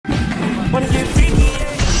Wanna get freaky.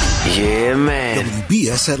 Yeah, man.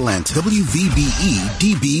 WBS Atlanta, WVBE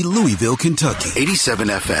DB Louisville, Kentucky. 87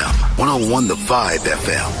 FM, 101 The Vibe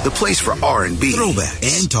FM, the place for R&B, throwback,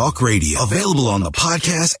 and talk radio. Available on the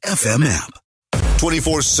Podcast FM app.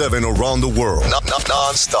 24/7 around the world.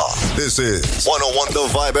 Non-stop. This is 101 The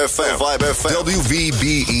Vibe FM. Vibe FM.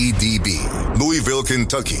 WVBE DB Louisville,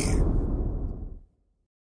 Kentucky.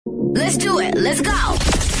 Let's do it. Let's go.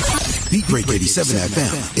 Beat Break 87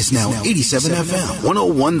 FM is now 87 FM,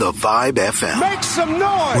 101 The Vibe FM. Make some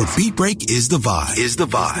noise. Where Beat Break is the vibe.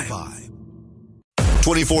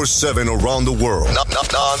 24/7 around the world.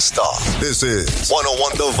 Non-stop. This is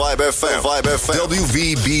 101 The Vibe FM. Vibe FM.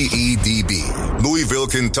 WVBE DB Louisville,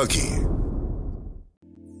 Kentucky.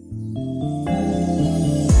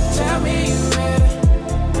 Tell me you ready.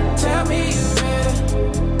 Tell me you ready.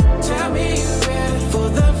 Tell me you ready for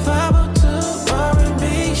the 502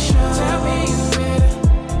 R&B show. Tell me you ready.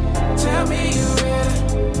 Tell me you ready.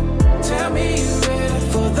 Tell me you ready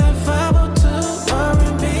for the 502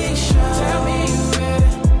 R&B show. Tell me you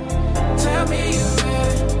ready. Tell me you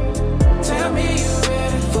ready. Tell me you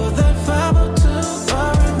ready for the 502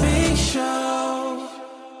 R&B show.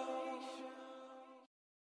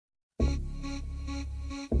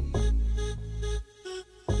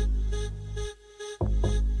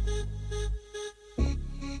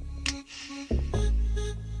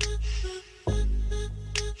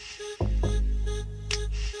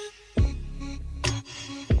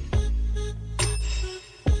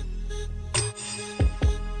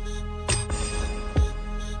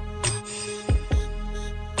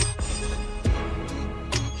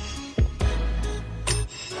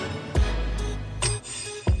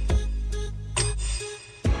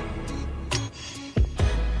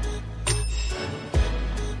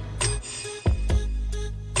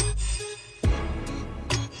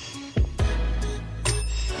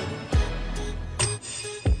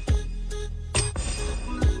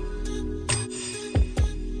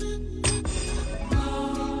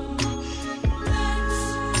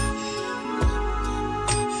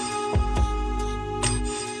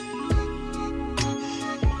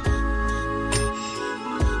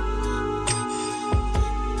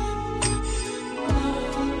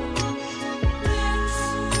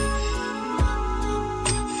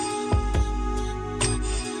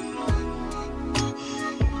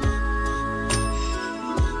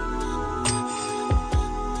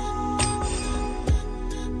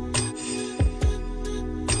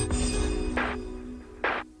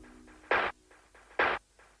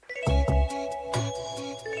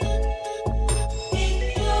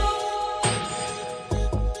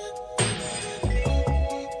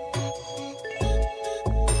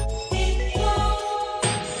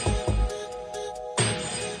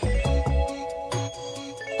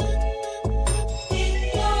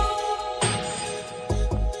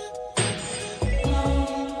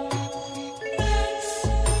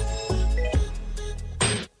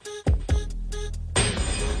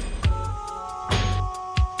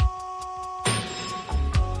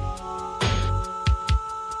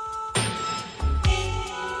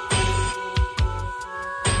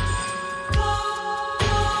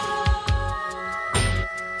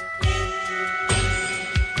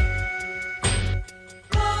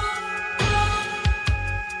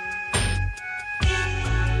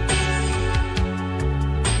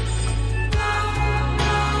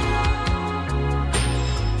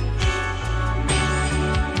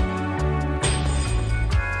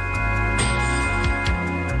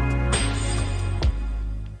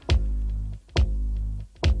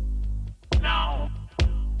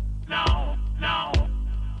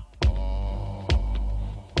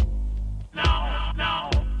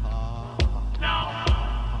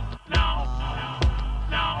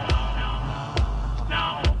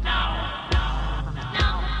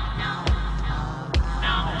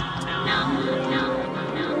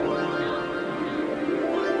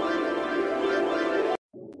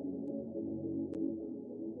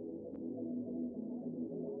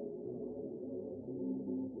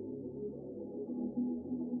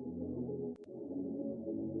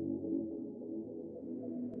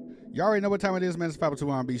 Y'all already know what time it is, man. It's 502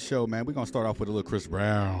 R&B show, man. We're going to start off with a little Chris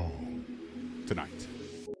Brown tonight.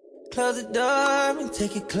 Close the door and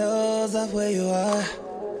take your clothes off where you are.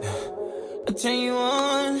 I'll turn you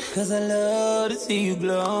on, cause I love to see you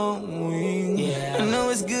glowing. Yeah. I know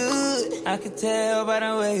it's good, I can tell by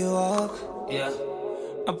the way you walk. Yeah.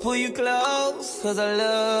 I'll pull you close, cause I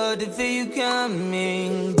love to feel you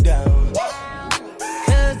coming down.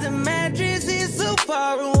 Cause the mattress is so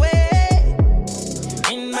far away,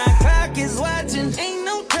 and my clock is watching, ain't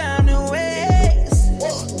no time to waste.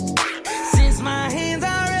 Since my hands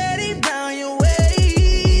already bound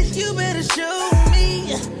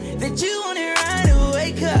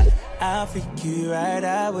freak you right,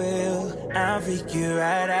 I will. I'll freak you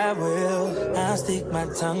right, I will. I'll stick my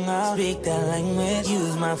tongue out, speak that language.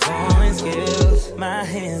 Use my foreign skills. My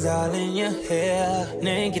hands all in your hair.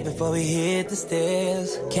 Naked before we hit the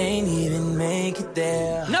stairs. Can't even make it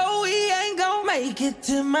there. No, we ain't gon' make it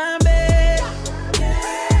to my bed.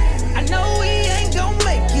 I know we ain't gon'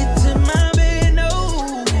 make it to my bed, no.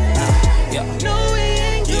 No, we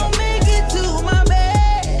ain't gon' make it to my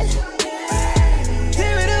bed.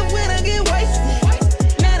 Tear it up when I get wasted.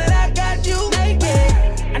 Now that I got you naked,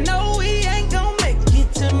 I know we ain't gon' make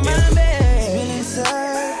it to my bed. Spilling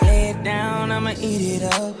syrup, lay it down, I'ma eat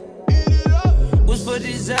it up. What's for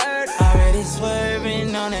dessert? Already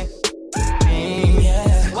swerving on that.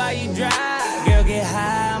 Yeah. Why you drive? Girl, get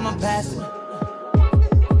high, I'ma pass it.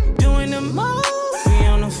 Doing the most, we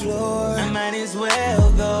on the floor. I might as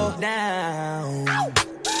well go down.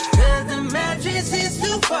 Cause the mattress is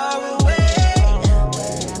too far away.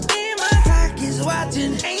 In my pockets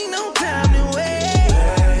watching, ain't no time to wait.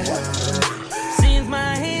 Since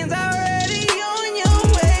my hands already on your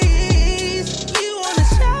waist, you wanna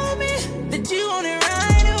show me that you want it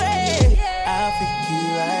right away. I'll freak you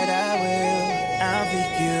right, I will. I'll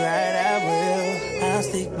freak you right, I will. I'll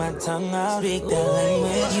stick my tongue out, speak that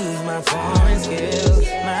language. Use my foreign skills.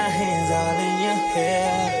 My hands all in your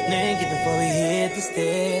hair. Naked before we hit the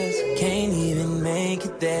stairs. Can't even make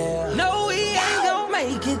it there. No, we ain't gon'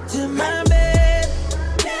 make it to my bed.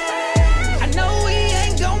 I know we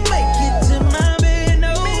ain't gon' make it to my bed.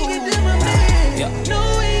 No, make it to my bed.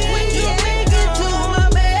 No, we ain't gon' make it to my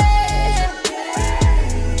bed.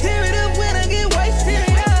 Tear it up when I get wasted.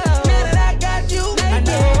 Now that I got you, I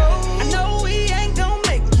know we ain't gon'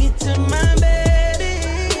 make it to my bed.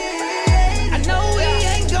 I know we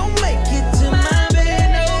ain't gon' make it to my bed.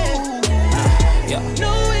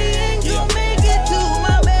 No, we ain't gon' make it to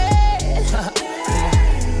my bed.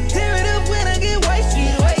 Tear it up when I get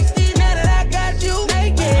wasted. Now that I got you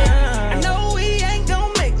naked, I know we ain't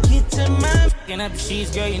gon' make it to my. Picking up the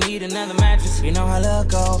sheets, girl, you need another mattress. You know how love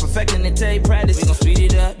go, perfecting the tape practice. We gon' speed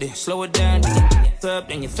it up, then slow it down. Then you up,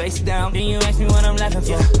 then you face down. Then you ask me what I'm laughing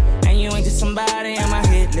for. And you ain't just somebody on my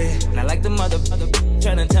hit list. Not like the mother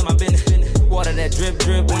tryna tell my business. Water that drip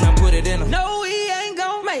drip when I put it in 'em. No, we ain't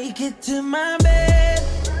gon' make it to my bed.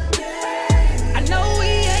 I know we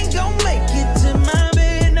ain't gon' make it to my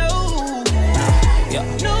bed, no.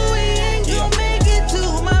 No, we ain't gon' make it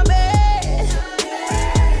to my bed.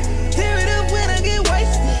 Tear it up when I get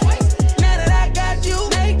wasted. Now that I got you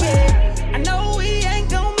naked, I know we ain't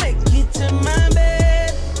gon' make it to my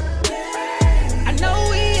bed. I know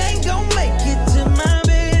we ain't gon' make it to my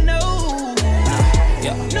bed, no.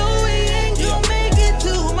 No, we ain't gon' make it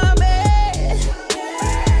to my bed.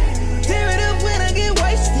 Tear it up when I get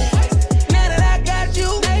wasted. Now that I got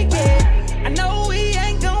you naked, I know we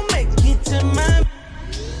ain't gon' make it to my.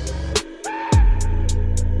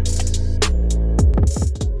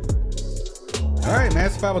 All right, man.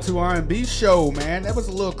 It's 502 R&B show, man. That was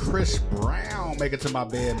a little Chris Brown. Make it to my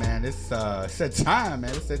bed, man. It's that time,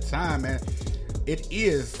 man. It's that time, man. It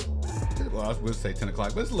is. Well, I will say 10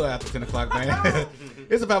 o'clock, but it's a little after 10 o'clock, man.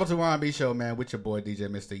 It's a 502 R&B show, man, with your boy DJ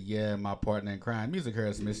Mr. Yeah, my partner in crime, music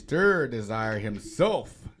harris, Mr. Desire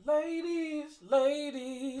himself. Ladies,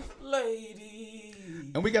 ladies, ladies.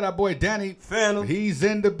 And we got our boy Danny. Phantom. He's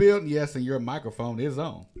in the building. Yes, and your microphone is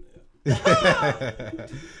on.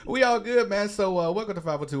 We all good, man. So welcome to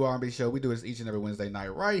 502 R&B show. We do this each and every Wednesday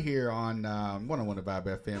night right here on 101 The Vibe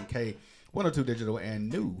FM, K 102 Digital, and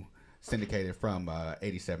new syndicated from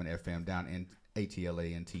 87 FM down in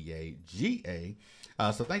ATLA and TAGA.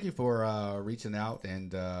 So thank you for reaching out and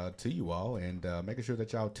to you all and making sure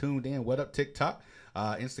that y'all tuned in. What up, TikTok,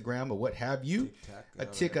 Instagram, or what have you?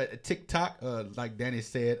 TikTok, like Danny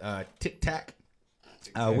said, TikTok.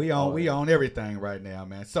 We on everything right now,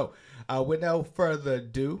 man. So with no further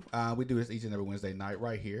ado, we do this each and every Wednesday night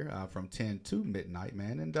right here from 10 to midnight,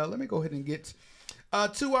 man. And let me go ahead and get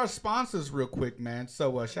to our sponsors real quick, man.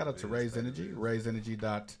 So shout out to Raise Energy,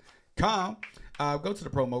 raisenergy.com. Go to the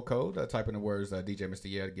promo code, type in the words DJ Mr.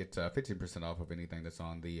 Yeah to get 15% off of anything that's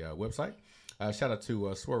on the website. Shout out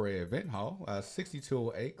to Soiree Event Hall,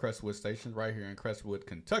 6208 Crestwood Station right here in Crestwood,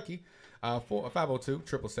 Kentucky,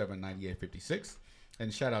 502-777-9856.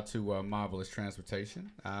 And shout out to Marvelous Transportation,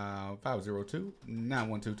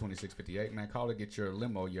 502-912-2658. Man, call to get your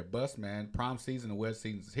limo, your bus, man. Prom season and wed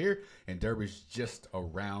season is here, and Derby's just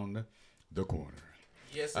around the corner.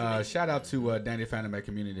 Yes, shout out to Danny Phantom at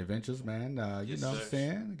Community Ventures, man. You know what I'm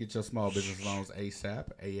saying? Get your small business loans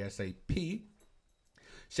ASAP.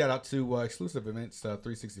 Shout out to Exclusive Events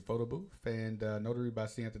 360 Photo Booth and Notary by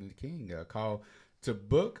C. Anthony King. Call to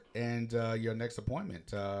book and your next appointment.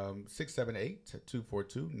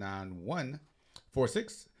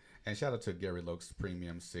 678-242-9146. And shout out to Gary Lokes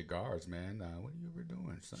Premium Cigars, man. What are you ever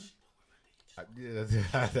doing, son? Yeah,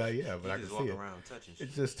 but I can see it. Around touching shit.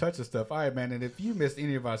 It's just touching stuff. All right, man. And if you missed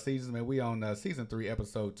any of our seasons, man, we on season 3,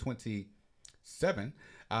 episode 27.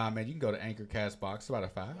 And you can go to Anchor, Castbox,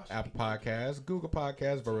 Spotify, Apple Podcasts, Google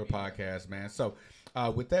Podcasts, Vero Podcasts, man. So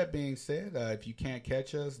with that being said, if you can't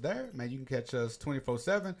catch us there, man, you can catch us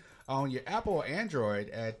 24/7 on your Apple or Android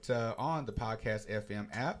at on the Podcast FM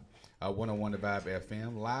app. 101 The Vibe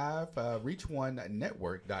FM live,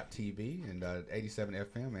 reach1network.tv and 87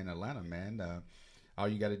 FM in Atlanta, man. All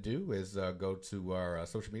you got to do is go to our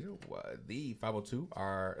social media, the 502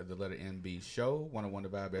 are the letter NB show, 101 The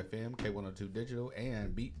Vibe FM, K102 Digital,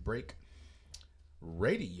 and Beat Break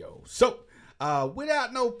Radio. So,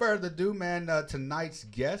 without no further ado, man, tonight's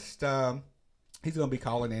guest, he's going to be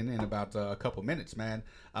calling in about a couple minutes, man.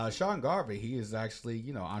 Sean Garvey, he is actually,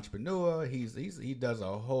 entrepreneur. He does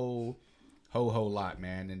a whole lot,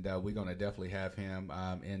 man. And we're going to definitely have him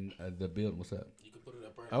in the building. What's up? You can put it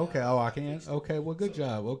up right Okay. now. Oh, I can? Okay. Well, good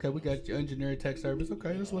job. Okay. We got your engineering tech service.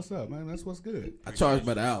 Okay. That's what's up, man. That's what's good. I charge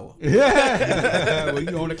by the hour. Yeah. Well,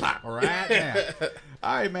 you on the clock right now.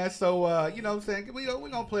 All right, man. So, you know what I'm saying? We're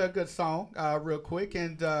going to play a good song real quick.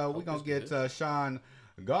 And we're going to get Sean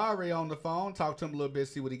Garvey on the phone, talk to him a little bit,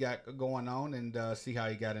 see what he got going on, and see how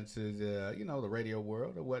he got into the the radio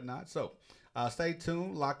world or whatnot. So stay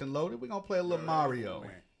tuned, locked and loaded. We're gonna play a little Mario.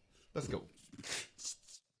 Let's go.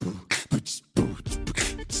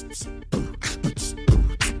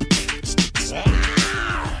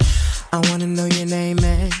 I wanna know your name,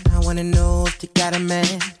 man. I wanna know if you got a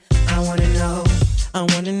man. I wanna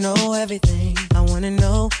know everything. I wanna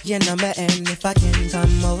know your number and if I can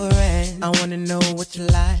come over, and I wanna know what you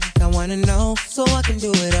like. I wanna know so I can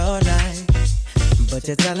do it all night. But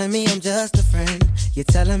you're telling me I'm just a friend. You're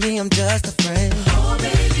telling me I'm just a friend. Oh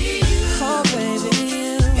baby, you got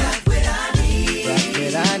what I need. Got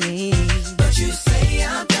what I need. But you say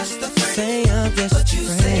I'm just a friend. Say I'm just but a you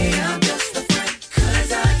friend. Say I'm just a friend.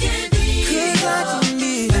 'Cause I can be your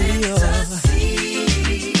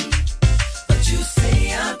fantasy. But you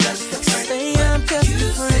say I'm just a friend. Say I'm just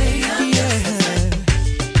a friend. Yeah.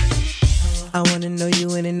 I wanna know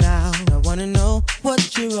you in and out. I wanna know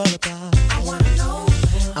what you're all about.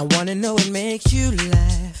 I wanna know what makes you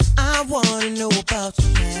laugh. I wanna know about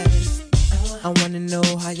your past. I wanna know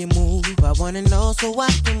how you move. I wanna know so I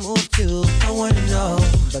can move too. I wanna know,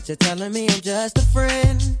 but you're telling me I'm just a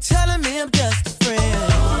friend. Telling me I'm just a friend.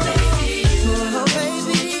 Oh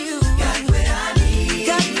baby, you got what I need.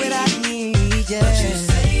 Got what I need, yeah. But you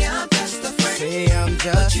say I'm just a friend. Say I'm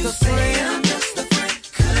just a friend. I'm just a friend.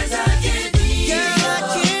 'Cause I can be girl, I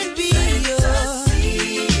can be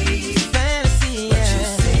fantasy.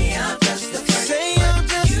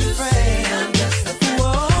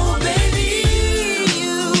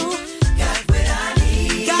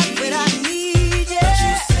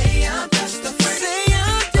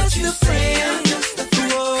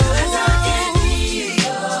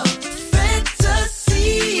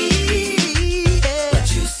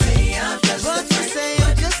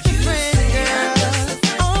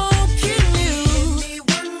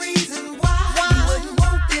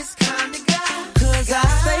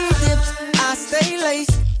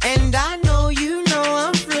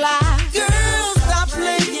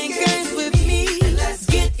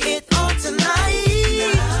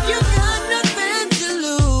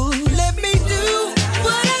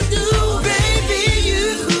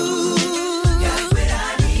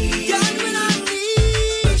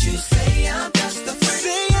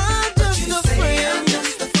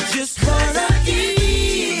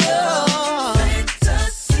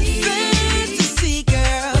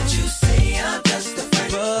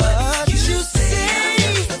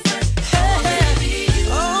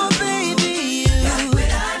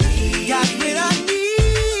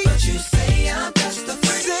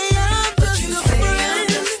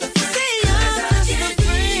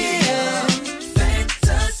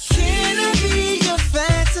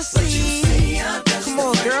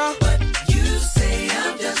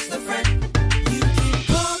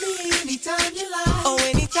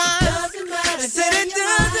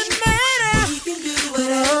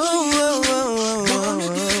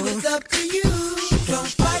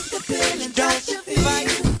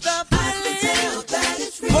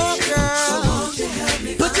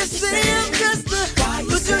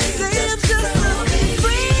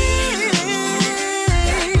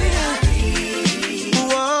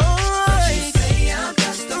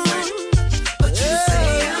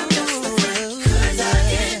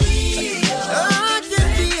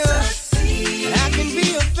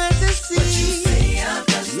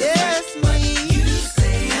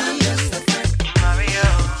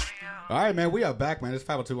 man, we are back, man. It's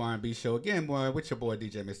 502 R&B show again, boy, with your boy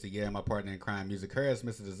DJ Mr. Yeah, my partner in crime, Music Harris,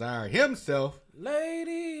 Mr. Desire himself.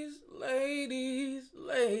 Ladies, ladies,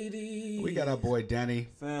 ladies. We got our boy Danny.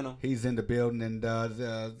 Phantom. He's in the building, and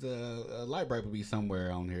the light bright will be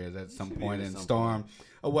somewhere on here at some point in Storm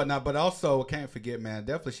or whatnot. But also, can't forget, man,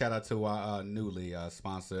 definitely shout out to our newly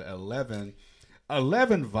sponsor, 11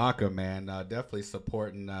 Vodka, man. Definitely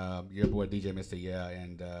supporting your boy DJ Mr. Yeah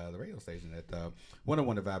and the radio station at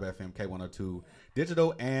 101 The Vibe FM, K102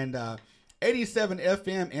 Digital, and 87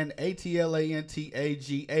 FM and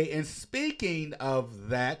ATLANTAGA. And speaking of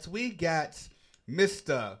that, we got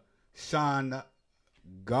Mr. Sean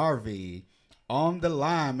Garvey on the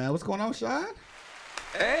line, man. What's going on, Sean?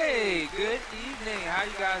 Hey, good evening. How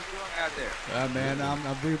you guys doing out there? Man,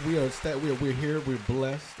 we're here. We're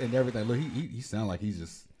blessed and everything. Look, he sounds like he's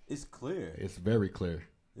just. It's clear. It's very clear.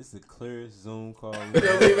 It's the clearest Zoom call we've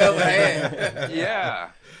ever had.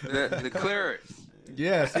 Yeah, the clearest.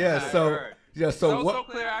 Yes. So so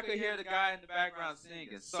clear I could hear the guy in the background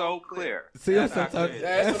singing. So clear. See, That's what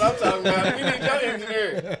I'm talking about. We need your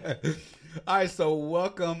engineer. All right, so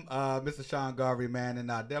welcome, Mr. Sean Garvey, man, and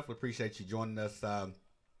I definitely appreciate you joining us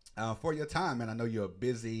for your time, man. I know you're a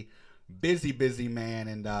busy man,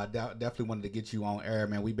 and definitely wanted to get you on air,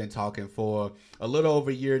 man. We've been talking for a little over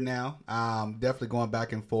a year now, definitely going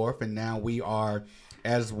back and forth, and now we are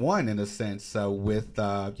as one in a sense with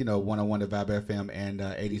 101 The Vibe FM and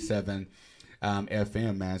 87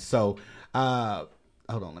 FM, man. So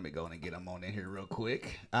hold on, let me go in and get them on in here real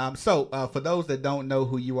quick. So for those that don't know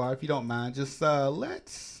who you are, if you don't mind, just let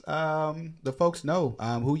the folks know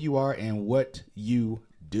who you are and what you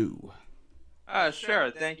do. Sure.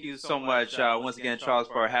 Thank you so much once again, Charles,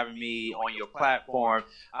 for having me on your platform.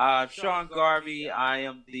 Sean Garvey, I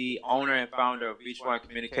am the owner and founder of Beach One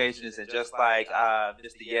Communications, and just like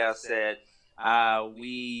Mr. Yeah said,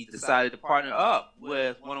 we decided to partner up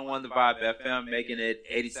with 101 The Vibe FM, making it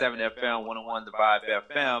 87 FM, 101 The Vibe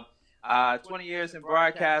FM. 20 years in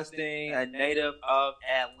broadcasting, a native of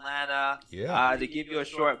Atlanta. Yeah. To give you a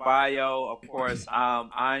short bio, of course,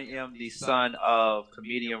 I am the son of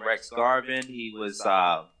comedian Rex Garvin. He was,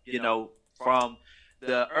 from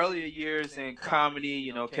the earlier years in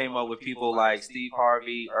comedy, came up with people like Steve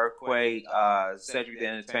Harvey, Earthquake, Cedric the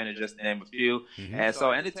Entertainer, just to name a few. Mm-hmm. And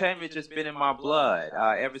so entertainment just been in my blood.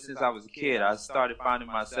 Ever since I was a kid, I started finding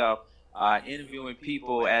myself interviewing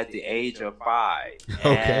people at the age of 5.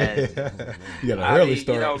 Okay, you got an early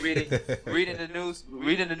start. Reading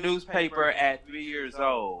the newspaper at 3 years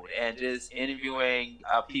old, and just interviewing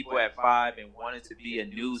people at 5 and wanting to be a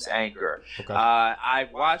news anchor. Okay. I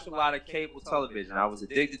watched a lot of cable television. I was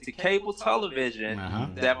addicted to cable television.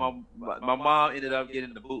 That my mom ended up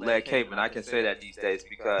getting the bootleg cable, and I can say that these days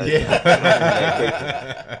because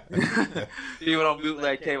people don't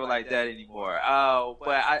bootleg cable like that anymore.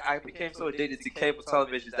 But I became so addicted to cable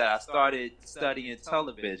television that I started studying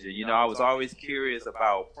television. I was always curious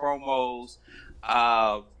about promos,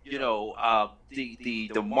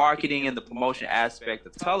 the marketing and the promotion aspect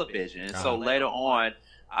of television. And so later on,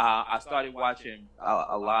 I started watching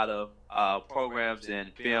a lot of programs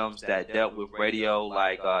and films that dealt with radio,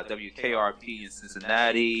 like WKRP in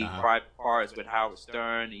Cincinnati, Private Parts with Howard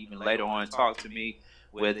Stern, even later on Talk to Me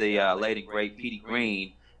with the late and great Petey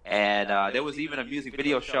Green. And there was even a music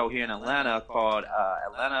video show here in Atlanta called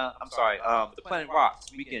The Planet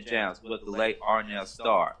Rocks Weekend Jams with the late Arnell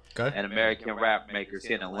Starr, an American rap makers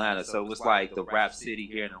here in Atlanta. So it was like the rap city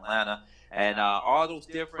here in Atlanta. And all those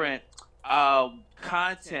different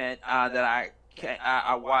content that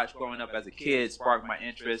I watched growing up as a kid sparked my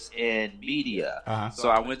interest in media. So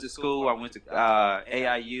I went to school. I went to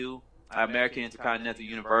AIU, American Intercontinental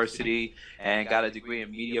University, and got a degree in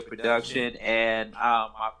media production. And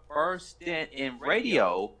my first stint in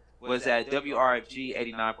radio was at WRFG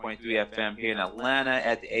 89.3 FM here in Atlanta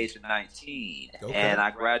at the age of 19. And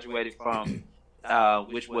I graduated from,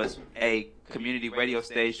 which was a community radio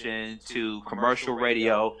station, to commercial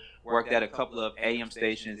radio. Worked at a couple of AM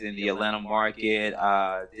stations in the Atlanta market.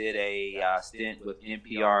 Did a stint with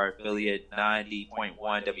NPR affiliate 90.1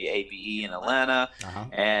 WABE in Atlanta.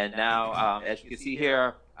 And now, as you can see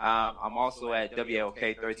here, I'm also at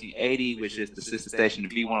WLK 1380, which is the sister station to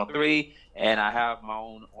B103. And I have my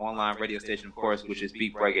own online radio station, of course, which is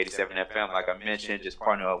Beat Break 87 FM. Like I mentioned, just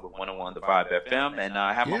partner up with 101 The Vibe FM. And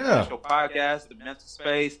I have my official podcast, The Mental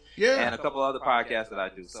Space, and a couple other podcasts that I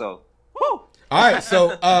do. So, woo! All right,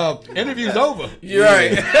 so interview's over. You're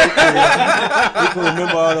right. You can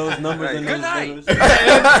remember all those numbers and those numbers.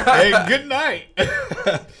 Hey, good night.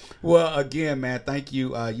 Well, again, man, thank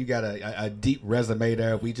you. You got a deep resume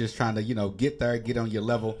there. We just trying to, get there, get on your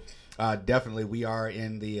level. definitely we are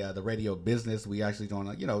in the radio business. We actually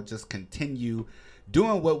want to, just continue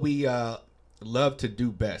doing what we love to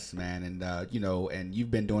do best, man. And, and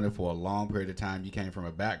you've been doing it for a long period of time. You came from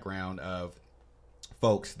a background of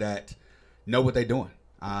folks that know what they're doing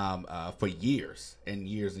for years and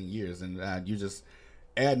years and years. And you just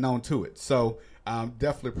adding on to it. So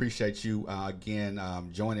definitely appreciate you again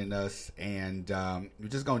joining us. And we're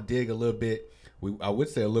just going to dig a little bit. I would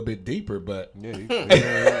say a little bit deeper, but yeah, he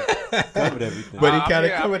covered everything. But he kind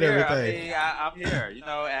of covered everything. I'm here.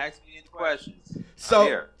 Ask me any questions.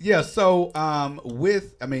 So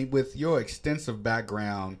with your extensive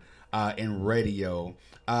background in radio,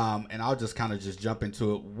 and I'll just kind of just jump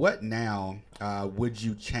into it. What now would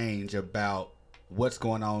you change about what's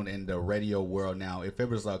going on in the radio world now? If it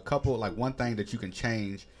was a couple, like one thing that you can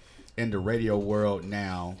change in the radio world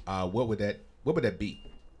now, what would that be?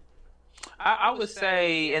 I would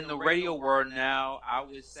say in the radio world now, I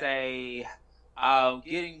would say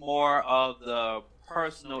getting more of the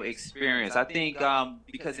personal experience. I think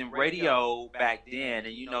because in radio back then,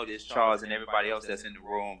 and this, Charles, and everybody else that's in the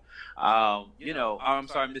room, I'm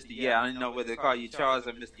sorry, Mr. Yeah, I didn't know whether to call you Charles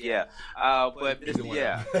or Mr. Yeah, but Mr.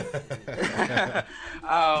 Yeah,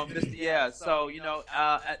 Mr. Yeah. So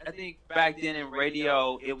I think back then in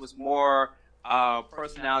radio, it was more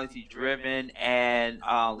personality driven and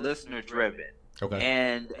listener driven. Okay.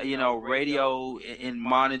 And radio in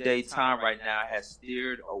modern day time right now has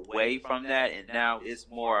steered away from that, and now it's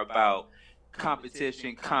more about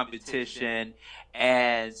competition,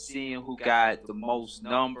 and seeing who got the most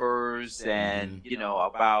numbers, and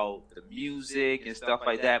about the music and stuff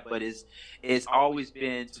like that. But it's always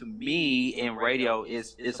been, to me, in radio,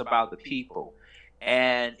 it's about the people.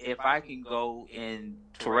 And if I can go in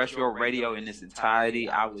terrestrial radio in its entirety,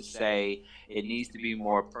 I would say it needs to be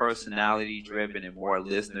more personality driven and more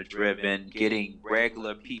listener driven, getting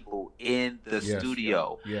regular people in the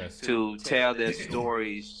studio to tell their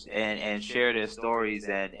stories and share their stories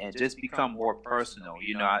and just become more personal.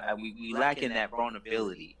 We lack in that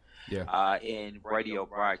vulnerability in radio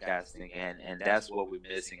broadcasting, and that's what we're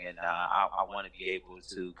missing. And I want to be able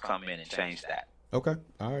to come in and change that. Okay.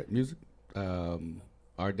 All right. Music.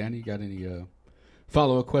 Danny, you got any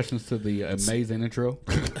follow-up questions to the amazing intro?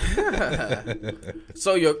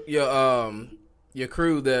 So your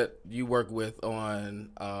crew that you work with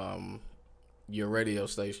on your radio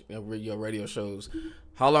station, your radio shows,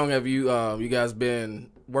 how long have you guys been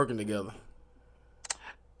working together?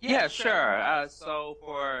 Yeah, sure. So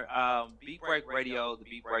for Beat Break Radio, the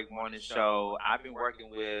Beat Break Morning Show, I've been working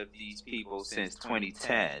with these people since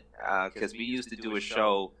 2010 because we used to do a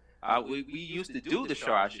show. We used to do the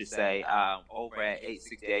show, I should say, over at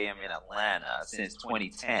 8:60 a.m. in Atlanta since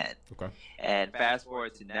 2010. Okay. And fast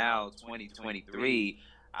forward to now, 2023,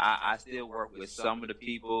 I still work with some of the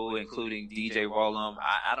people, including DJ Rollum.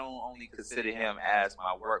 I don't only consider him as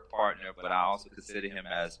my work partner, but I also consider him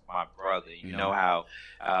as my brother. You know how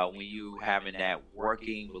when you having that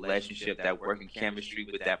working relationship, that working chemistry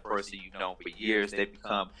with that person you've known for years, they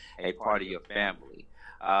become a part of your family.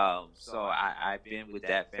 So I've been with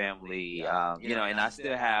that family, and I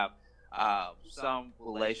still have some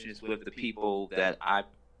relations with the people that I've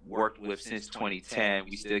worked with since 2010.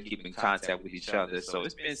 We still keep in contact with each other. So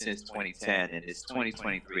it's been since 2010, and it's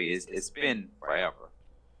 2023. It's been forever.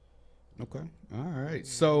 Okay. All right.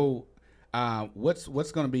 So what's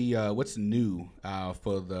going to be what's new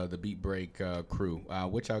for the Beat Break crew?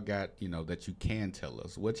 What y'all got, that you can tell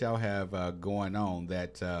us? What y'all have going on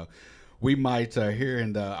that we might hear,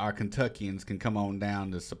 and our Kentuckians can come on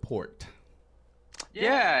down to support?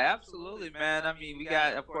 Yeah, absolutely, man. I mean, we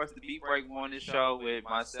got, of course, the Beat Break Morning Show with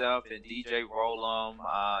myself and DJ Rollum.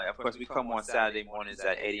 Of course, we come on Saturday mornings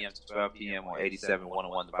at 8 a.m. to 12 p.m. on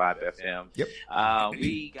 87.101 The Vibe FM. Yep.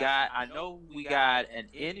 I know we got an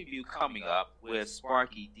interview coming up with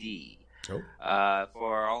Sparky D.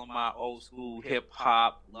 For all of my old school hip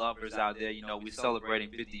hop lovers out there, we're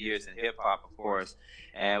celebrating 50 years in hip hop, of course,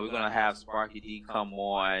 and we're gonna have Sparky D come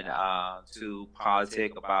on to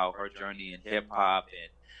politic about her journey in hip hop.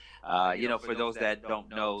 And for those that don't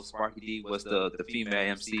know, Sparky D was the female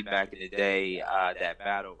MC back in the day that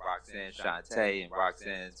battled Roxanne Shante and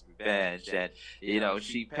Roxanne's Revenge, and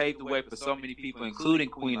she paved the way for so many people, including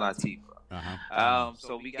Queen Latifah.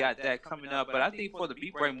 So we got that coming up. But I think for the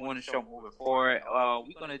Beat Break Morning Show moving forward,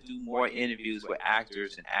 we're going to do more interviews with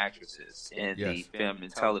actors and actresses in the film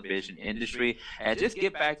and television industry, and just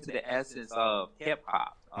get back to the essence of hip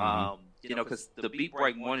hop. because the Beat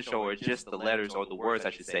Break Morning Show, or just the letters or the words,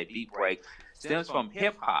 I should say, Beat Break, stems from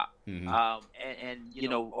hip hop. And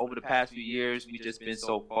over the past few years, we've just been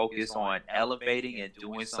so focused on elevating and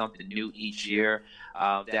doing something new each year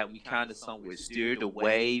that we kind of somewhat steered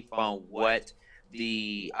away from what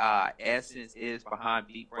the essence is behind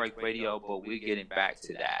Beat Break Radio, but we're getting back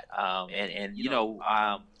to that.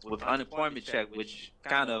 With Unemployment Check, which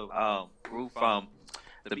kind of grew from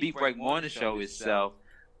the Beat Break Morning Show itself,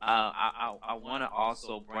 I want to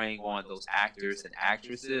also bring on those actors and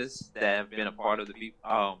actresses that have been a part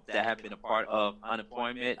of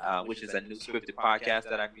Unemployment, which is a new scripted podcast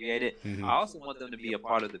that I created. I also want them to be a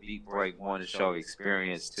part of the Beat Break Morning Show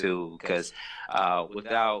experience too, because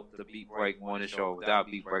without the Beat Break Morning Show, without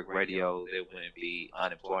Beat Break Radio, there wouldn't be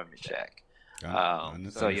Unemployment Check.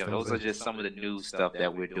 Those are just some of the new stuff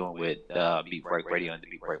that we're doing with Beat Break Radio and the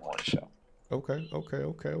Beat Break Morning Show. Okay.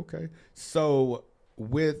 So,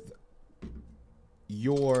 with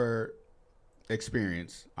your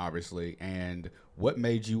experience, obviously, and what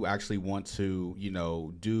made you actually want to,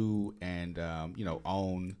 do and,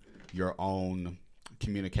 own your own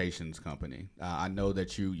communications company? I know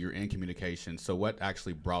that you're in communications. So what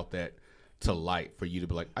actually brought that to light for you to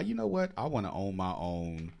be like, you know what? I want to own my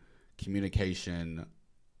own communication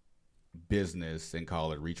business and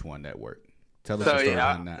call it Reach One Network. Tell us the story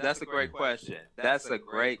behind that. That's a great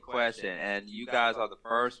question. And you guys are the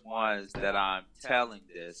first ones that I'm telling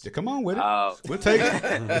this. Yeah, come on with it. We'll take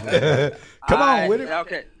it. Come on with it.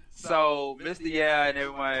 Okay. So Mr. Yeah and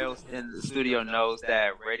everyone else in the studio knows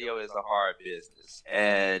that radio is a hard business.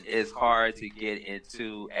 And it's hard to get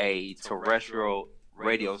into a terrestrial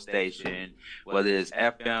radio station, whether it's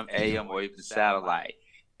FM, AM, or even satellite.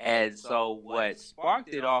 And so what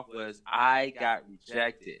sparked it off was I got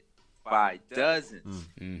rejected by dozens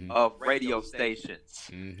of radio stations.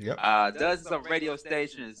 Dozens of radio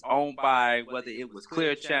stations owned by, whether it was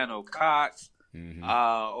Clear Channel, Cox,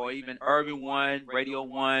 or even Urban One, Radio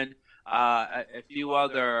One, a few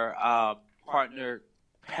other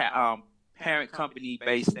parent company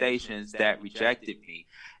based stations that rejected me.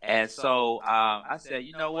 And so I said,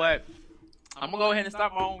 you know what? I'm gonna go ahead and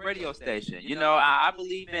start my own radio station. I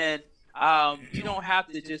believe in you don't have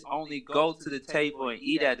to just only go to the table and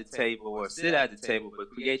eat at the table or sit at the table, but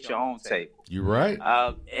create your own table. You're right.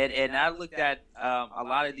 And I looked at a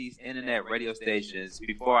lot of these internet radio stations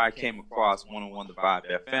before I came across 101 The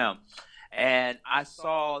Vibe FM, and I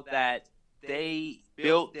saw that they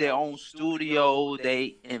built their own studio.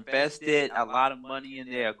 They invested a lot of money in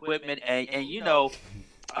their equipment, and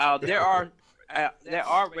there are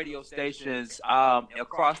radio stations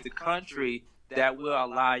across the country that will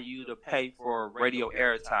allow you to pay for radio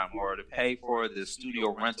airtime or to pay for the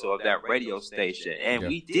studio rental of that radio station. And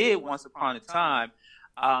we did once upon a time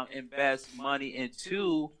invest money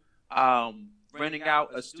into renting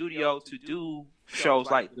out a studio to do shows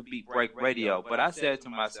like the Beat Break Radio. But I said to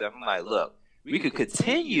myself, I'm like, look, we could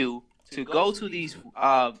continue to go to these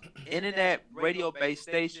internet radio-based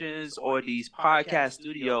stations or these podcast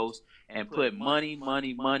studios and put money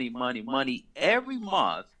every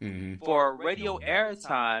month for radio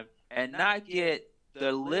airtime and not get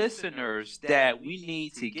the listeners that we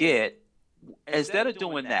need to get. Instead of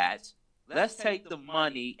doing that, let's take the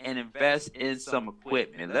money and invest in some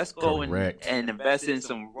equipment. Let's go and invest in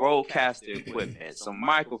some roadcaster equipment, some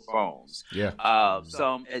microphones,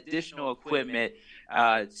 some additional equipment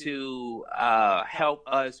to help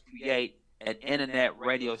us create an internet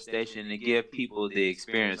radio station to give people the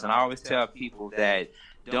experience. And I always tell people that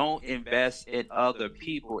don't invest in other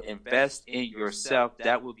people, invest in yourself.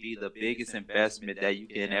 That would be the biggest investment that you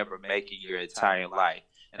can ever make in your entire life.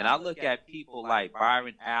 And I look at people like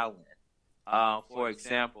Byron Allen, for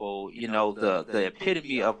example, the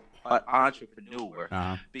epitome of an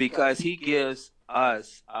entrepreneur, because he gives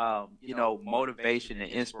us, motivation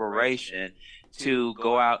and inspiration to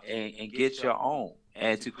go out and get your own,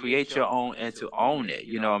 and to create your own and to own it.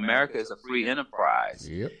 America is a free enterprise,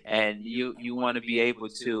 and you want to be able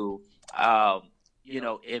to,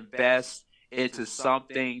 invest into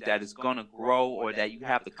something that is going to grow, or that you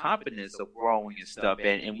have the confidence of growing and stuff.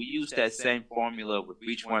 And we use that same formula with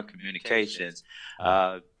Reach One Communications,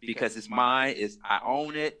 because it's mine, I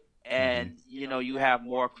own it. And, you have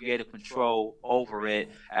more creative control over it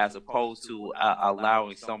as opposed to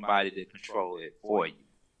allowing somebody to control it for you.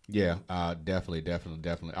 Yeah, definitely.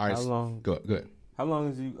 All right, good. How long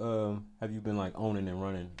have you been like owning and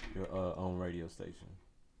running your own radio station?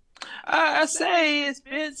 I say it's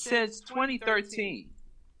been since 2013.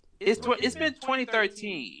 It's been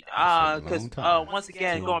 2013. Because once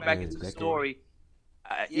again, going back into the story,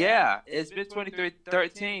 Yeah, it's been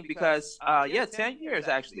 2013 because 10 years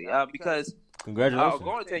actually. Because Congratulations.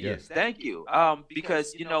 going to 10 years. Yes. Thank you.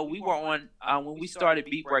 Because we were on when we started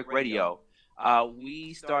Beat Break Radio.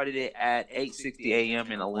 We started it at 8:60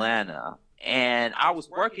 a.m. in Atlanta, and I was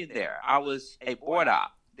working there. I was a board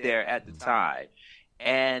op there at the time.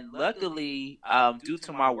 And luckily, due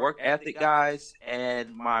to my work ethic, guys,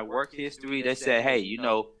 and my work history, they said, hey, you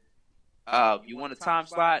want a time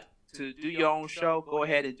slot to do your own show? Go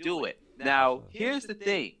ahead and do it. Now, here's the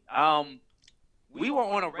thing. We were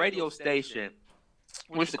on a radio station,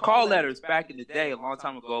 which the call letters back in the day, a long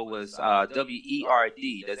time ago, was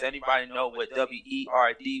WERD. Does anybody know what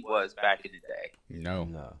WERD was back in the day? No.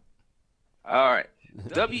 All right.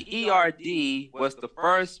 WERD was the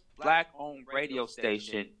first black-owned radio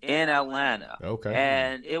station in Atlanta. Okay.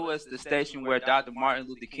 And it was the station where Dr. Martin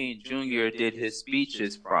Luther King Jr. did his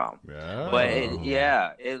speeches from. Yeah. But it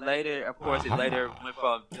later went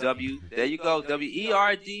from there you go,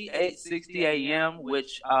 WERD 860 AM,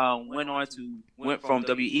 which went from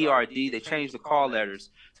WERD. They changed the call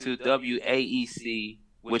letters to WAEC,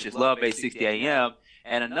 which is Love 860 AM.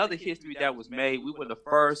 And another history that was made, we were the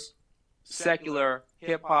first secular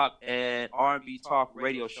hip hop and R&B talk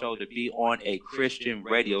radio show to be on a Christian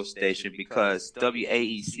radio station, because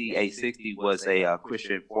WAEC 860 was a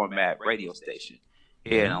Christian format radio station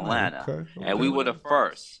here in Atlanta. Okay. And we were the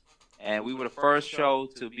first. And we were the first show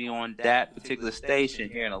to be on that particular station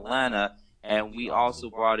here in Atlanta. And we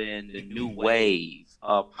also brought in the new wave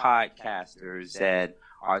of podcasters and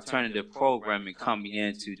alternative programming coming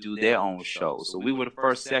in to do their own shows. So we were the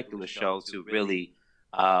first secular show to really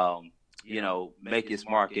make its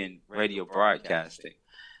mark in radio broadcasting.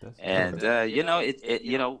 And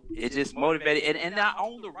it just motivated, and I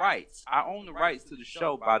own the rights. I own the rights to the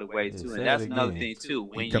show, by the way, too. And that's another thing too.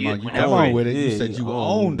 Come on with it. You said you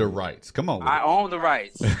own the rights. Come on with it. I own the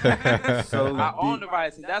rights. I own the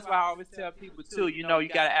rights, and that's why I always tell people too. You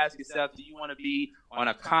got to ask yourself: do you want to be on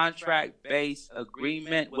a contract-based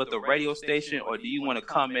agreement with a radio station, or do you want to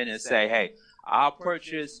come in and say, "Hey, I'll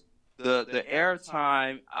purchase the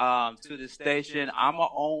airtime to the station. I'm going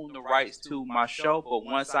to own the rights to my show, but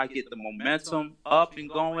once I get the momentum up and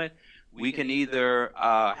going, we can either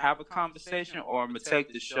have a conversation, or I'm going to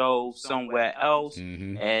take the show somewhere else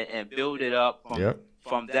and build it up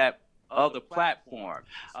from that other platform."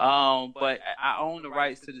 But I own the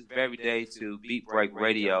rights to this very day to Beat Break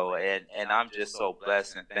Radio, and I'm just so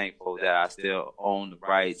blessed and thankful that I still own the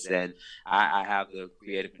rights, and I have the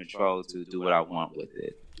creative control to do what I want with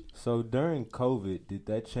it. So during COVID, did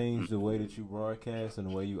that change the way that you broadcast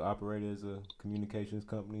and the way you operate as a communications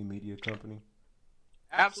company, media company?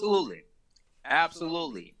 Absolutely.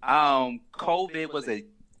 COVID was a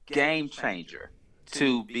game changer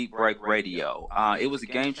to Beat Break Radio. It was a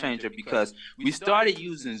game changer because we started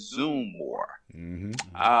using Zoom more.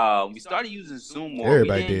 We started using Zoom more.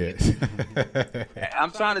 Everybody did.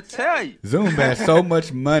 I'm trying to tell you. Zoom had so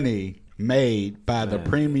much money made by the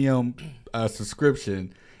premium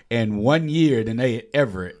subscription in 1 year than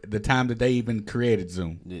the time that they even created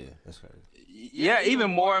Zoom. Yeah, that's right. Yeah,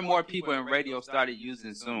 even more and more people in radio started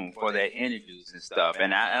using Zoom for their interviews and stuff.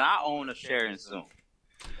 And I own a share in Zoom.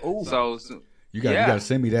 Oh, so you got to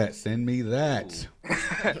send me that. Send me that.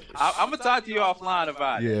 I'm gonna talk to you offline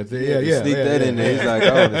about it. Yeah. Sneak that in there. He's like,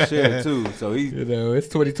 I want to share too. So it's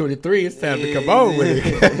 2023. It's time to come on with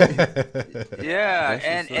it. Yeah,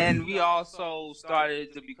 and we also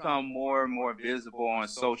started to become more and more visible on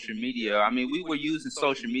social media. I mean, we were using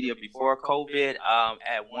social media before COVID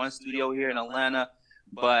at one studio here in Atlanta,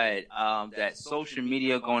 but that social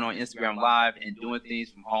media, going on Instagram Live and doing things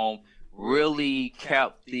from home, really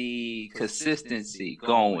kept the consistency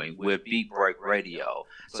going with Beat Break Radio.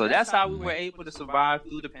 So that's how we were able to survive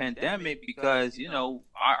through the pandemic, because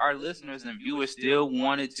our listeners and viewers still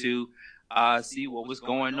wanted to see what was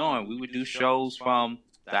going on. We would do shows from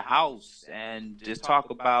the house and just talk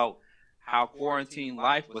about how quarantine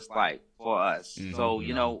life was like for us. So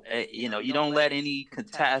you don't let any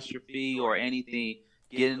catastrophe or anything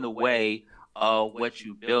get in the way of what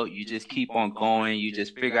you built. You just keep on going. You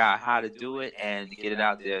just figure out how to do it and get it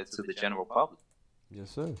out there to the general public.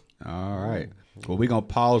 Yes, sir. All right. Well, we're going to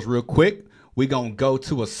pause real quick. We're going to go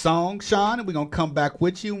to a song, Sean, and we're going to come back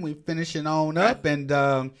with you and we finishing on up, and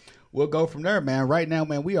we'll go from there, man. Right now,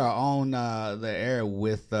 man, we are on the air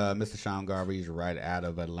with Mr. Sean Garvey. He's right out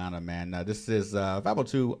of Atlanta, man. This is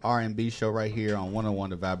 502 R&B show right here on 101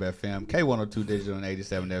 The Vibe FM, K102 Digital and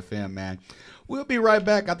 87 FM, man. We'll be right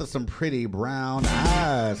back after some Pretty Brown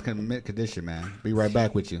Eyes condition, man. Be right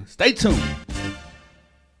back with you. Stay tuned.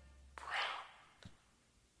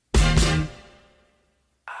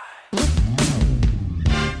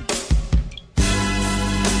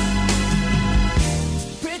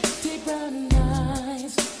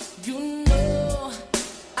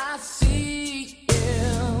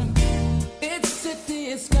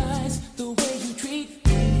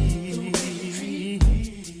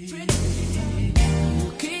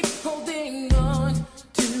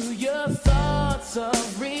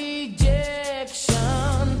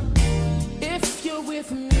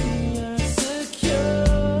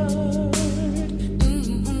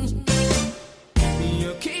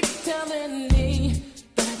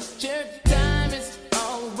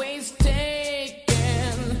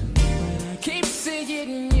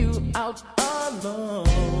 out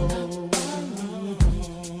alone.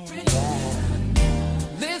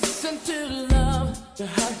 Listen to love, the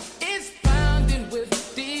heart is pounding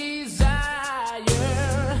with desire,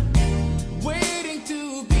 waiting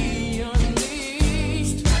to be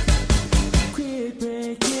unleashed. Quit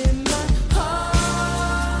breaking my heart,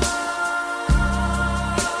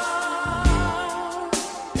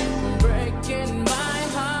 breaking my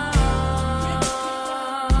heart,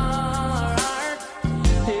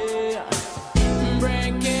 yeah,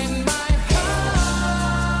 breaking my heart,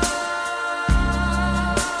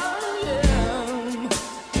 yeah,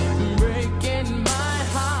 breaking my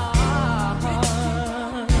heart,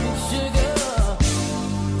 sugar,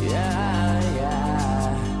 yeah, yeah.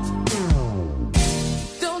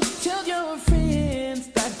 Don't tell your friends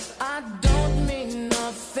that I don't mean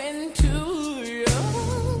nothing to you.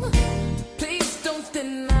 Please don't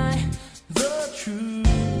deny the truth.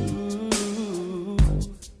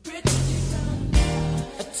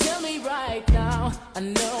 Tell me right now, I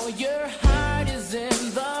know your heart is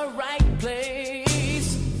in the right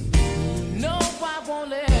place. No, I won't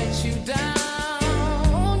let you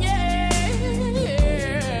down, yeah.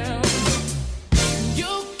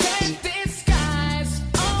 You can't disguise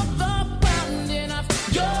all the pounding of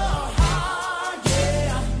your heart,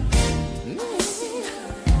 yeah.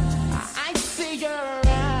 I see your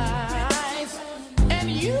eyes, and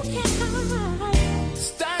you can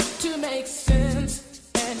start to make sense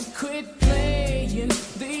and quit playing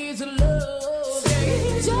these love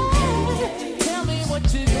games. Yeah. Tell me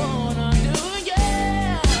what you gonna do,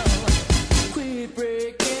 yeah. Quit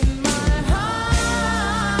breaking my heart,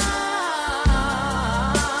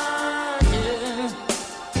 yeah.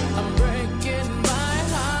 I'm breaking my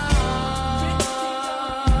heart,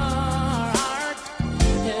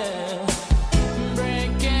 yeah.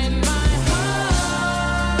 Breaking my heart,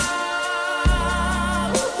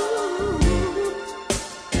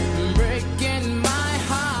 breaking my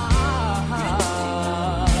heart,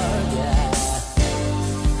 yeah.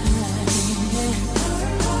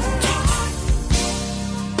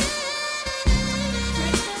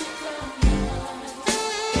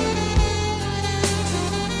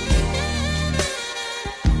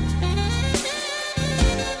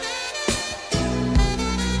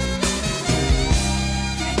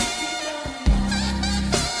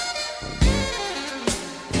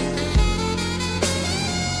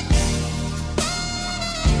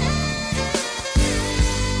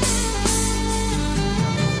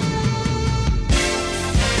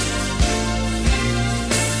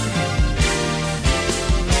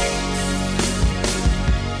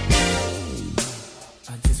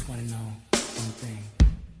 I just want to know one thing.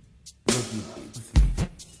 Will you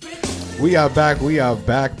be with me? We are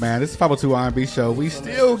back, man. This is 502 R&B show. We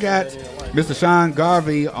still got Mr. Sean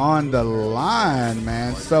Garvey on the line,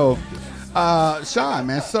 man. So, Sean,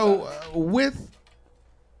 man, so with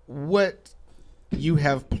what you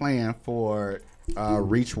have planned for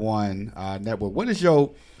Reach One Network, what is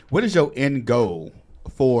your end goal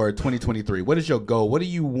for 2023? What is your goal? What do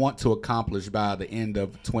you want to accomplish by the end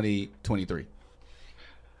of 2023?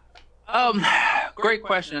 Great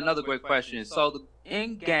question. Another great question. So the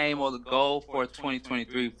end game or the goal for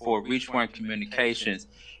 2023 for Reach One Communications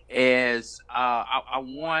is I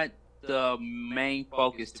want the main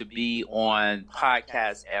focus to be on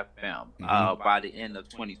podcast FM by the end of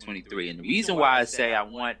 2023. And the reason why I say I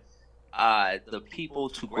want the people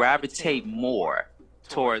to gravitate more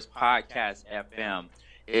towards podcast FM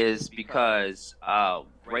is because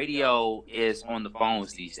radio is on the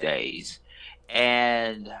phones these days.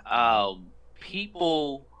 And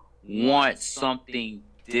people want something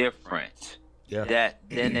different that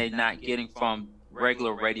then they're not getting from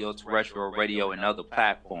regular radio, terrestrial radio, and other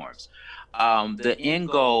platforms. The end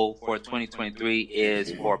goal for 2023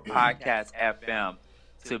 is for Podcast FM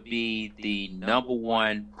to be the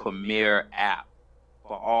 #1 premier app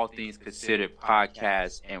for all things considered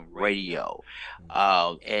podcast and radio.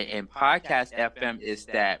 And Podcast FM is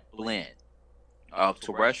that blend of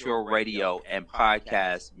terrestrial radio and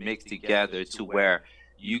podcast mixed together to where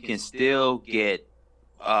you can still get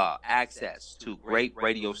access to great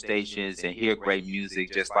radio stations and hear great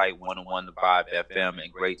music just like 101 The Vibe FM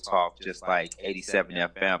and great talk just like 87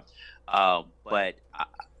 FM. But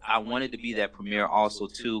I wanted to be that premiere also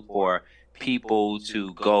too for people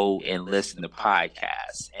to go and listen to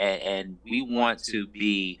podcasts. And we want to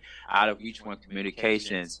be out of Reach One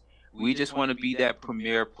Communications. We just want to be that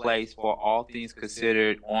premier place for all things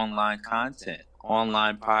considered online content,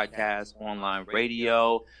 online podcasts, online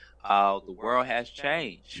radio. The world has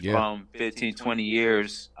changed from 15, 20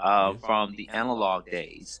 years from the analog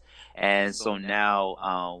days. And so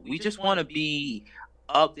now we just want to be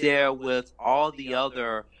up there with all the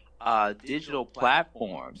other digital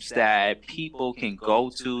platforms that people can go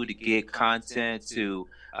to get content, to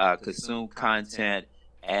consume content,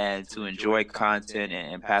 and to enjoy content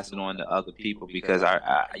and pass it on to other people. Because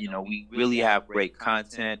we really have great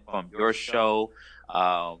content from your show,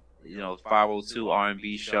 502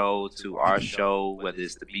 R&B show, to our show, whether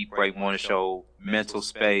it's the Beat Break Morning Show, Mental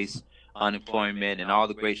Space, Unemployment, and all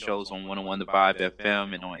the great shows on 101 The Vibe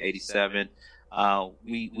FM and on 87.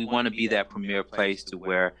 We want to be that premier place to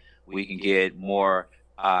where we can get more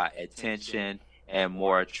attention and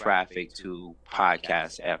more traffic to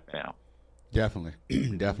Podcast FM.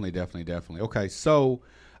 Definitely, definitely. Okay, so,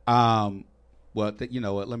 well, you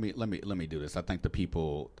know what? Let me do this. I think the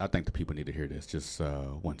people need to hear this. Just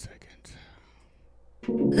 1 second.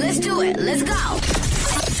 Let's do it. Let's go.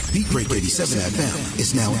 Beat Break 87 FM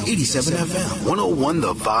is now 87 FM. 101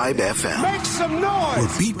 The Vibe FM. Make some noise. Where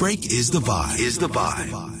Beat Break is the vibe. Is that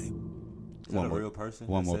a real person?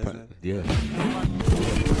 One more person. Yeah.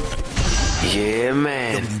 Yeah,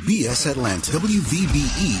 man. WBS Atlanta.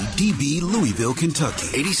 WVBE DB Louisville, Kentucky.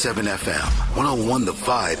 87 FM. 101 The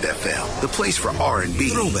Vibe FM. The place for R&B,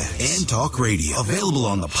 throwback, and talk radio. Available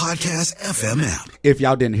on the Podcast FM app. If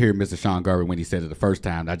y'all didn't hear Mr. Sean Garvey when he said it the first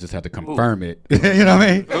time, I just had to confirm it. You know what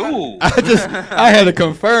I mean? Ooh. I had to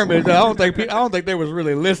confirm it. I don't think they was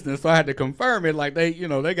really listening, so I had to confirm it. Like they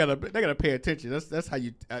gotta pay attention. That's how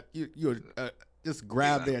you just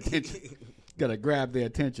grab their attention. Gotta grab their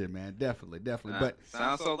attention, man. Definitely. But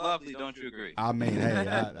Sounds so lovely, don't you agree? I mean, hey,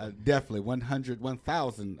 I definitely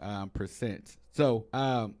 1,000%. So,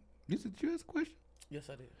 did you ask a question? Yes,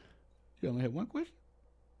 I did. You only had one question?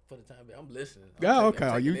 For the time being, I'm listening. Okay.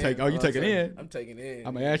 Are you taking in? I'm taking in.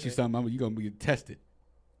 I'm gonna ask you something. You're gonna be tested.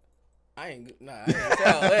 I ain't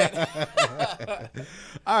tell that.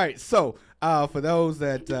 All right. So, for those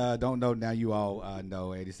that don't know, now you all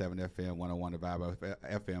know 87 FM, 101 The Vibe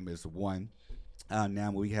FM is one.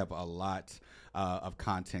 Now we have a lot of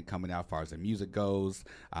content coming out as far as the music goes,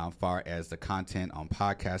 far as the content on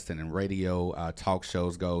podcasting and radio, talk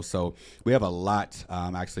shows go. So we have a lot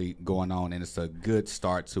actually going on, and it's a good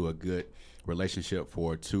start to a good relationship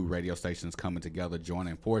for two radio stations coming together,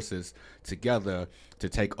 joining forces together to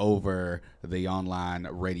take over the online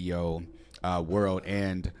radio world.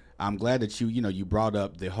 And I'm glad that you brought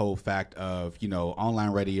up the whole fact of,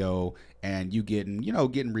 online radio and you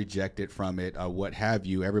getting rejected from it, what have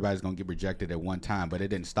you. Everybody's going to get rejected at one time, but it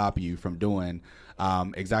didn't stop you from doing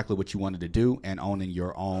exactly what you wanted to do and owning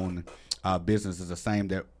your own business. Is the same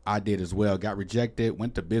that I did as well. Got rejected,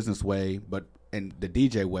 went the business way, and the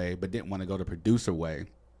DJ way, but didn't want to go the producer way.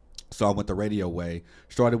 So I went the radio way.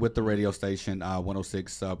 Started with the radio station,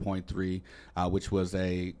 106.3, which was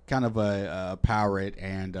a kind of a pirate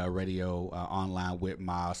and radio online with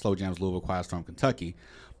my Slow Jams Louisville Quiet Storm Kentucky.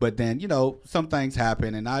 But then, some things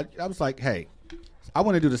happened, and I was like, hey, I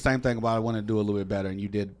want to do the same thing, but I want to do a little bit better. And you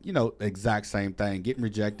did, the exact same thing. Getting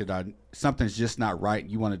rejected, something's just not right.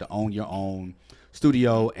 You wanted to own your own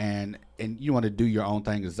studio, and you want to do your own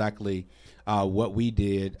thing, exactly what we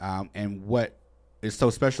did, and what is so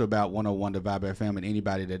special about 101 The Vibe FM and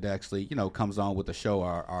anybody that actually, comes on with the show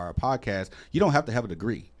or a podcast. You don't have to have a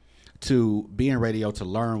degree to be in radio, to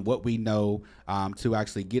learn what we know, to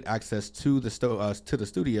actually get access to the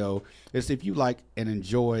studio. It's if you like and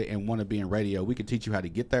enjoy and want to be in radio, we can teach you how to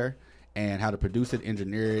get there and how to produce it,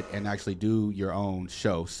 engineer it, and actually do your own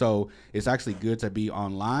show. So it's actually good to be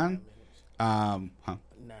online.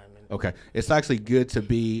 Okay, it's actually good to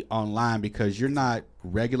be online because you're not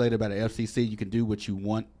regulated by the FCC. You can do what you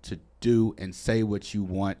want to do and say what you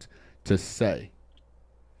want to say.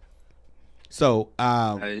 So,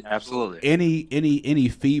 absolutely. Any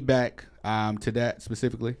feedback to that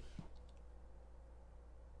specifically?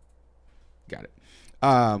 Got it.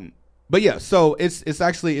 But yeah, so it's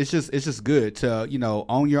just good to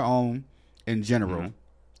own your own in general,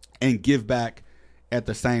 and give back at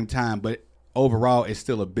the same time. But overall, it's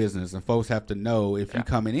still a business, and folks have to know if you're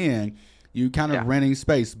coming in, you kind of renting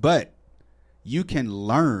space, but you can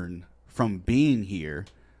learn from being here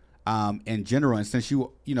in general. And since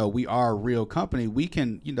we are a real company, we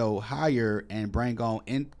can hire and bring on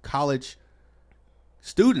in college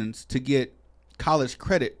students to get college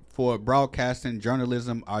credit for broadcasting,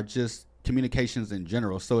 journalism, or just communications in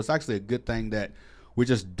general. So it's actually a good thing that we're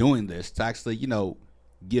just doing this to actually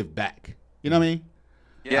give back. You know what I mean?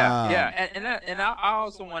 Yeah, and I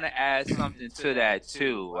also want to add something to that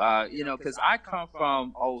too. Because I come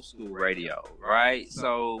from old school radio, right?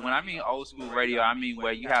 So when I mean old school radio, I mean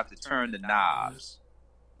where you have to turn the knobs.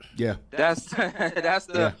 Yeah, that's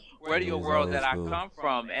the radio world that I come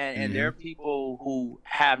from, and there are people who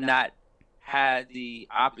have not had the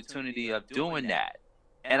opportunity of doing that.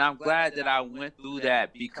 And I'm glad that I went through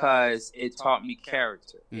that because it taught me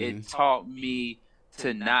character. It taught me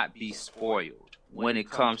to not be spoiled when it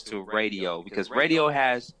comes to radio, because radio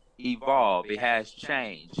has evolved. It has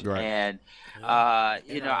changed. Right. And,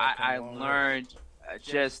 I learned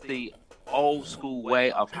just the old school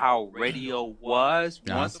way of how radio was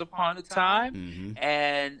once upon a time,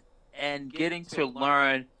 and getting to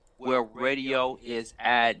learn where radio is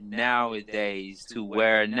at nowadays, to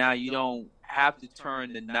where now you don't have to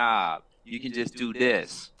turn the knob. You can just do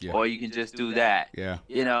this, or you can just do that. Yeah.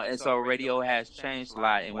 And so radio has changed a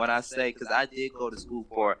lot. And what I say, because I did go to school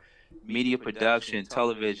for media production,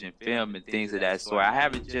 television, film, and things of that sort. I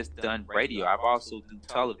haven't just done radio. I've also do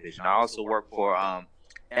television. I also work for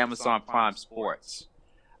Amazon Prime Sports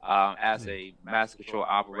as a master control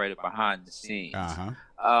operator behind the scenes.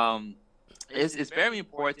 It's very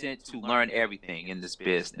important to learn everything in this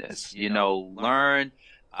business. Learn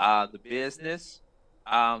the business.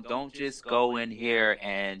 Don't just go in here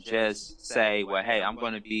and just say, well, hey, I'm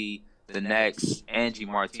going to be the next Angie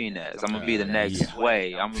Martinez. I'm going to be the next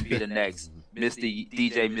Sway. I'm going to be the next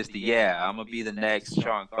Mr. Yeah. I'm going to be the next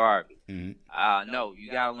Sean Garvey. No,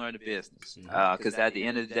 you got to learn the business. Because at the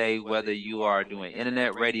end of the day, whether you are doing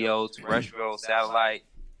internet radio, terrestrial, satellite,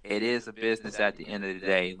 it is a business at the end of the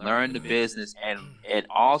day. Learn the business and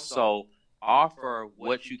also offer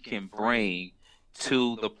what you can bring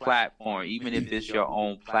to the platform, even if it's your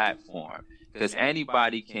own platform. Because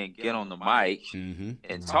anybody can get on the mic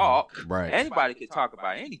and talk. Right. Anybody can talk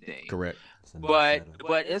about anything. Correct. But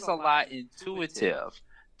it's a lot intuitive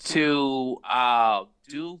to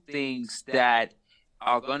do things that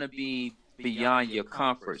are going to be beyond your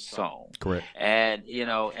comfort zone. Correct. And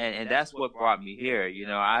and that's what brought me here.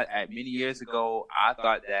 I many years ago I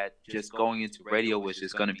thought that just going into radio was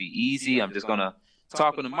just going to be easy. I'm just going to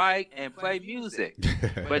talk on the mic and play music.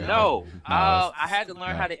 But no, I had to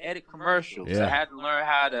learn how to edit commercials. I had to learn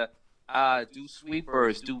how to do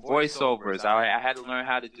sweepers, do voiceovers. I had to learn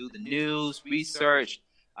how to do the news, research,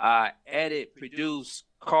 edit, produce,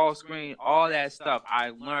 call screen, all that stuff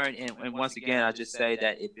I learned. And once again, I just say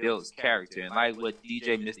that it builds character. And like what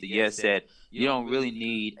DJ Mr. Yes said, you don't really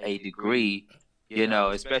need a degree,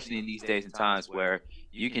 especially in these days and times where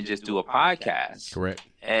you can just do a podcast. Correct.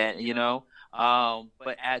 And,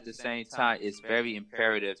 but at the same time, it's very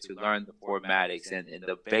imperative to learn the formatics and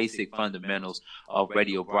the basic fundamentals of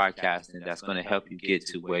radio broadcasting that's going to help you get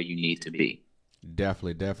to where you need to be.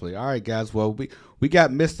 Definitely. All right, guys. Well, we got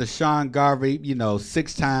Mr. Sean Garvey,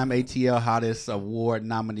 6-time ATL Hottest Award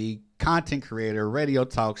nominee, content creator, radio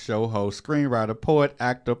talk show host, screenwriter, poet,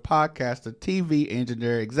 actor, podcaster, TV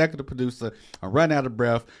engineer, executive producer. I'm running out of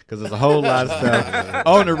breath because there's a whole lot of stuff.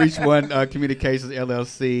 Owner Reach One Communications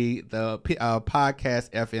LLC, the Podcast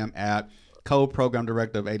FM app, co-program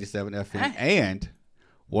director of 87 FM and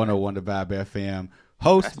 101 The Vibe FM.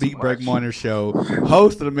 Host Beat Break Morning Show,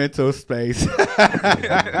 host of the Mental Space.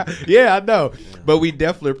 Yeah, I know. But we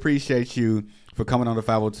definitely appreciate you for coming on the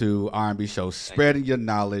 502 R&B show, spreading your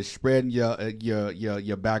knowledge, spreading your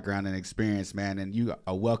background and experience, man. And you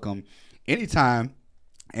are welcome anytime.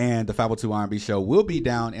 And the 502 R&B show will be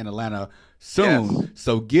down in Atlanta soon. Yes.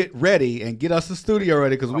 So get ready and get us the studio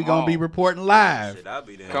ready because we're going to be reporting live. Shit, I'll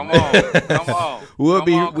be there. Come on. We'll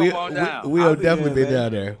definitely be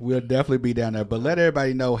down there. We'll definitely be down there. But let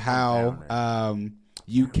everybody know how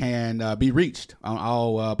you can be reached on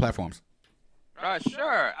all platforms.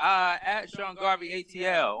 Sure. At Sean Garvey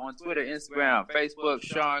ATL on Twitter, Instagram, Facebook,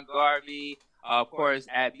 Sean Garvey. Of course,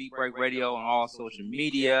 at Beat Break Radio on all social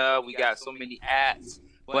media. We got so many apps.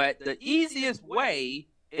 But the easiest way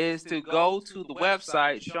is to go to the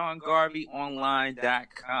website,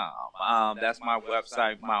 SeanGarveyOnline.com. That's my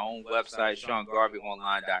website, my own website,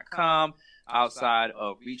 SeanGarveyOnline.com, outside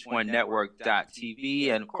of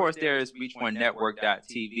ReachOneNetwork.tv. And, of course, there is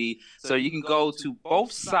ReachOneNetwork.tv. So you can go to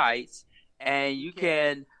both sites and you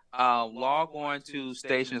can log on to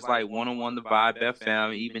stations like 101 The Vibe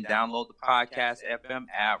FM, even download the Podcast FM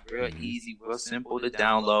app. Real easy, real simple to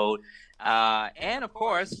download. And, of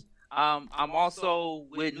course, I'm also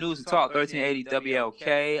with News and Talk 1380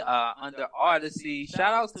 WLK under Odyssey.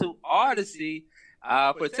 Shout outs to Odyssey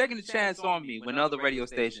for taking a chance on me when other radio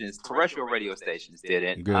stations, terrestrial radio stations,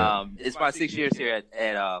 didn't. It's my 6 years here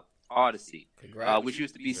at Odyssey, which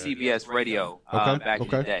used to be CBS Radio back in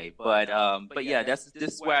the day. But yeah, this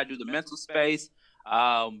is where I do the Mental Space.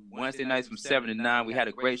 Wednesday nights from 7 to 9. We had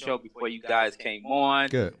a great show before you guys came on.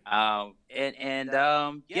 Good. Yeah,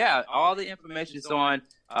 all the information is on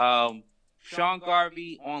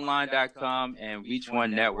SeanGarveyOnline.com and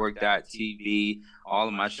ReachOneNetwork.tv. All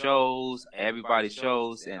of my shows, everybody's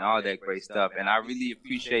shows, and all that great stuff. And I really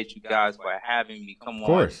appreciate you guys for having me come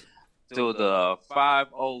on to the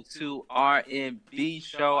 502 R&B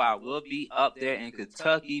show. I will be up there in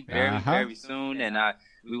Kentucky very soon, and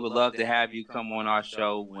we would love to have you come on our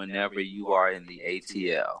show whenever you are in the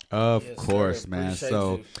ATL. Of course, man.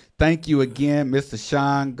 So thank you again, Mr.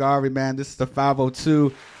 Sean Garvey, man. This is the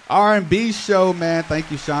 502 R&B show, man.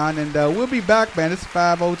 Thank you, Sean. And we'll be back, man. This is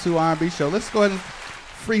 502 R&B show. Let's go ahead and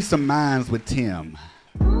free some minds with Tim.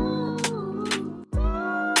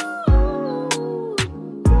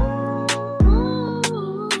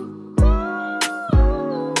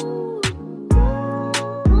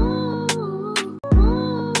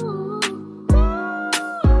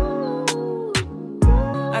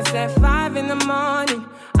 At 5 in the morning,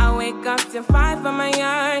 I wake up to fight for my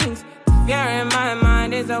yearnings. The fear in my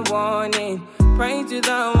mind is a warning. Pray to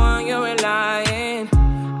the one you're relying.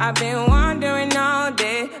 I've been wandering all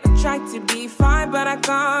day. I tried to be fine, but I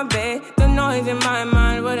can't be. The noise in my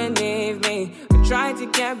mind wouldn't leave me. I tried to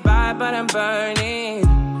get by, but I'm burning.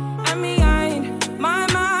 And behind my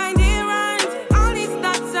mind, it runs. All these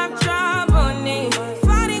thoughts have troubled me.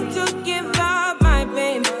 Fighting to give up my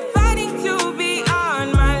pain. Fighting to be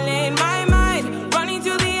on my lane. My mind running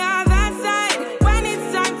to the other side. When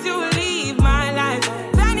it's time to leave my life,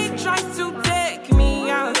 then it tries to take me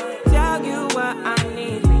out. Tell you what I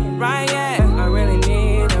need. Right, yeah. I really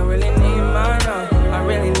need my love. I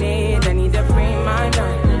need to free my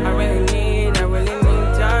love. I really need your love.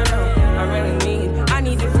 I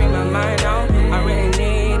need to free my mind out. I really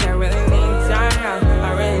need your love.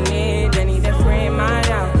 I need to free my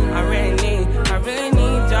love. I really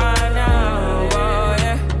need your love. Oh,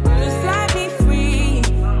 yeah. Just let me free,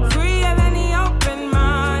 freer than the open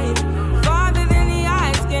mind, farther than the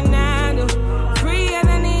eyes can handle, freer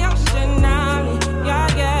than the ocean now. Yeah,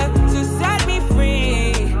 yeah. So set me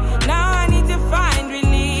free. Now I need to find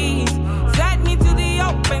release. Set me to the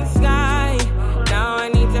open sky. Now I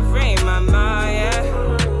need to free my mind.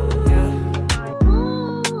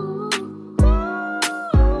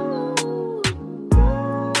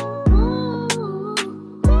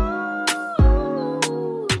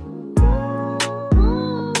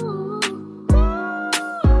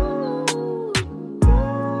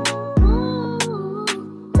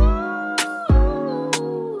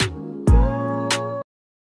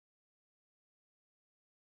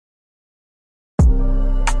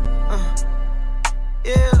 Yeah.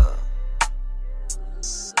 Yeah.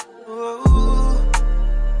 Ooh.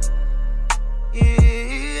 Yeah.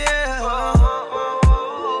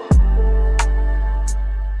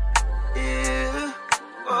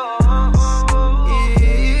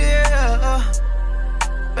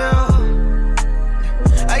 Yeah.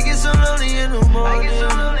 I get so lonely in the morning.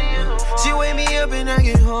 She wake me up and I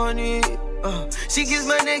get horny. She kiss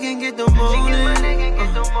my neck and get the moaning.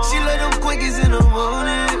 She let them quickies in the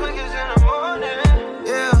morning.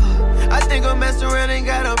 Yeah, I think I messed around and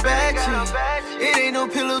got a battery. It ain't no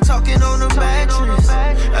pillow talking on the mattress.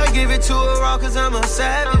 I give it to her raw cause I'm a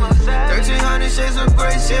savage. 1300 shades of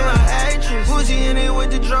gray, she my actress. Bougie in it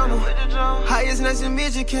with the drama. Highest nice in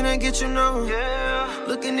midget, can I get your number?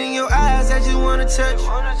 Looking in your eyes, I just wanna touch you.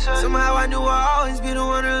 Somehow I knew I'd always be the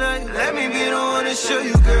one to love you. Let me be the one to show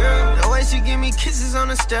you, girl. The way she give me kisses on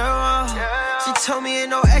the stairwell. She told me ain't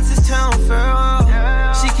no exes town farewell.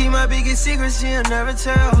 She keep my biggest secret, she'll never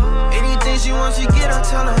tell. Anything she wants, she get, I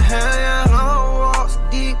tell her hell yeah. Long walks,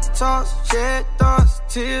 deep talks, shed thoughts,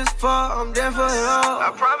 tears fall, I'm there for it all.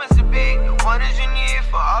 I promise to be the one that you need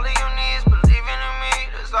for all of your needs. Believing in me,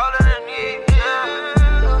 that's all that I need.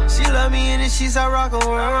 Yeah. She love me in the sheets, I rock a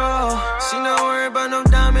world. She not worried about no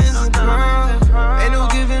diamonds and pearls. Ain't no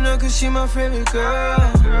giving up cause she my favorite girl.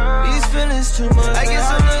 These feelings too much. I get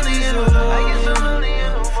so lonely in the morning.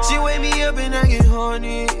 She wake me up and I get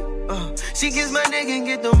horny. She kiss my neck and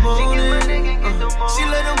get the moaning. She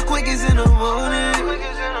let them quickies in the morning.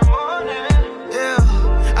 Yeah,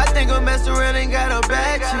 I think I messed around and got a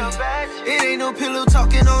battery. It ain't no pillow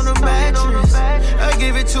talking on the mattress. I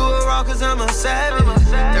give it to her raw cause I'm a savage.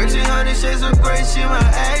 1300 shades of gray, she my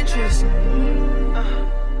actress.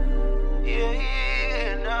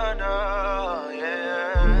 Yeah, no,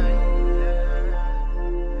 yeah.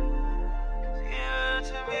 Yeah,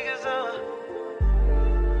 to me cause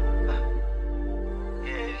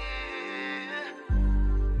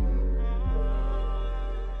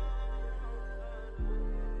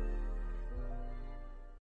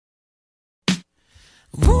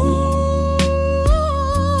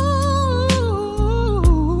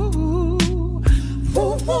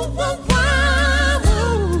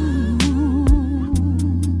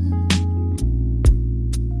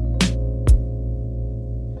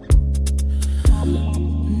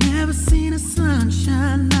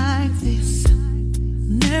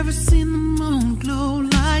Never seen the moon glow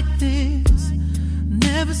like this.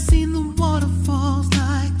 Never seen the waterfalls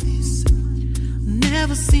like this.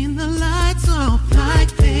 Never seen the lights off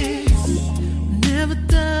like this. Never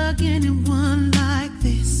dug anyone like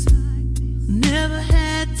this. Never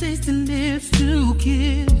had tasty lips to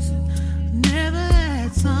kiss. Never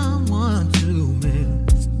had someone to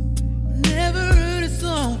miss. Never heard a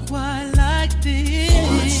song quite like this.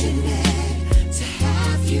 Fortunate to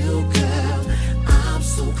have you, girl. I'm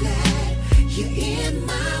so glad you're in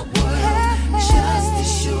my world. Just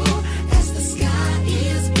as sure as the sky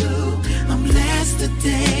is blue, I'm blessed the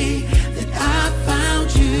day that I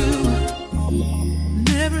found you.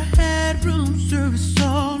 Never had room service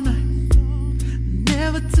all night.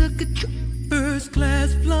 Never took a trip first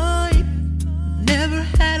class flight. Never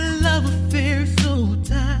had a love affair so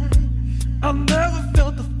tight. I never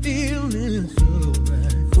felt the feeling so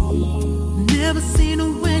right. Never seen a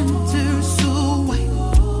winter so white.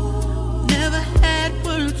 Never had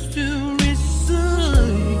words to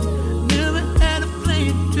recite. Never had a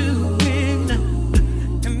flame to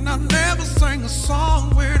ignite. And I never sang a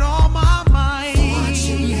song with all my might.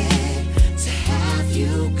 Fortunate to have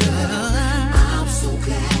you, girl. I'm so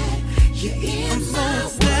glad you're in my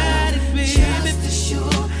world. Just as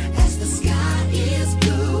sure as the sky is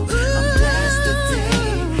blue, I'm blessed the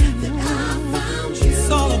day that I found you. It's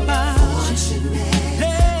all about fortunate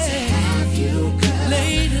to have you, girl.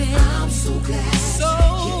 Lady, I'm so glad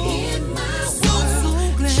you're in my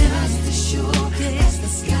world. Just as sure as the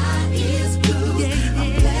sky is blue, I'm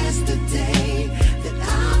blessed the day that I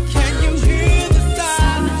found you. Can you hear the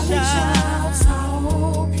silent shouts? I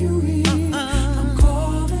hope you hear. I'm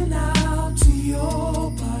calling out to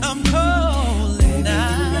your body. I'm calling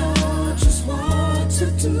out. Just what to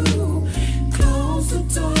do. Close the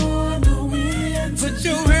door, no wind. Put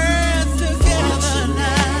your hands together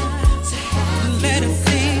now. Let it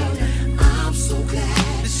feel. I'm so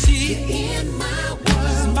glad that you're in my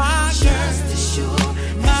world. My just as sure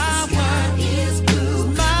my world is blue.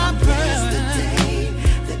 My blessed the day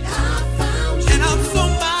that I found you. And I'm so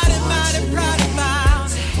mighty proud about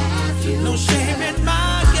to have you. No shame in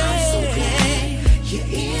my game. I'm so glad you're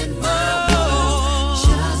in my world.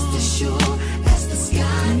 Just as sure as the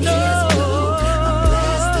sky is blue. I'm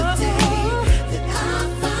blessed the day that I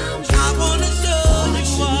found you. I wanna show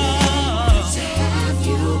you all. To have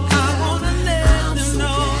you, I wanna let them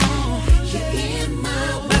know you're in my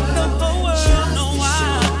world. Let the whole world know why.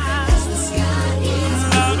 As the sky is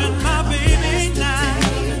blue. Loving my baby now.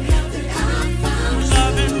 That I found you.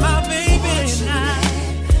 Loving my baby now.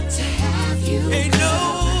 To have you, ain't nobody.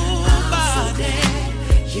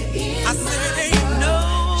 I said ain't no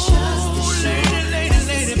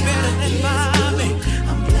lady better than my baby.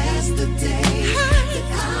 I'm blessed the day that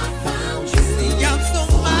I found you. See, I'm so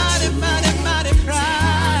mighty proud about it.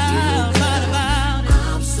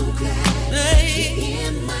 I'm so glad you're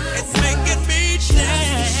in my world. It's making me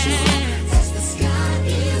dance. As the sky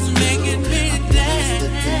is making me dance.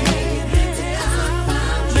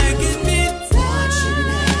 Making me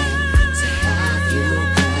fortunate to have you,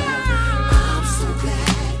 girl. I'm so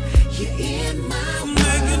glad you're in my world.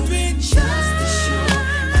 Making me just as sure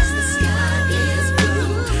as the sky is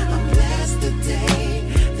blue. I'm blessed the day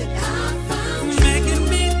that I found you. Making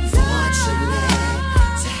me fortunate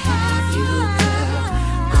to have you, girl.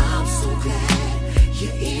 I'm so glad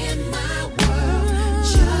you're in my world.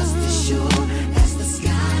 Just as sure as the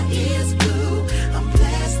sky is blue. I'm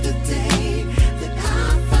blessed the day that I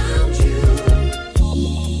found you.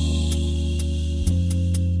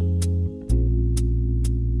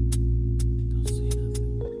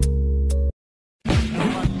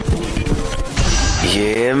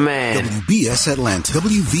 Yeah, man. WBS Atlanta,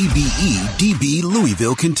 WVBE DB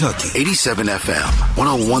Louisville, Kentucky, 87 FM,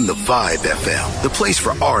 101 The Vibe FM, the place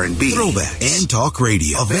for R&B, throwback, and talk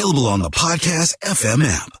radio. Available on the podcast FM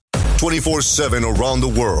app. 24/7 around the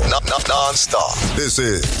world. Non-stop. This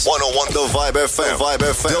is 101 The Vibe FM. Vibe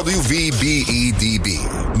FM. WVBE DB.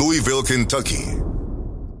 Louisville, Kentucky.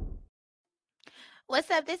 What's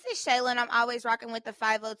up? This is Shayla, and I'm always rocking with the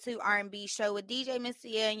 502 R&B show with DJ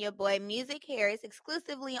Missy and your boy Music Harris,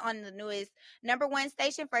 exclusively on the newest #1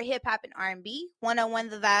 station for hip hop and R&B, 101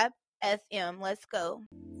 The Vibe FM. Let's go.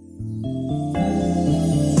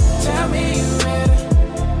 Tell me you ready.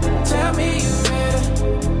 Tell me you ready.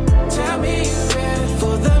 Tell me you ready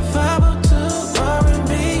for the 502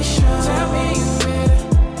 R&B show. Tell me you ready.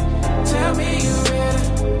 Tell me you ready.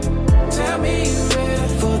 Tell me you ready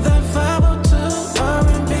for the 502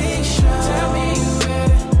 R&B show. Tell me you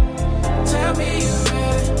ready. Tell me you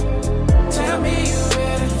ready. Tell me you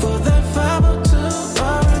ready for the 502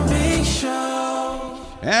 R&B show.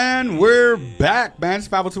 And we're back, man. It's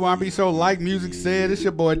 502 R&B Show. Like music said, it's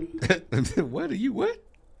your boy. What are you? What?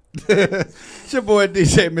 It's your boy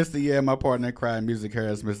DJ Mr. Yeah, my partner in crime music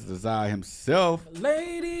Harris, Mr. Desire himself.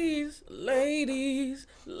 Ladies.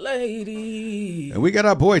 And we got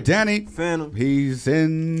our boy Danny Phantom. He's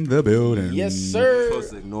in the building. Yes, sir. You're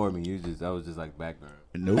supposed to ignore me. That was just like background.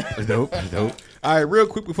 Nope. All right, real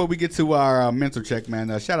quick before we get to our mental check,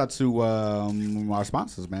 man, shout out to our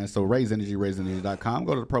sponsors, man. So Raise Energy, RaiseEnergy.com.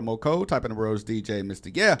 Go to the promo code, type in the words DJ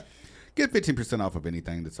Mr. Yeah. Get 15% off of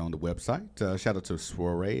anything that's on the website. Shout out to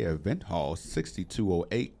Soiree Event Hall,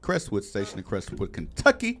 6208 Crestwood Station in Crestwood,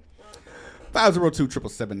 Kentucky.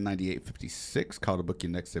 502-777-9856. Call to book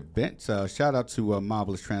your next event. Shout out to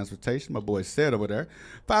Marvelous Transportation. My boy said over there.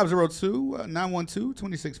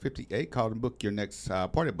 502-912-2658. Call to book your next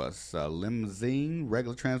party bus. Limousine,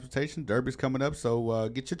 regular transportation. Derby's coming up, so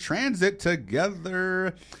get your transit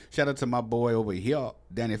together. Shout out to my boy over here,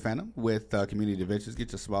 Danny Phantom, with Community Ventures.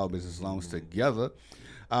 Get your small business loans together.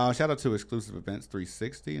 Shout out to Exclusive Events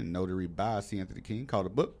 360 and Notary by C. Anthony King. Call to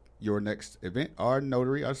book your next event or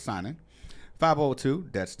notary or signing. 502,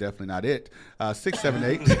 that's definitely not it.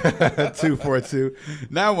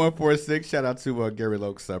 678-242-9146. Shout out to Gary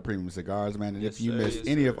Lokes Premium Cigars, man. And if you missed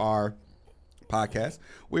any of our podcasts,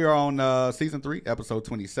 we are on season 3, episode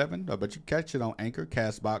 27. But you can catch it on Anchor,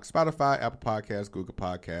 Castbox, Spotify, Apple Podcasts, Google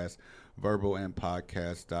Podcasts, Verbal, and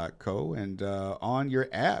Podcast.co. And on your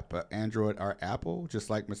app, Android or Apple,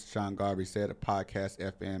 just like Mr. Sean Garvey said, a Podcast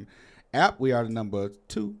FM app. We are the number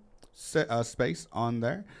 2 space on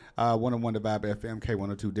there. 101 The Vibe FM,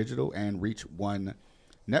 K102 Digital, and Reach One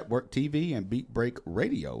Network TV and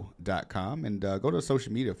BeatBreakRadio.com. And go to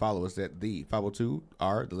social media. Follow us at the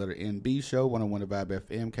 502R, the letter NB Show, 101 The Vibe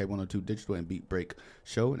FM, K102 Digital, and Beat Break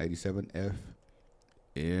Show, and 87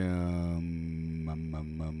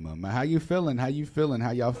 FM. How you feeling? How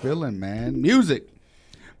y'all feeling, man? Music.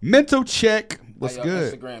 Mental check. What's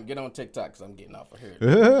good? Instagram. Get on TikTok because I'm getting off of here.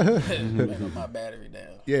 Laying my battery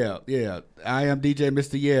down. Yeah. I am DJ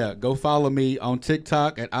Mr. Yeah. Go follow me on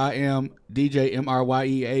TikTok at I am DJ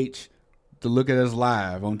MRYEH to look at us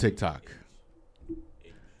live on TikTok.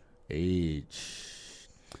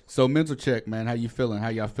 So mental check, man. How you feeling? How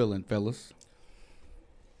y'all feeling, fellas?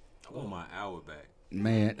 I want my hour back.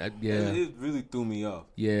 Man, it really threw me off.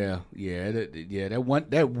 That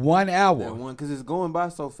 1 hour. That one, because it's going by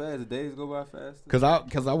so fast. The days go by fast. Because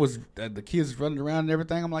I was the kids running around and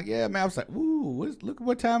everything. I'm like, yeah, man. I was like, ooh, look at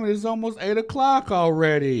what time it is. It's almost 8 o'clock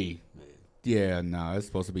already. Yeah, no, it's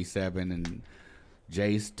supposed to be 7. And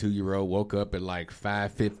Jay's 2-year-old woke up at like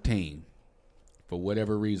 5:15 for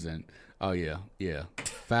whatever reason. Oh yeah,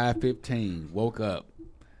 5:15 woke up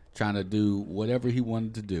trying to do whatever he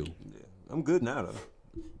wanted to do. Yeah. I'm good now, though.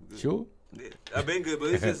 Good. Sure? Yeah, I've been good,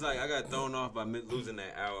 but it's just like I got thrown off by losing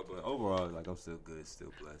that hour. But overall, like I'm still good,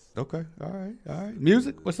 still blessed. Okay, all right.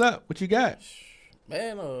 Music, what's up? What you got?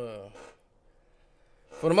 Man, for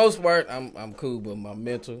the most part, I'm cool, but my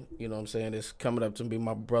mental, you know what I'm saying, it's coming up to be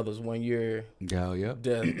my brother's 1 year death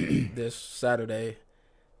this Saturday,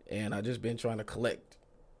 and I just been trying to collect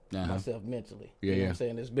myself mentally. You know what I'm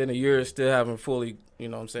saying? It's been a year, still haven't fully, you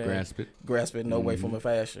know what I'm saying, grasp it no way from a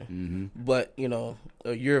fashion. But, you know,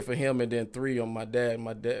 a year for him and then 3 on my dad.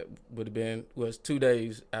 My dad was 2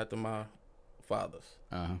 days after my father's.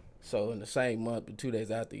 So in the same month, but 2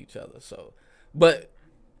 days after each other. So, but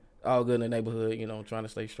all good in the neighborhood, you know, trying to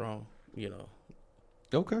stay strong, you know.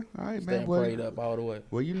 Okay, all right, man. Prayed up all the way.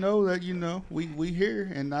 Well, you know that, you know, we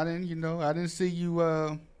here, and I didn't see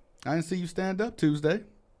you stand up Tuesday.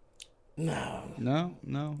 No.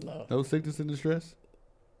 No sickness and distress?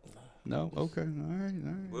 No. Okay. All right.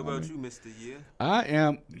 What about you, Mr. Yeah?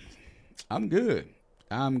 I'm good.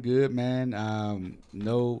 I'm good, man.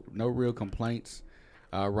 No real complaints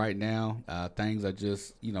right now. Things are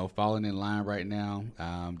just, you know, falling in line right now.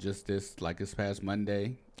 Just this past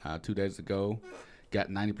Monday, 2 days ago, got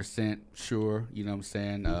 90% sure, you know what I'm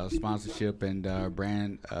saying, sponsorship and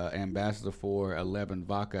brand ambassador for 11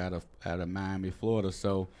 Vodka out of Miami, Florida.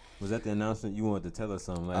 So was that the announcement you wanted to tell us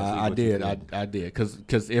something last week? I did.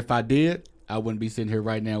 Because if I did, I wouldn't be sitting here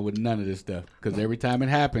right now with none of this stuff. Because every time it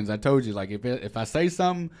happens, I told you, like, if I say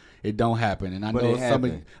something, it don't happen. And I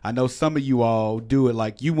know some of you all do it.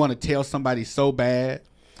 Like, you want to tell somebody so bad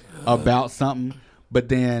about something, but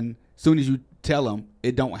then as soon as you tell them,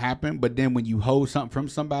 it don't happen. But then when you hold something from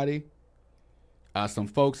somebody, some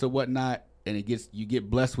folks or whatnot, and you get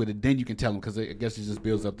blessed with it, then you can tell them, because I guess it just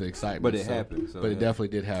builds up the excitement. But it happened. So, but it definitely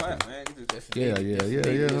did happen. Right, man. Yeah.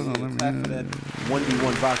 Hold on, let me, that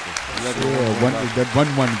 1v1 vodka. That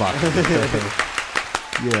 1-1 vodka.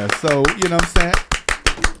 Yeah, so, you know what I'm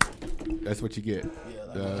saying? That's what you get. Yeah,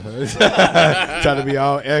 Trying to be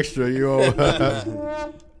all extra, you know.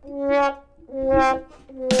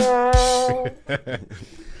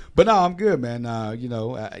 But no, I'm good, man. You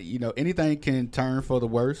know, anything can turn for the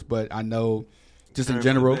worst, but I know just in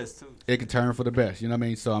general, it can turn for the best. You know what I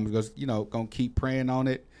mean? So I'm just, gonna keep praying on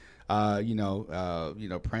it. Praying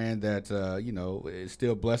that it's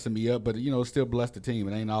still blessing me up, but still bless the team.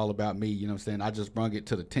 It ain't all about me. You know what I'm saying? I just brung it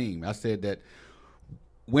to the team. I said that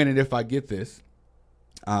when and if I get this,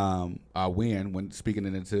 I win when speaking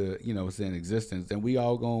it into saying existence, then we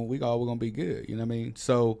all gonna be good. You know what I mean?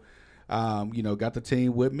 So. Got the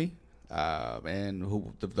team with me, and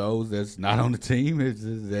those that's not on the team,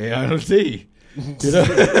 they are on the team.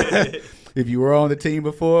 If you were on the team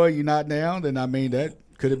before, you're not now, then I mean that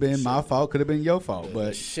could have been my fault, could have bin your fault,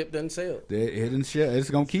 but ship doesn't sell. It didn't sell. It's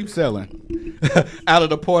gonna keep selling out of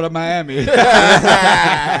the port of Miami. Yeah,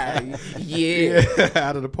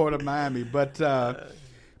 out of the port of Miami, but.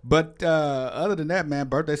 Other than that, man,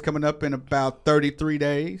 birthday's coming up in about 33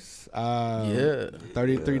 days.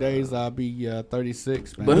 33 days, I'll be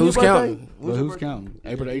 36, man. But who's counting? Who's counting?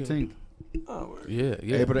 April the 18th. Oh, yeah.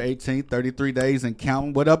 April the 18th, 33 days and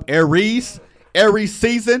counting. What up, Aries? Aries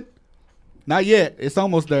season? Not yet. It's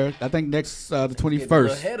almost there. I think next the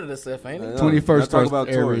 21st. Ahead of itself, ain't it? 21st. Talk about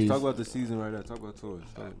Taurus. Talk about the season right now. Talk about Taurus.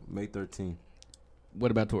 May 13th. What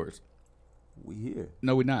about Taurus? We here.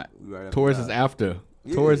 No, we're not. Right Taurus is after.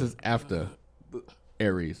 Yeah. Taurus is after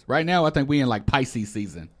Aries. Right now, I think we in like Pisces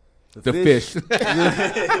season. The fish.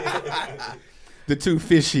 The two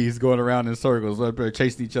fishies going around in circles,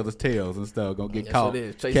 chasing each other's tails and stuff. Gonna get caught.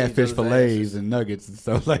 Catfish fillets and nuggets and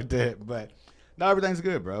stuff like that. But no, everything's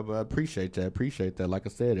good, bro. But I appreciate that. Like I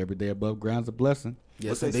said, every day above ground's a blessing.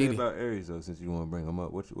 Yes, what they say about Aries though? Since you want to bring them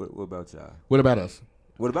up, what about y'all? What about us?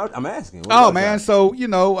 What about? I'm asking. Oh man, y'all? So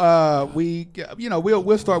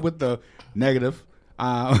we'll start with the negative.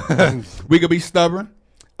 We could be stubborn.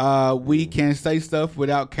 We can say stuff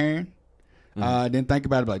without caring. Then think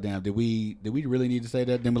about it like, damn, did we really need to say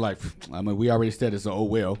that? Then we're like, I mean, we already said it, so oh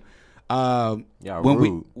well. When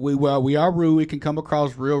rude. we are rude, it can come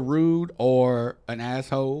across real rude or an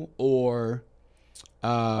asshole or. I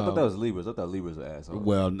thought that was Libras. I thought Libras were assholes.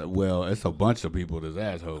 Well, it's a bunch of people that's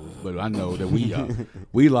assholes, but I know that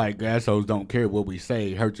we like assholes. Don't care what we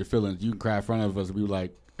say, hurt your feelings. You can cry in front of us. We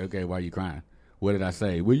like, okay, why are you crying? What did I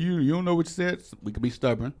say? Well, you don't know what you said. We could be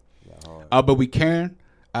stubborn, but we caring.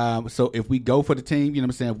 So if we go for the team, you know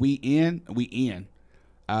what I'm saying? We in.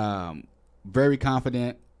 Very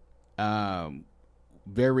confident,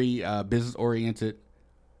 very business oriented,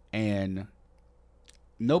 and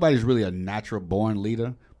nobody's really a natural born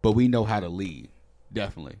leader, but we know how to lead,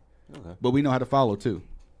 definitely. Okay. But we know how to follow too.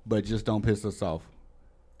 But just don't piss us off.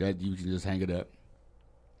 That you can just hang it up.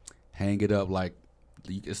 Hang it up like.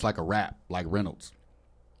 It's like a rap, like Reynolds.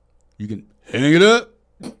 You can hang it up.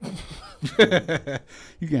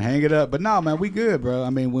 You can hang it up. But no, man, we good, bro. I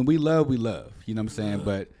mean, when we love, we love. You know what I'm saying?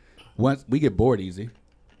 But once we get bored easy.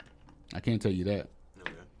 I can't tell you that.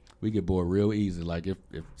 Okay. We get bored real easy. Like if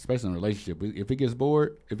especially in a relationship, if it gets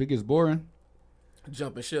boring.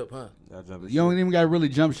 Jumping ship, huh? You don't even got to really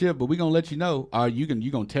jump ship, but we gonna let you know. You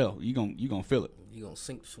gonna tell. You gonna feel it. You gonna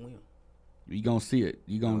sink, swim. You gonna see it.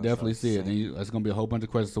 You gonna definitely see it. And that's gonna be a whole bunch of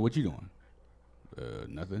questions. So what you doing?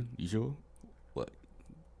 Nothing. You sure? What?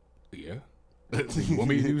 Yeah. You want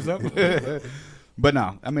me to do something? But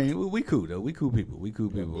no, I mean we cool though. We cool people.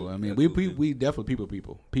 I mean we definitely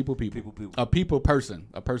people. A people person.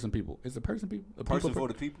 People. It's a person people. A person for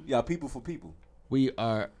the people. Yeah, people for people. We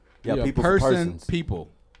are. Yeah, we people are for persons. People.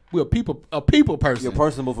 We're a people person. You're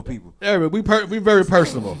personable for people. Yeah, we very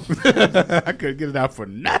personable. I couldn't get it out for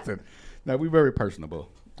nothing. No, we very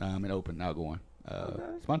personable. And open, outgoing,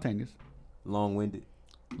 spontaneous, long-winded.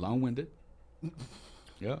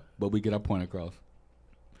 Yeah, but we get our point across.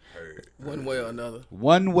 One way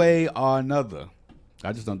or another.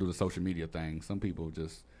 I just don't do the social media thing. Some people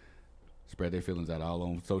just spread their feelings out all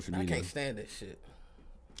on social media. I can't stand that shit.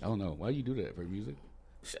 I don't know. Why you do that for music?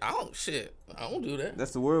 I don't do that.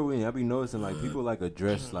 That's the word we in. I be noticing like people like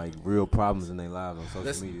address like real problems in their lives on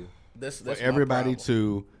social media. That's for everybody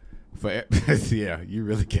to. Yeah, you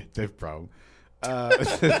really get that problem. You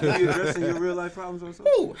addressing your real life problems on social?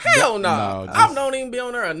 Oh, hell no. I don't even be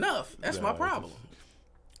on there enough. That's my problem.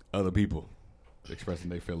 Other people expressing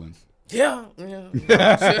their feelings. Yeah.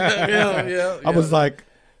 I was like,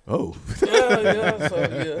 oh.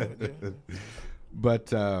 Yeah.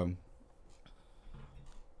 But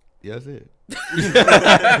yeah, that's it.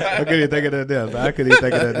 I couldn't even think of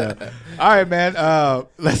that now. All right, man.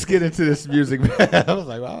 Let's get into this music, man. I was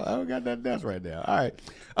like, well, I don't got nothing else right now. All right.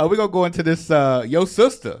 We're going to go into this, Your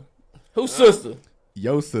Sister. Whose sister?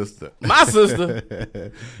 Your sister. My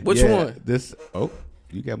sister? Which one? This. Oh,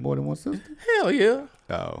 you got more than one sister? Hell yeah.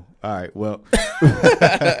 Oh, all right. Well,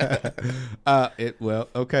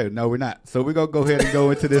 okay. No, we're not. So we're gonna go ahead and go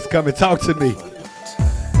into this. Come and talk to me.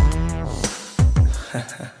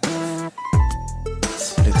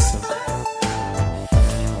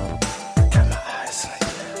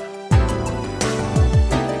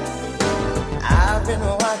 I've been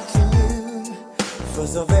watching you for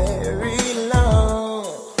so very long,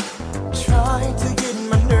 trying to get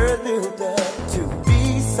my nerve built up to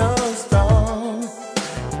be so strong.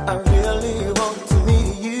 I really want to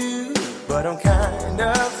meet you, but I'm kind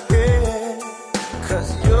of scared,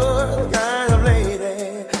 'cause you're the kind of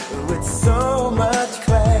lady with so much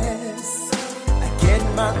class. I get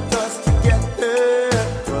my thoughts together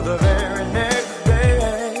for the very next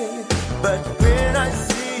day, but when I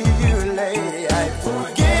see you, lady, I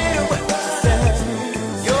forget what to say.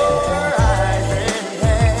 Your eyes and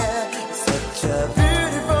hair, such a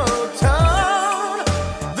beautiful tone.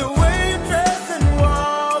 The way you dress and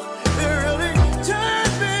walk, it really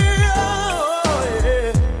turns me on.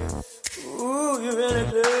 Yeah. Ooh, you really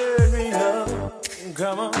turn me on.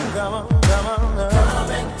 Come on, come on, come on.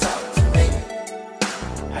 Come and talk to me.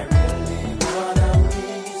 I really wanna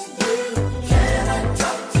meet you. Can I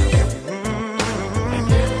talk to you? I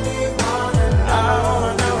really wanna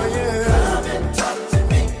know you. Come and talk to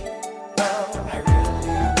me. I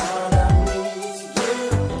really wanna meet you.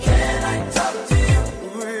 Can I talk to you?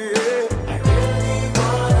 I really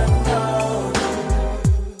wanna know you.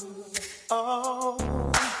 Oh,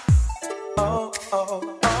 oh, oh,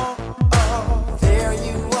 oh, oh. There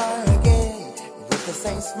you are again, with the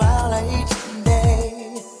same smile each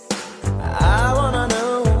day. I wanna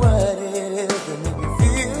know what it is that make me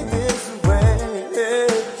feel this way.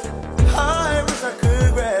 I wish I could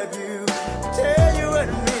grab you, tell you what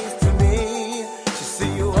it means to me, to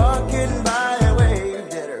see you walking by a wave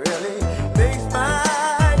that really makes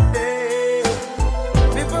my day.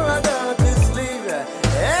 Before I go to sleep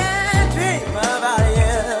and dream about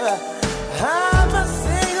you, I'm a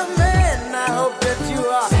single man. I hope that you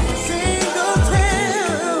are single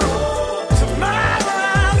too. Tomorrow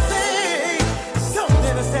I'll say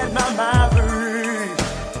something to set my mind free.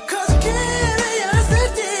 'Cause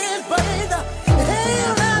curiosity is burning the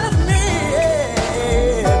hell out of me,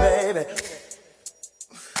 yeah, baby.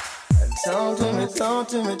 Talk to me, talk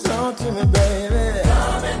to me, talk to me, baby.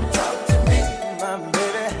 Come and talk to me, my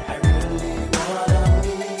baby. I really wanna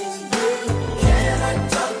meet you. Can I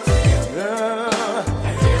talk to you?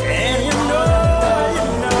 And you know,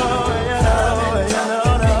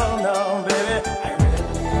 no, baby.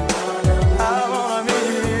 I wanna meet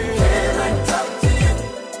you. Can I talk to you?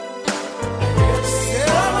 Said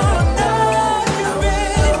I wanna know you,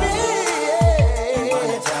 baby.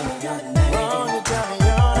 Wanna tell me your name? Wanna tell me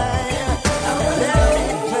your name? Let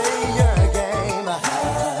me play your game.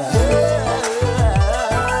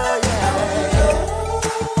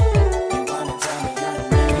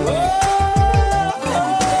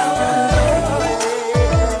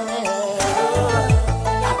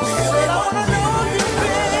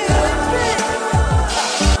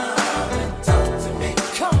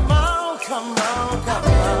 Come on, come on, come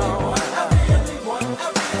on.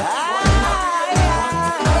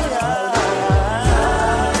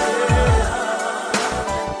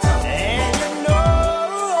 And you know,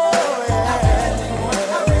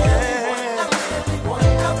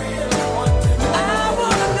 I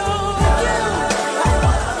wanna know you.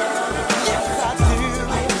 Yes, I do.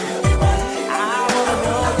 I wanna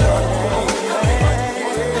know your name.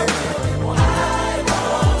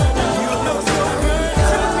 You look so good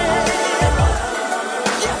to me.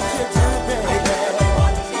 Yes, you do, baby.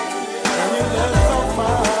 And you look so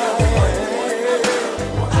fine.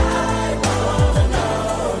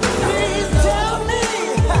 Please tell me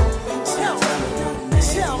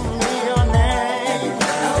your name.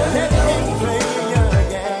 Let me play your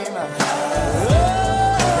game.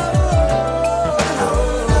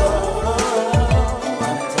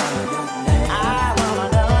 I wanna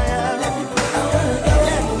know you.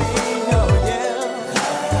 Let me know you.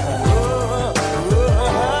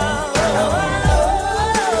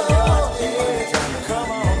 Come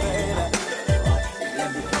on, baby.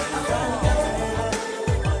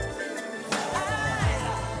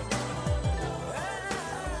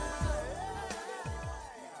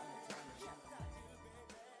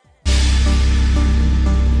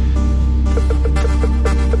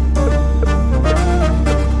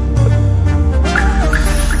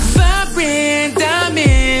 Vibrant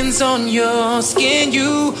diamonds on your skin.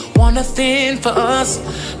 You want a thing for us.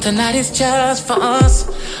 Tonight is just for us.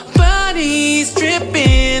 Body bodies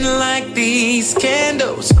dripping like these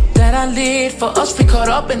candles that I lit for us. We caught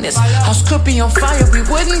up in this house could be on fire, we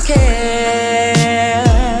wouldn't care.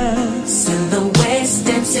 Silhouettes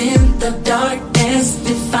dance in the darkness,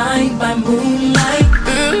 defined by moonlight.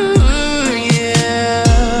 Yeah.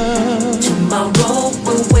 Tomorrow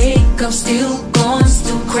we'll wake up still gone,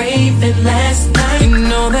 still craving last night. You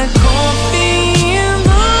know that coffee in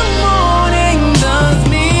the morning does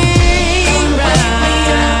me right.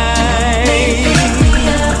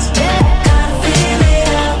 Gotta feel it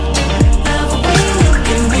out.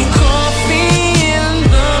 Give me coffee in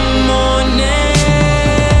the morning.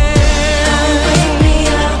 Wake me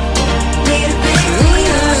up. Need a big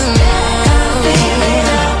gotta feel it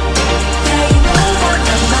out. Yeah, you know what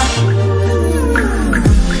I'm like.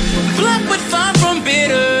 Black but far from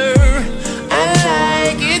bitter. I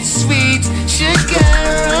like it sweet, sugar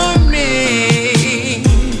on me.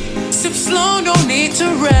 Sip slow, no need to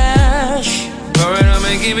rush. Pour it up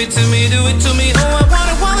and give it to me, do it to me. Oh, I want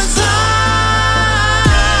it while it's hot.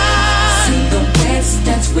 Silhouettes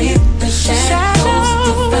that's with the shadows,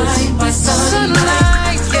 defined by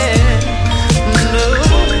sunlight. Yeah. No.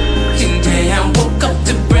 Today I woke up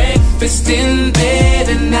to breakfast in bed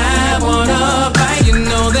and I wanna bite. You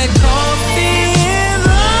know that coffee in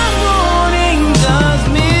the morning does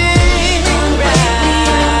me right.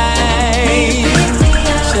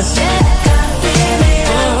 Just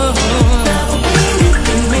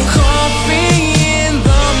coffee in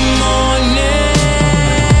the morning.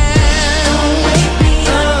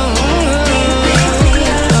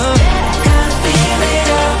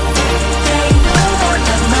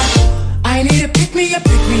 I need to pick me up,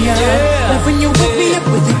 love when you whip me up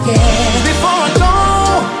with it, yeah. Before I go,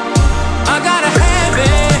 I gotta have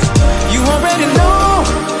it. You already know,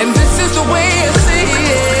 and this is the way I see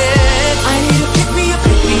it. I need to pick me up,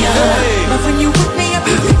 love when you whip me up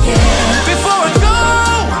with it, yeah. Before I go,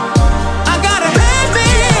 I gotta have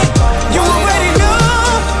it. You already know,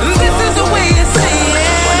 and this is the way I see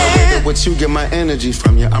it. What you get my energy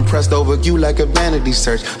from you. I'm pressed over you like a vanity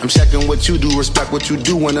search. I'm checking what you do, respect what you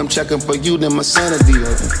do. When I'm checking for you, then my sanity.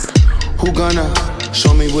 Who gonna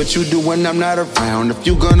show me what you do when I'm not around? If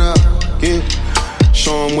you gonna, yeah,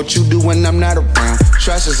 show 'em what you do when I'm not around.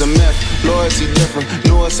 Trust is a myth, loyalty different.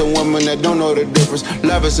 Know it's a woman that don't know the difference.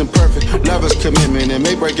 Love is imperfect, love is commitment. It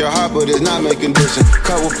may break your heart, but it's not making distance.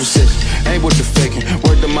 Cut with precision, ain't with the faking.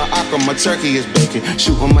 Word to my aqua, my turkey is baking.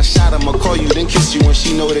 Shooting my shot, I'ma call you, then kiss you when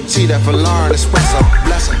she know the tea that for Lauren espresso.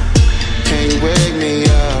 Bless her. Can you wake me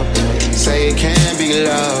up? Say it can be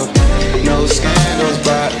love. No scandals,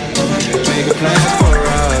 but make a plan for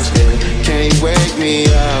us. Can you wake me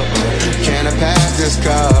up? Can I pass this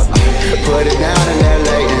cup? Put it down in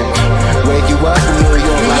LA and wake you up in New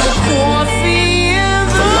York like coffee in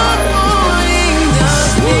the morning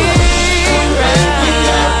does me right.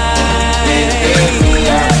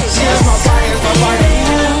 Here's my body,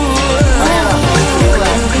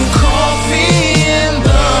 coffee in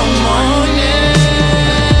the morning.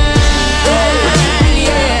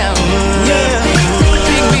 Yeah, big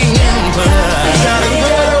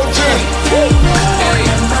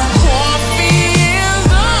emperor. Coffee in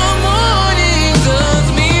the morning does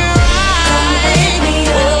me right.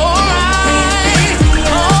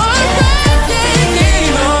 Alright,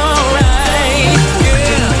 alright,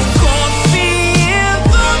 yeah. Coffee in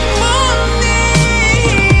the morning.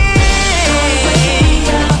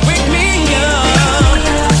 Wake me up,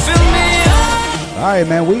 fill me up. All right,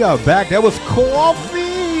 man, we are back. That was Coffee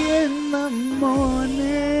in the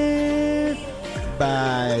Morning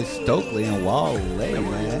by Stokely and Wale,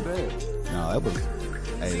 man. No, that was,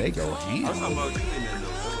 hey, they go ham.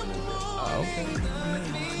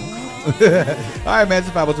 Okay. All right, man, it's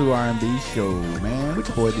a 502 R&B show, man. With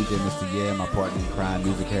your boy DJ Mr. Yeah, my partner in crime,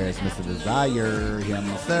 Music Harris, Mr. Desire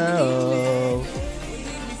himself.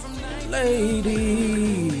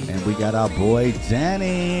 Lady. And we got our boy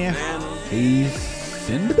Danny. He's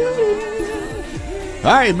in the building.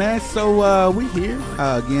 All right, man. So we here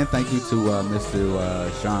again. Thank you to Mr.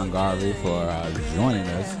 Sean Garvey for joining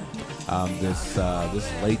us this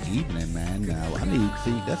late evening, man. I need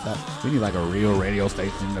we need like a real radio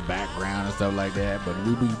station in the background and stuff like that. But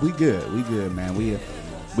we good, man. We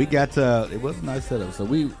got it was a nice setup. So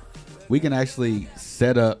we can actually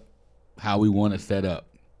set up how we want to set up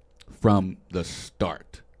from the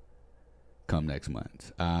start come next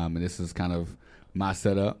month. And this is kind of my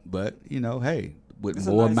setup, but hey, with it's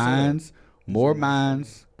more minds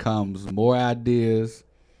comes more ideas.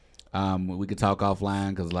 We could talk offline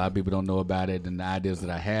because a lot of people don't know about it, and the ideas that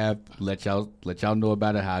I have, let y'all know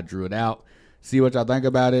about it, how I drew it out. See what y'all think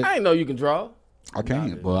about it. I ain't know you can draw. I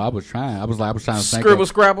can't. Well, I was trying. I was trying to think Scribble,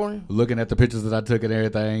 scrabble. looking at the pictures that I took and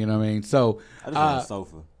everything. You know what I mean? So I just want a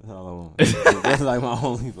sofa. That's all I want. That's like my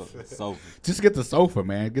only sofa. Just get the sofa,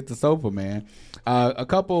 man. Get the sofa, man. A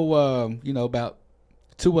couple, about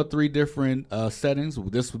 2 or 3 different settings.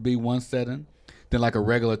 This would be one setting. Then like a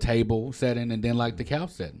regular table setting, and then like the couch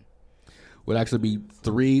setting. Would actually be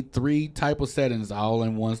three type of settings all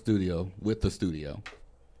in one studio with the studio.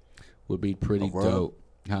 Would be pretty dope.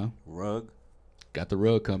 Huh? Rug? Got the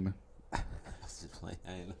rug coming. Just playing.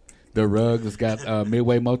 The rug that's got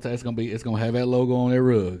Midway Motel. It's gonna have that logo on that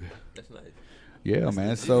rug. That's nice. Yeah,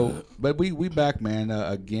 man. So, but we back, man.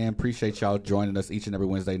 Again, appreciate y'all joining us each and every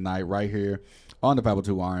Wednesday night right here on the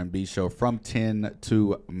 502 R&B show from 10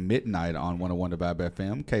 to midnight on 101 The Vibe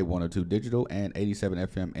FM, K102 Digital, and 87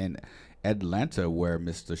 FM in Atlanta, where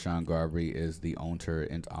Mr. Sean Garvey is the owner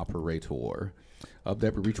and operator of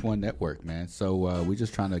that Reach One Network, man. So we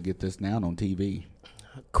just trying to get this down on TV.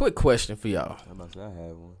 Quick question for y'all. I'm about to say I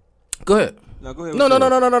had one. Go ahead. No, go ahead. No.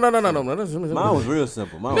 Mine was real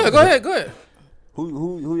simple. Go ahead.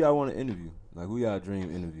 Who y'all want to interview? Like, who y'all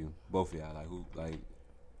dream interview? Both of y'all. Like, who? Like,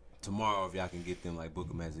 tomorrow, if y'all can get them, like, book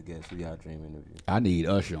them as a guest, who y'all dream interview? I need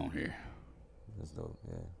Usher on here. That's dope.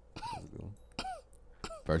 Yeah, that's a good one.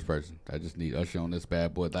 First person. I just need Usher on this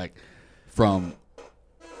bad boy. Like, from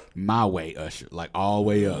my way, Usher. Like, all the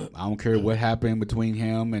way up. I don't care what happened between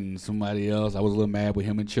him and somebody else. I was a little mad with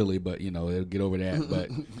him and Chili, but, they'll get over that. But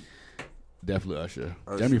definitely Usher.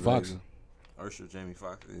 Jamie Foxx. Usher, Jamie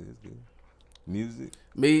Foxx is good. Music?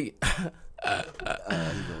 Me, I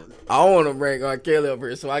want to bring R. Kelly up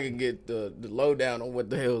here so I can get the lowdown on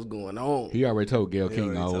what the hell's going on. He already told Gayle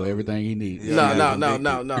King everything he needs. No.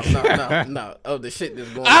 Oh, the shit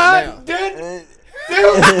that's going on now.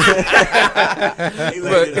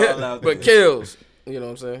 But Kells, you know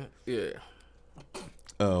what I'm saying? Yeah.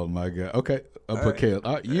 Oh my God. Okay. But Kells,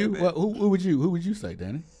 you? Right, who would you say,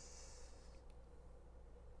 Danny?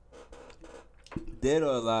 Dead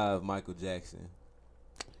or alive, Michael Jackson.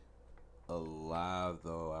 Alive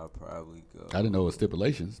though, I'll probably go. I didn't know it was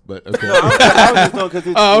stipulations, but okay. No, I was just going because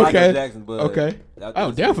it's Michael Jackson. But okay.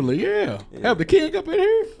 Oh, definitely, yeah. Have the king up in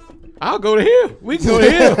here. I'll go to him. We can go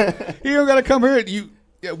to him. He don't gotta come here.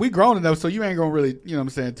 We grown enough, so you ain't gonna really,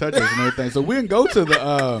 touch us and everything. So we can go to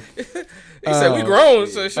the. He said we grown,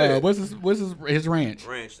 so shit. What's his ranch?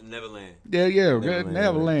 Ranch, Neverland. Yeah,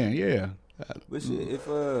 Neverland. Yeah. But shit, if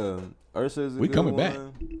Ursa's we coming back.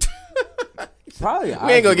 Probably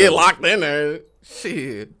we ain't gonna get locked in there.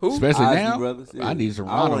 Shit. Who? Especially Ozzy now. Brothers, yeah. I need some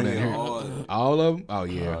Ronald in here. All of them? Oh,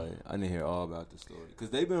 yeah. I didn't hear all about the story. Because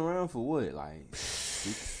they've been around for what? Like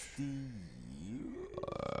 60 years?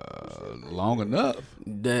 Long enough.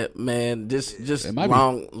 That, man, just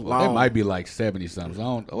long. They might be like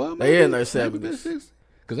 70-something. They in their 70s.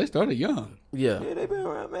 Because they started young. Yeah. Yeah, they been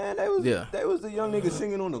around, man. They was the young niggas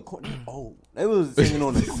singing on the corner. Oh, they was singing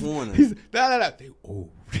on the corner. They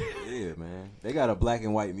old. Yeah, man. They got a black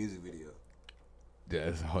and white music video.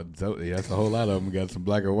 That's a whole lot of them got some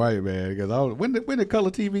black and white, man. Because when did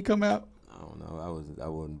color TV come out? I don't know. I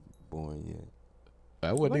wasn't born yet.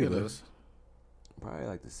 I wasn't either. Probably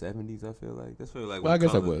like the 70s. I feel like that's like. Well, I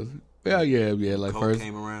guess I was. Yeah. Like Coke first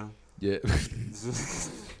came around. Yeah.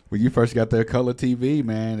 When you first got that color TV,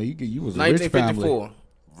 man, you was a rich family. 1954.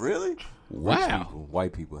 Really? Wow.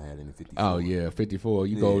 White people had it in 54. Oh yeah, 54.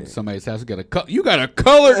 You go to somebody's house, you got a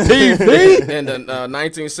color TV. And the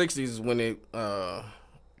 1960s when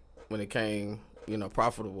it came,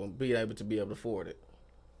 profitable, being able to afford it.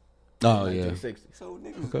 Oh yeah. 1960s. So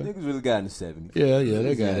niggas really got in the 70s. Yeah,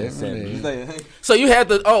 they got it. 70s. So you had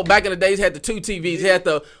back in the days, you had the 2 TVs. You had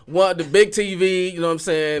the big TV, you know what I'm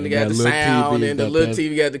saying? They got the sound, and the little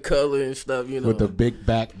TV got the color and stuff, With the big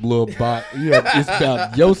back, little box. It's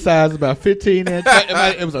about your size, about 15 inch.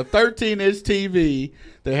 It was a 13-inch TV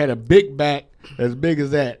that had a big back as big as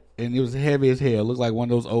that, and it was heavy as hell. It looked like one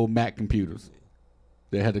of those old Mac computers.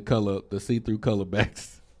 They had the see-through color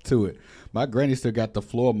backs to it. My granny still got the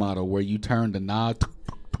floor model where you turn the knob.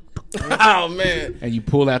 Oh man! And you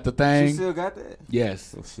pull out the thing. She still got that?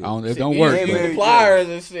 Yes. Oh, it don't work. The pliers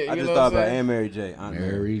and shit. I just thought about Aunt Mary J.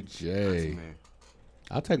 Mary J.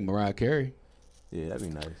 I'll take Mariah Carey. Yeah, that'd be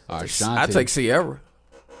nice. Ashanti. I take Sierra.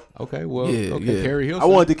 Okay, well, Carrie Hilson. I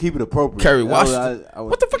wanted to keep it appropriate. Kerry Washington.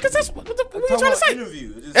 What the fuck is this? What are you trying to say?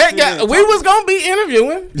 Interview. We was gonna be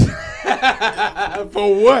interviewing.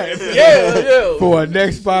 For what? Yeah. For a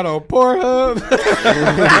next spot on Pornhub.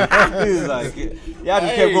 He was like, y'all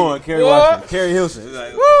just kept going. Kerry Washington, Kerry Hilson.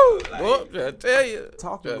 Like, woo! I tell you.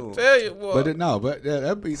 Tell you what. But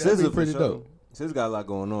that'd be pretty dope. Sis got a lot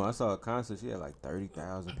going on. I saw a concert. She had like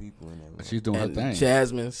 30,000 people in there. She's doing her thing.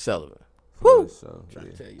 Jasmine Sullivan. Woo. So,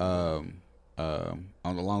 On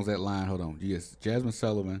along that line, hold on. Yes, Jasmine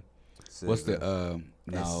Sullivan. What's the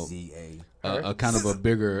SZA? kind of a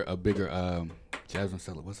bigger Jasmine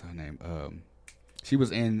Sullivan. What's her name? She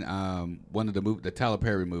was in one of the Tyler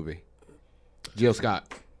Perry movie. Jill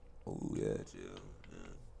Scott. Oh yeah, Jill. Yeah.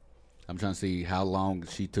 I'm trying to see how long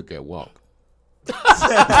she took that walk.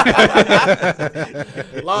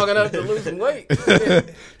 Long enough to lose some weight.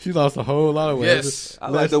 She lost a whole lot of weight. Yes, I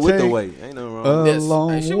like her with the weight. Ain't nothing wrong. A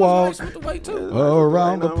long she walk was nice with the weight too.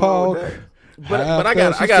 around the park. But I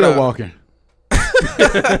got still walking.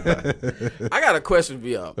 I got a question for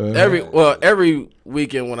y'all. Every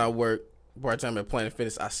weekend when I work part-time at Planet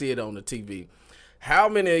Fitness, I see it on the TV. How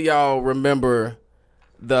many of y'all remember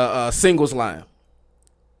the singles line?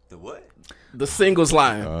 The what? The singles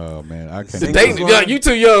line. Oh man, I can't. You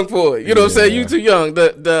too young for it. You know what I'm saying? You too young.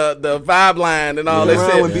 The vibe line and all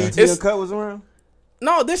that shit. When BT Uncut was around.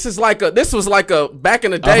 No, this was like a back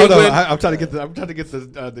in the day. Hold on, I'm trying to get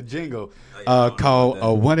the jingle called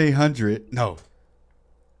 1-800. No.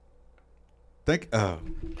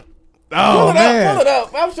 Oh man, pull it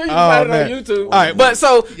up. I'm sure you can find it on YouTube. All right, but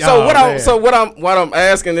what I'm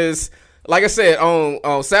asking is, like I said,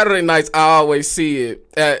 on Saturday nights, I always see it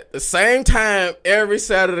at the same time every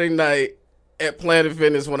Saturday night at Planet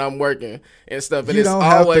Fitness when I'm working and stuff. And it's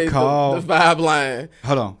always the vibe line.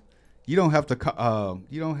 Hold on. You don't have to call.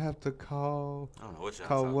 You don't have to call. I don't know what y'all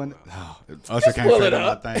call talking one. about. Usher can't pull say it that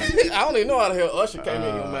up. thing. I don't even know how the hell Usher came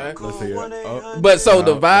in here, man. Let's see it. But so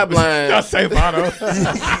the vibe line. Just say Bono.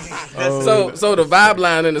 So the vibe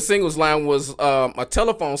line and the singles line was a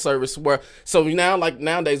telephone service where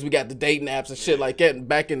nowadays we got the dating apps and shit like that. And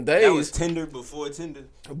back in the days, that was Tinder before Tinder.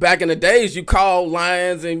 Back in the days, you call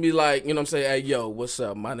lines and be like, you know what I'm saying? Hey, yo, what's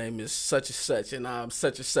up? My name is such and such, and I'm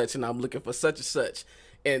such and such, and I'm looking for such and such.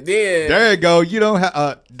 And then there you go. You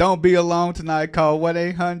don't be alone tonight. Call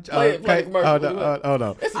 1-800. Play the commercial. Hold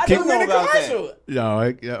on. It's a 2-minute commercial. No,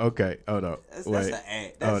 okay. Hold on. Wait. That's an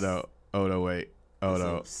ad. Hold on. Wait. Hold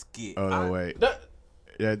on. Skit. Hold on. Wait.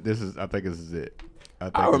 Yeah, I think this is it.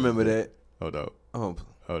 I remember that. Hold on. Hold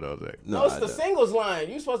on, Zach. No, it's the singles line.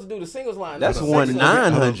 You supposed to do the singles line. That's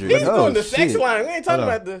 1-900. He's doing the sex line. We ain't talking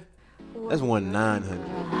about the. That's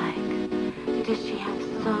 1-900. Did she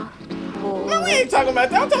have soft? No, we ain't talking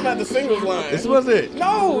about that. I'm talking about the singles line. This was it.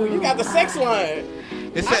 No, you got the sex line.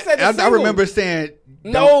 I remember saying.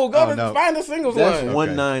 Find the singles line. That's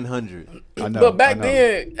 1-900. I know. But back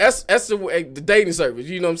then, that's the dating service.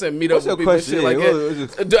 You know what I'm saying? Meet up with people and shit like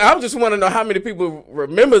that. I just want to know how many people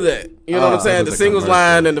remember that. You know what I'm saying? The singles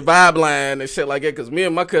line and the vibe line and shit like that. Because me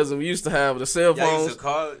and my cousin, we used to have the cell phones.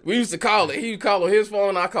 We used to call it. He would call on his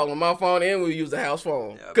phone, I call on my phone, and we use the house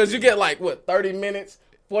phone. Because you get 30 minutes.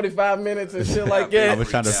 45 minutes and shit like that. I was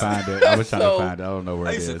trying to find it. I don't know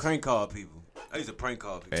where it is. I used to prank call people.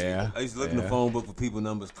 Yeah. I used to look in the phone book for people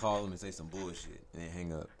numbers, call them, and say some bullshit, and then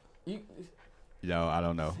hang up. Yo, I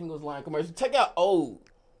don't know. Singles line commercial. Check out old.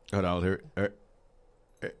 Hold on. Here.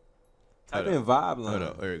 Type in vibe line. Hold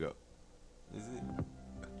on. There you go. Is it?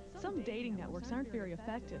 Some dating networks aren't very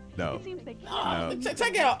effective. No. It seems they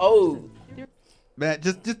Check out old. Man,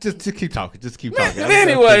 just keep talking. Just keep talking. But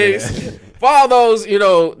anyways, for all those,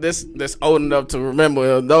 that's old enough to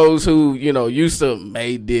remember, those who, used to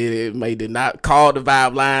may did not call the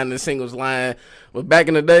vibe line the singles line. But back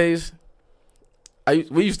in the days,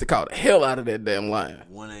 we used to call the hell out of that damn line.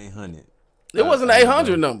 1-800. It wasn't an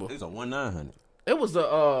 800 number. It was a 1-900. It was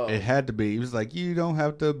It had to be. It was like, you don't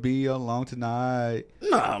have to be alone tonight.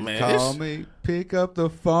 Nah, man. Call me. Pick up the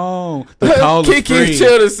phone. The call is Kiki free.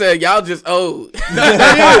 Childer said, y'all just old. You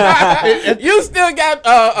still got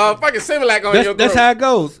fucking Similac on your group. That's how it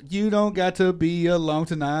goes. You don't got to be alone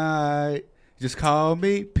tonight. Just call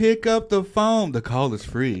me. Pick up the phone. The call is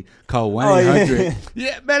free. Call 1-800.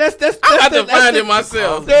 Yeah, man, that's I'm about to find it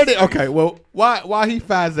myself. Okay, well, while he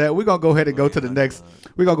finds that, we're gonna go ahead and go to the next.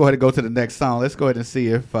 We're gonna go ahead and go to the next song. Let's go ahead and see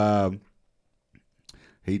if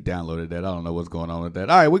he downloaded that. I don't know what's going on with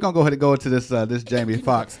that. All right, we're gonna go ahead and go into this Jamie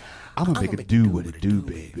Foxx. I'm gonna make it do what it do,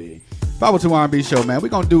 baby. 502 R&B show, man. We're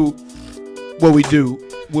gonna do what we do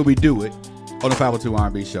when we do it on the 502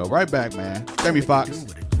 R&B show. Right back, man. Jamie Foxx.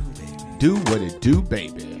 Do what it do,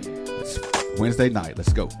 baby. It's Wednesday night.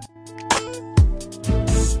 Let's go.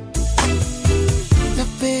 Now,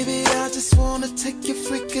 baby, I just wanna take your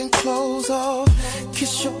freaking clothes off.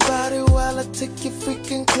 Kiss your body while I take your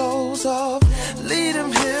freaking clothes off. Leave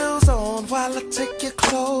them heels on while I take your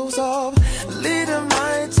clothes off. Leave them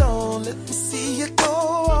lights on. Let me see you go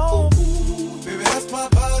on. Baby, that's my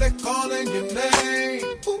body calling your name.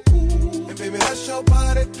 And baby, that's your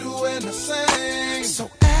body doing the same.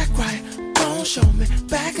 So act right, don't show me.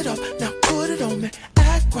 Back it up, now put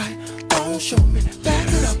show me, back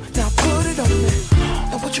it up, now put it on me.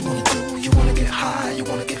 Now what you wanna do? You wanna get high, you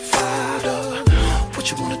wanna get fired up. What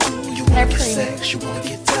you wanna do? You wanna get sex, you wanna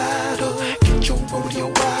get tired up. Get your rodeo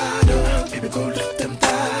wide up, baby go lift them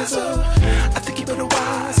thighs up. I think you better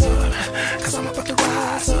wise up, cause I'm about to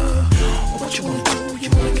rise up. What you wanna do? You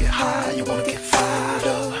wanna get high, you wanna get fired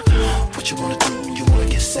up. What you wanna do? You wanna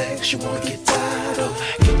get sex, you wanna get tired up.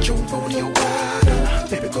 Get your rodeo wide up,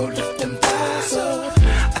 baby go lift them thighs up.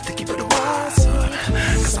 I think you better wise up,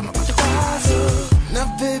 cause I'm about to rise up. Now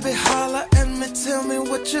baby holla at me, tell me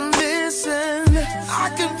what you're missing. I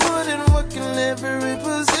can put in work in every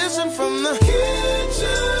position, from the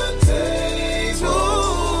kitchen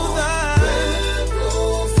table,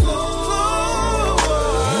 bedroom floor.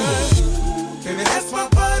 Baby, that's my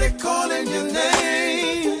body calling your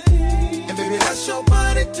name, and baby, that's your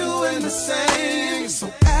body doing the same.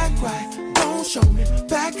 So act right, don't show me,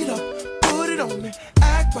 back it up, put it on me.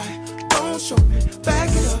 Act right, don't show me, back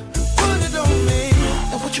it up, put it on me.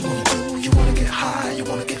 Now what you wanna do? You wanna get high, you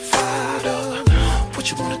wanna get fired up. What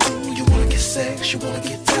you wanna do? You wanna get sex, you wanna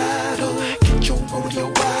get tired up. Get your rodeo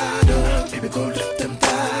wide up, baby go lift them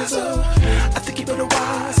thighs up. I think you better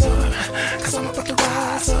rise up, cause I'm about to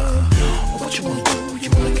rise up. What you wanna do? You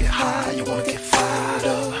wanna get high, you wanna get fired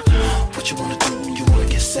up. What you wanna do? You wanna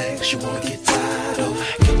get sex, you wanna get tired up.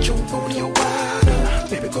 Get your rodeo wide up,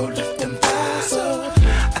 baby go lift them thighs up.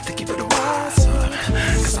 I think you better rise up,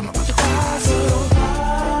 cause I'm about to rise up.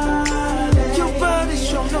 Your body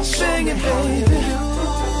show no singing, baby.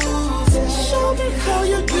 Show me how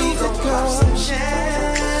you do it, girl. Some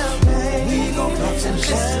champagne. We gon' pop some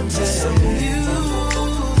champagne.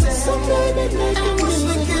 So baby, make the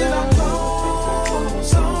music get our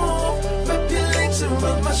clothes on. Wrap your legs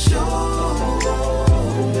around my shoulder,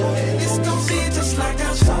 and it's gon' be just like I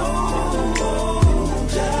told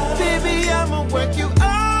ya. Baby, I'ma work you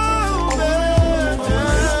over.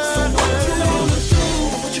 So what you wanna do?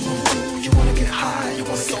 What you wanna do? You wanna get high, you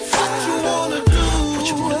wanna get fly. What you wanna do? What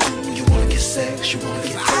you wanna do? You wanna get sex, you wanna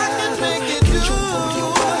get high. I can make it do.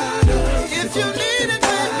 If you need it,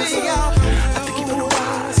 baby, I think you better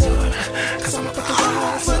rise up, cause I'm about to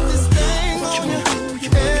rise up. What you wanna do? You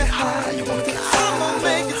wanna get high, you wanna get high. I'ma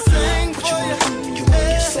make it sing. What you wanna do? You wanna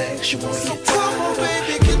get sex, you wanna get tired. Come on,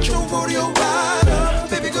 baby, get your rodeo wide up.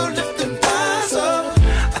 Baby, go lift them thighs up.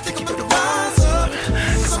 I think you better rise up,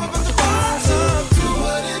 cause I'm about to rise up. Do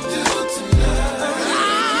what it do tonight.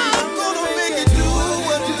 I'm gonna make it do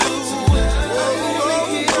what it do tonight.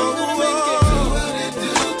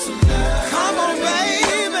 Come on,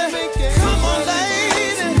 baby. Come on, lady.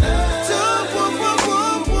 Do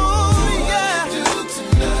yeah.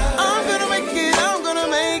 I'm gonna make it. I'm gonna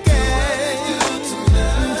make it.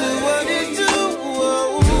 Do what it do.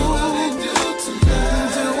 Do what it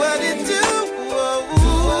do.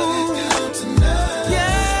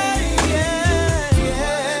 Yeah, yeah,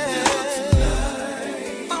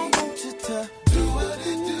 yeah. I want you to do what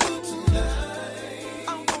it do tonight. I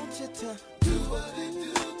want you to do what it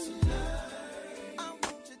do tonight. I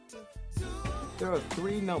want you to do. There are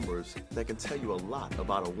 3 numbers that can tell you a lot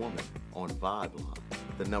about a woman on Vibeline.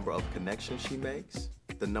 The number of connections she makes,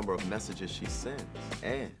 the number of messages she sends,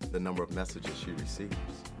 and the number of messages she receives.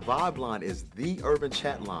 Vibeline is the urban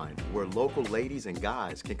chat line where local ladies and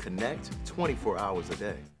guys can connect 24 hours a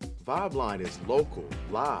day. Vibeline is local,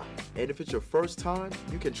 live, and if it's your first time,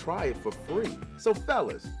 you can try it for free. So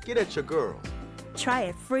fellas, get at your girls. Try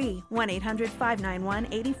it free.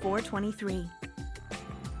 1-800-591-8423.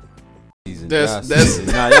 That's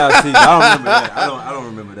Nah, y'all see, I don't remember that. I don't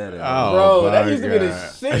remember that at all. Bro, that used to be the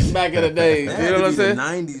shit back in the days. That You know what I'm saying? The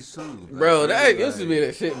 90s too. Bro, that used to be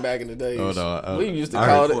the shit back in the days. Hold on, We used to I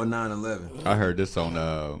call heard it. For 9/11. I heard this on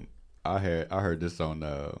I heard this on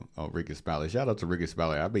Ricky Spalley. Shout out to Ricky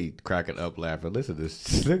Spalley. I be cracking up laughing. Listen to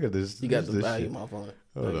this. Look at this. You got the this volume shit. off on it.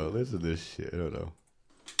 Hold on. Listen to this shit. Hold on.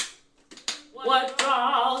 What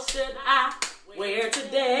drawers should I wear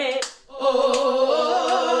today?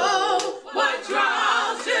 Oh, what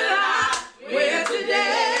drawers should I wear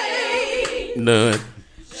today? None.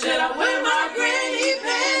 Should I wear my granny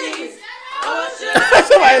panties? Or should I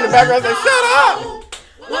Somebody in the background said, "Shut up."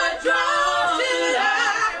 What drawers should I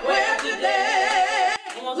wear today?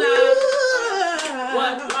 One more time.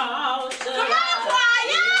 What drawers should I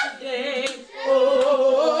wear today?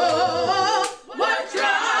 Oh, what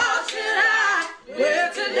drawers should I wear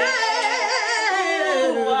today?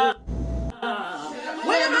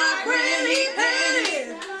 Wear my granny panties,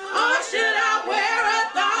 or should I wear a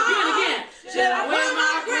thong? Do it again. Should I wear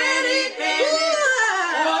my granny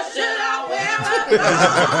panties, or should I wear a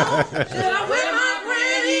thong? Should I wear my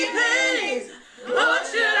granny panties, or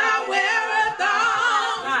should I wear a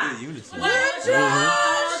thong? Wear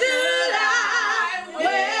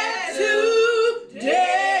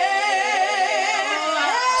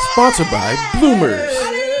Sponsored by Bloomers.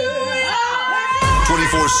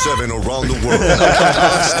 24/7 around the world.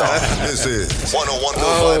 Non-stop. This is 101 The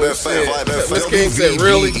Vibe FM. Vibe FM. Miss King said,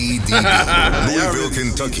 really? Louisville,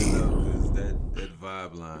 Kentucky. That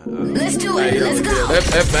vibe line. Let's do it. Let's go. That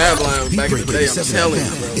vibe line back in the day, I'm 87 telling you,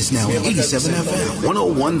 FM bro. is now 87 FM.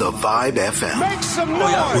 101 The Vibe FM. Make some noise.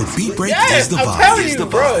 Where Beat Break Yes, is the I'm vibe. telling Is you, the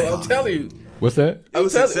bro. vibe. I'm telling you. What's that?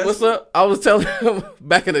 What's up? I was telling him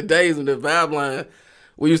back in the days when the vibe line,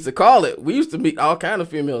 we used to call it. We used to meet all kind of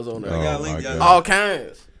females on there. Oh, my God. All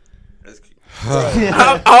kinds.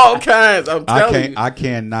 All kinds. I'm telling you. I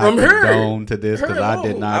cannot From her. condone to this because I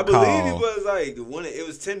did not I believe call. it was like it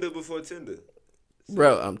was Tinder before Tinder.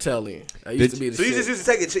 Bro, I'm telling you. I used to be the So you shit. just used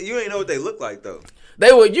to take it. You ain't know what they look like though.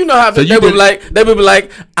 They would, you know how So they you would did- be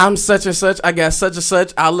like, I'm such and such. I got such and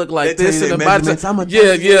such. I look like They tell this you and their about measurements. I'm a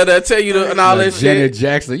yeah. They tell you and all that Janet shit.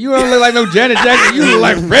 Jackson. You don't look like no Janet Jackson. You look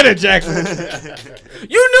like Freda Jackson.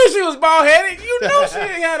 You knew she was bald headed. You knew she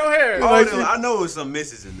ain't had no hair. Oh, no, I know it was some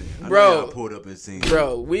misses in there. I Bro, know I pulled up and seen.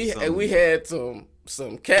 Bro, we had some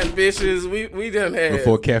catfishes. We done had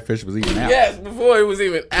Before Catfish was even out. Yes, before it was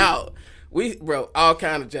even out. All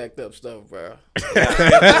kind of jacked up stuff, bro.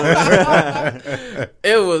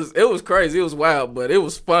 It was crazy. It was wild, but it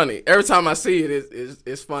was funny. Every time I see it,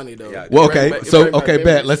 it's funny though. Yeah, Well, okay. It So, brings back okay, bet.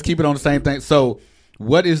 memories. Let's keep it on the same thing. So,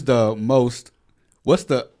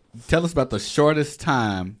 tell us about the shortest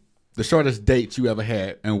time, the shortest date you ever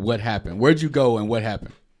had and what happened? Where'd you go and what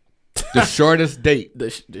happened? The shortest date. The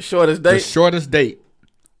shortest date? The shortest date.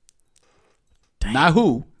 Dang. Not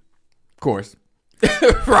who, of course.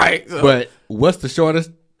 Right. So, But what's the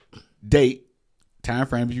shortest date, time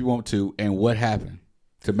frame if you want to, and what happened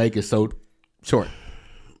to make it so short?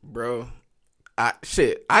 bro, I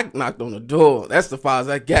knocked on the door. That's the files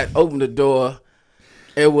I got. Opened the door.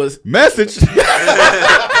 It was message.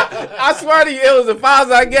 I swear to you, it was the files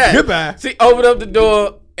I got. Goodbye. She opened up the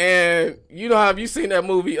door, and you know how have you seen that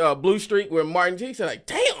movie Blue Streak where Martin G said like,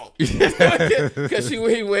 damn, because he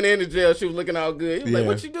went into jail. She was looking all good. He was like,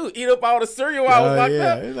 what you do? Eat up all the cereal while I was locked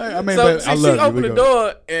up. Like, I mean, So but I she love you. opened We the go-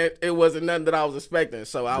 door, and it wasn't nothing that I was expecting.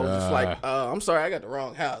 So I was just like, I'm sorry, I got the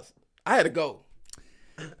wrong house. I had to go.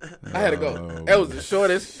 That was the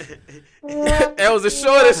shortest. That was the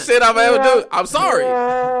shortest shit I've ever do. I'm sorry.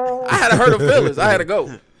 I had to hurt her feelings. I had to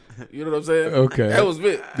go. You know what I'm saying? Okay. That was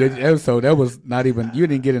it. So that was not even, you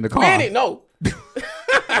didn't get in the car. No.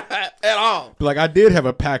 At all. Like, I did have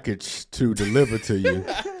a package to deliver to you,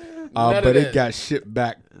 but of it that. got shipped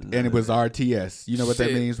back, and it was RTS. You know what that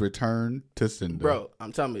Shit. means? Return to sender. Bro,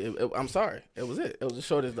 I'm telling you, I'm sorry. It was it. It was the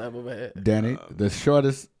shortest I've ever had. Danny, the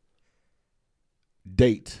shortest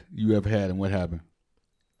date you ever had, and what happened?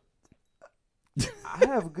 I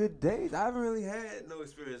have good days. I haven't really had no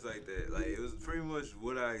experience like that. Like, it was pretty much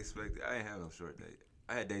what I expected. I didn't have no short date.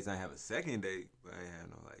 I had dates I didn't have a second date, but I didn't have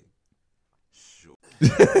no like short.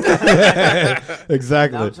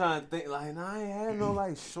 Exactly. Now I'm trying to think like, I ain't had no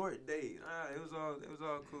like short date. It was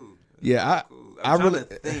all cool. Yeah, I'm trying really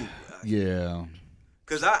to think. Yeah.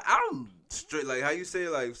 Cause I'm straight, like how you say,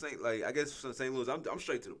 like I guess from St. Louis, I'm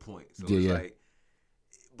straight to the point. So it's like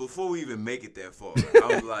before we even make it that far,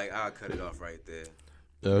 I'm like, I'll cut it off right there.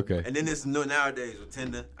 Okay. And then it's nowadays with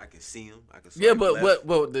Tinder, I can see him. I can Yeah, swipe but left.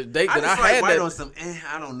 what the date that I just had right that on some.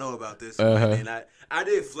 I don't know about this. Uh-huh. And I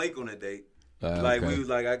did flake on a date. Like okay. we was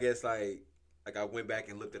like, I guess like I went back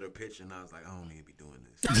and looked at her picture and I was like, I don't need to be doing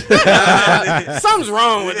this. something's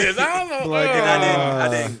wrong with this. I don't know. Like, and I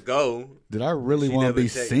didn't go. Did I really She want to never be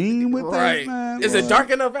texted seen with Right. this, man? Is it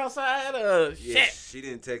dark enough outside? Yeah, Shit. she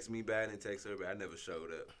didn't text me back. I didn't text her, but I never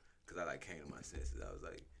showed up because I like came to my senses. I was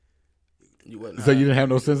like, you wasn't. So you didn't have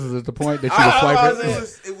no senses at the point that you were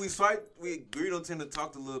swiping? We swiped. We agreed on Tinder,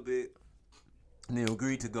 talked a little bit, and then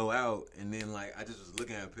agreed to go out. And then like I just was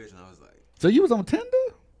looking at a picture, and I was like, So you was on Tinder?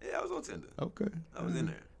 yeah, I was on Tinder. Okay. I was in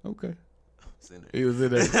there. Okay. Was in there. He was in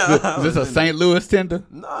there. Is this a St. Louis Tinder?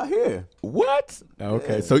 Nah, here. What?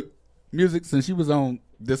 Okay. Yeah. So music, since you was on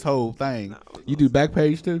this whole thing, you do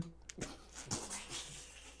Backpage too?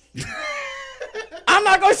 I'm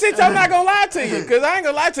not gonna sit. I'm not gonna lie to you because I ain't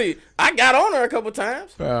gonna lie to you. I got on her a couple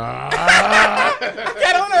times. I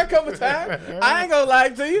got on her a couple times. I ain't gonna lie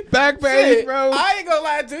to you. Backpage, Shit, bro. I ain't gonna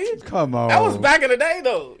lie to you. Come on. That was back in the day,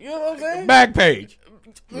 though. You know what I'm saying? Backpage.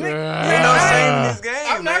 Ain't no shame in this game,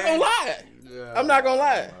 I'm not man. gonna lie. I'm not gonna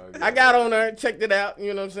lie. I got on there and checked it out.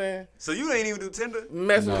 You know what I'm saying? So you ain't even do Tinder?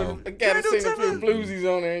 Messing with it. I got to see a few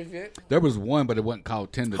floozies on there and shit. There was one, but it wasn't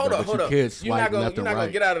called Tinder. Hold up. But you could swipe left and right. You're not going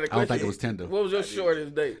to get out of the question. I don't think it was Tinder. What was your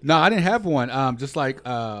shortest date? No, I didn't have one. Just like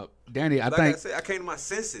Danny, Like I said, I came to my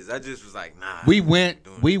senses. I just was like, nah. We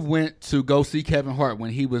went to go see Kevin Hart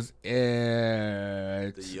when he was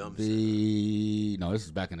at the. No, this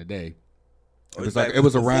is back in the day. It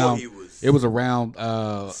was around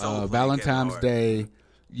Valentine's Day.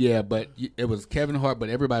 Yeah, but it was Kevin Hart, but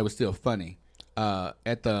everybody was still funny.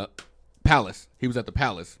 At the Palace, he was at the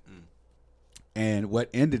Palace, and what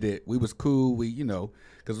ended it? We was cool. We because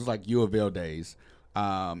it was like U of L days,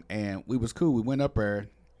 and we was cool. We went up there.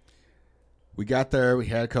 We got there. We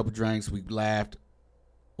had a couple drinks. We laughed.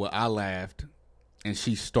 Well, I laughed, and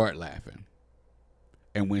she start laughing.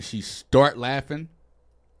 And when she start laughing.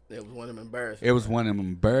 It was one of them embarrassing. It was one of them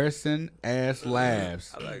embarrassing ass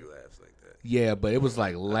laughs. I like laughs like that. Yeah, but it was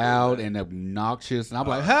like loud and obnoxious, and I'm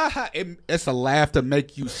like, ha ha! It's a laugh to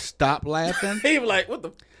make you stop laughing. He was like, what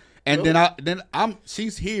the? And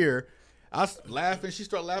she's here. I was laughing. She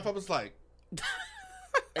started laughing. I was like,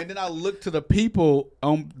 and then I looked to the people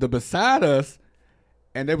on the beside us,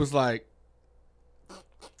 and they was like.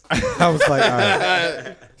 I was like, all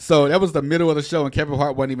right. So that was the middle of the show, and Kevin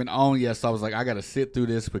Hart wasn't even on yet. So I was like, I got to sit through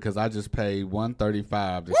this because I just paid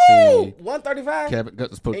 $135 to see. $135? Kevin,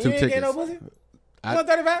 put and 2 you tickets. Ain't get no pussy?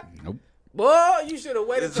 $135? Nope. Boy, you should have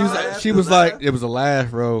waited. She was like, it was a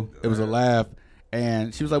laugh, bro. It was a laugh,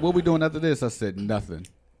 and she was like, "What we doing after this?" I said, "Nothing.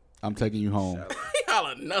 I'm taking you home."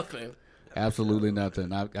 Y'all nothing. Absolutely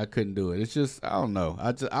nothing. I couldn't do it. It's just I don't know.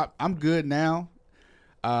 I'm good now.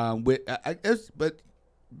 But.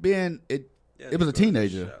 It was a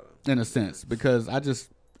teenager in a sense because I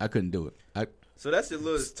couldn't do it. So that's your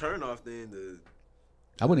little turn off then.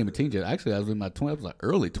 I wasn't even a teenager. Actually, I was in my 20s. I was like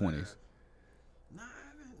early 20s.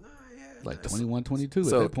 Like 21, 22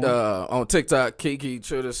 so, at that point. On TikTok, Kiki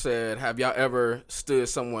Chuda said, "Have y'all ever stood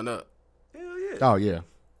someone up?" Hell yeah. Oh yeah.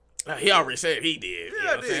 He already said he did.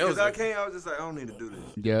 Yeah, I did. Because I was just like, I don't need to do this.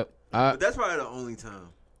 Yep. But that's probably the only time.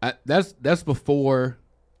 That's before.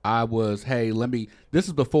 I was, this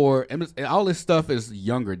is before, and all this stuff is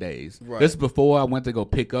younger days. Right. This is before I went to go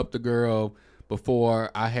pick up the girl, before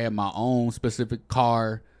I had my own specific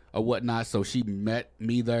car or whatnot. So she met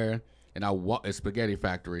me there, and I walked at Spaghetti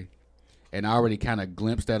Factory, and I already kind of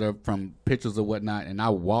glimpsed at her from pictures or whatnot, and I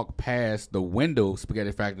walked past the window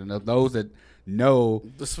Spaghetti Factory. Now, those that know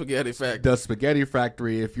the Spaghetti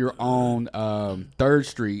Factory, if you're on 3rd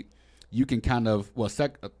Street, you can kind of,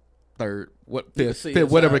 third, fifth,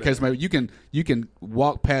 whatever the case may be. You can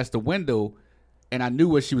walk past the window, and I knew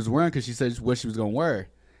what she was wearing because she said what she was gonna wear,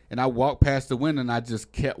 and I walked past the window and I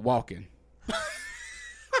just kept walking.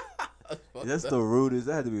 That's the rudest.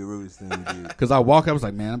 That had to be the rudest thing you did. Because I walked, I was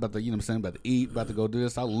like, man, I'm about to, about to eat, about to go do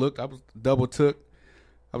this. I looked, I was double took.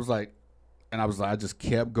 I was like, I just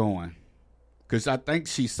kept going. Because I think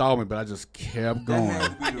she saw me, but I just kept going. That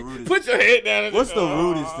had to be the rudest. Put your head down. What's the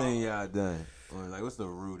rudest thing y'all done? Or like, what's the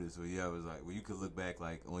rudest where you was like, where you could look back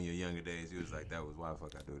like on your younger days, you was like, that was why the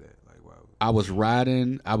fuck I do that? Like, why? I was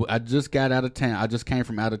riding. I just got out of town. I just came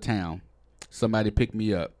from out of town. Somebody picked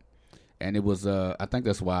me up, and it was. I think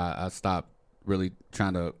that's why I stopped really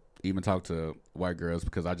trying to even talk to white girls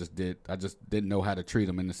because I just didn't know how to treat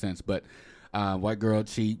them in a sense. But white girl,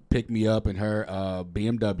 she picked me up in her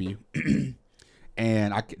BMW,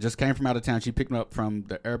 and I just came from out of town. She picked me up from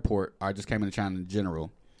the airport. I just came into town in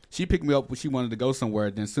general. She picked me up when she wanted to go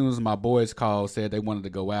somewhere. Then as soon as my boys called, said they wanted to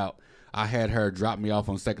go out, I had her drop me off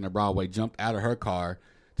on 2nd and Broadway, jumped out of her car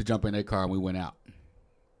to jump in their car, and we went out.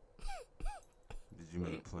 Did you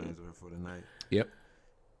make plans with her for the night? Yep.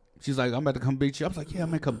 She's like, I'm about to come beat you. I was like, yeah,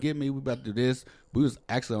 man, come get me. We about to do this. We was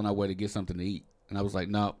actually on our way to get something to eat. And I was like,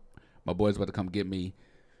 no, my boy's about to come get me.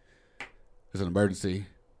 It's an emergency.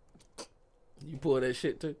 You pull that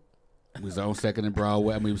shit too? We was on 2nd and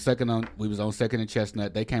Broadway. I mean, we was on 2nd and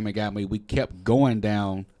Chestnut. They came and got me. We kept going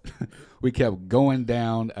down.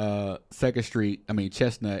 2nd Street. I mean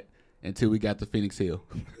Chestnut until we got to Phoenix Hill.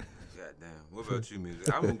 Goddamn. What about you,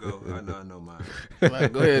 music? I'm gonna go. I know mine.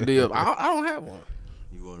 Go ahead, D up. I don't have one.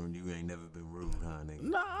 You ain't never been rude, huh, nigga?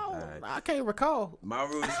 No, right. I can't recall. My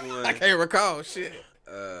rudest one. I can't recall shit.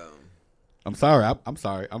 I'm sorry. I'm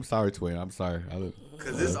sorry. I'm sorry, twin. I'm sorry.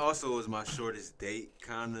 Because this also was my shortest date,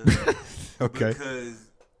 kind of. Okay. Because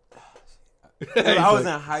I was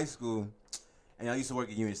in high school, and I used to work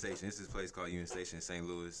at Union Station. This is a place called Union Station in St.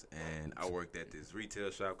 Louis, and I worked at this retail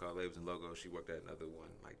shop called Labels and Logos. She worked at another one,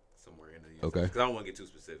 like somewhere in the okay. Because I don't want to get too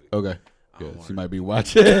specific. Okay. Yeah, she might be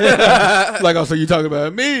watching. Like, oh, so you talking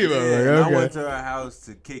about me? Yeah, like, okay. I went to her house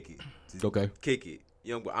to kick it. Okay. Kick it.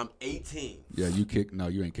 young boy. I'm 18. Yeah, you ain't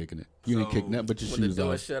kicking it. You ain't kicking nothing but your when shoes the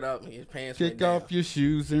door off. shut up, his pants Kick went down. off your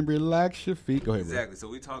shoes and relax your feet. Go ahead, Exactly. So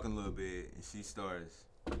we talking a little bit, and she starts.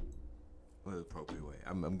 Well, the appropriate way.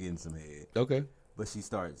 I'm getting some head. Okay. But she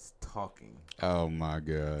starts talking. Oh my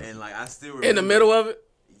god. And like I still remember, in the middle of it.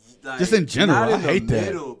 Like, just in general, not in I hate the that.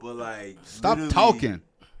 Middle, but like stop talking.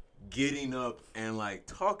 Getting up and like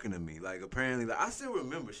talking to me. Like apparently, like I still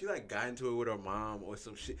remember she like got into it with her mom or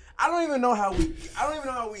some shit. I don't even know how we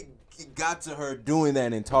got to her doing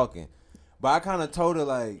that and talking. But I kind of told her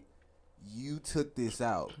like, you took this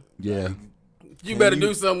out. Yeah. Like, you better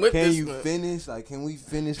do something with this. Can you finish? Like, can we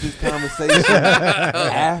finish this conversation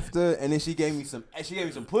after? And then she gave me some pushback. She gave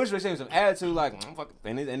me some attitude. Like, I'm fucking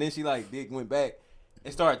finished. And then she like went back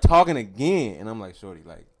and started talking again. And I'm like, shorty,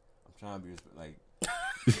 like, I'm trying to be like,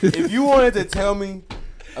 if you wanted to tell me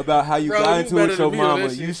about how you got into it with your mama,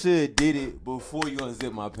 you should did it before you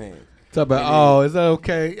unzip my pants. Talk about, is that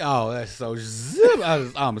okay? Oh, that's so zip.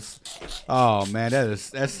 Oh man,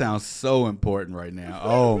 that sounds so important right now.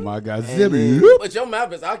 Oh my god, zip. But your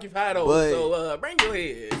mouth is occupied over, so bring your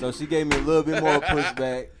head. So she gave me a little bit more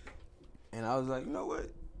pushback, and I was like, you know what?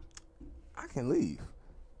 I can leave.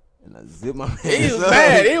 And I zipped my pants. He was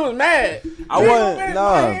mad. He was mad. I wasn't.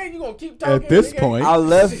 No. You gonna keep talking? At this point, I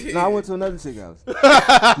left. No, I went to another chick house.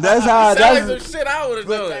 That's how. That's like some shit I would have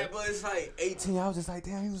done. But it's like 18. I was just like,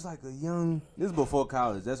 damn. He was like a young. This is before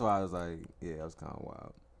college. That's why I was like, yeah, I was kind of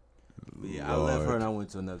wild. But yeah, Lord. I left her and I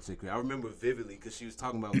went to another chick. I remember vividly because she was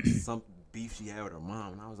talking about some beef she had with her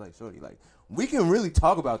mom, and I was like, shorty, like, we can really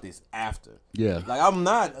talk about this after. Yeah. Like, I'm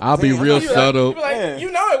not. I'll be real subtle.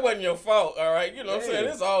 You know it wasn't your fault, all right? You know what I'm saying?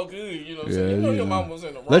 It's all good. You know what I'm saying? You know your mom was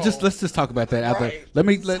in the wrong. Let's just talk about that after.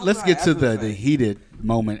 Right. Let's get to the heated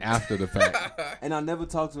moment after the fact. And I never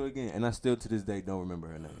talked to her again, and I still to this day don't remember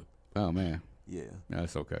her name. Oh man. Yeah. No,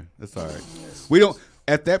 that's okay. That's all right. We don't.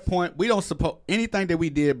 At that point, we don't suppose anything that we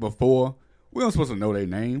did before. We don't supposed to know their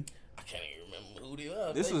name.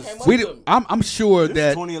 This was I'm sure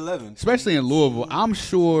that 2011, especially in Louisville. I'm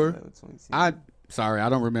sure. I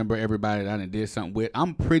don't remember everybody that I did something with.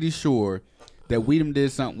 I'm pretty sure that we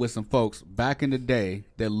did something with some folks back in the day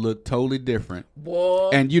that looked totally different. Boy.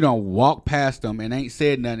 And you don't walk past them and ain't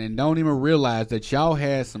said nothing and don't even realize that y'all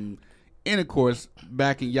had some intercourse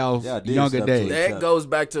back in y'all's younger days. That goes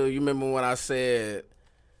back to, you remember when I said,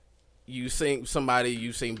 you seen somebody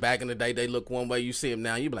you seen back in the day, they look one way, you see them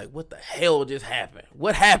now, you be like, what the hell just happened?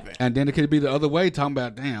 What happened? And then it could be the other way, talking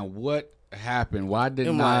about, damn, what happened? Why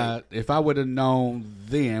didn't I? If I would have known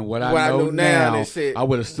then what I know now, I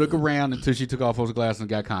would have stuck around until she took off those glasses and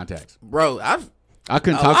got contacts. Bro, I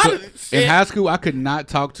couldn't talk to in high school. I could not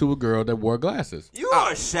talk to a girl that wore glasses. You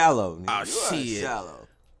are shallow. Oh, you are shallow.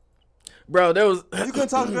 Bro, there was you couldn't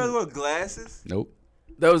talk to girls with glasses? Nope.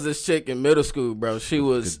 There was this chick in middle school, bro. She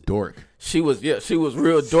was a dork. She was real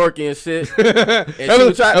dorky and shit.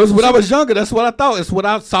 And that was when I was younger. That's what I thought. It's what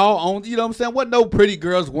I saw on. You know what I'm saying? What no pretty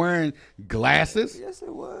girls wearing glasses. Yes,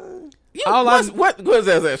 it was. What was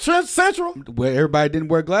that? Central? Well, everybody didn't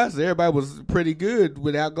wear glasses. Everybody was pretty good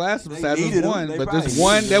without glasses. Besides this one, but this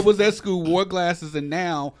one that was at school wore glasses, and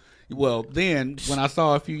now, well, then when I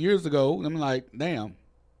saw a few years ago, I'm like, damn.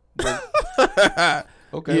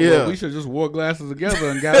 Okay, well, we should just wore glasses together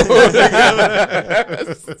and got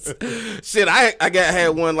Shit, I had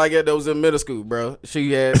one like that was in middle school, bro. She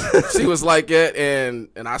was like that, and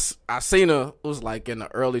I seen her. It was like in the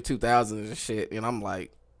early 2000s and shit, and I'm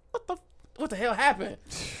like, what the hell happened?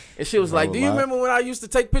 And she was like, do you remember when I used to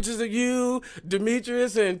take pictures of you,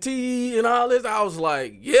 Demetrius, and T, and all this? I was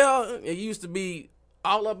like, yeah, it used to be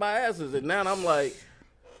all up my asses, and now I'm like,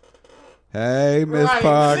 hey, Miss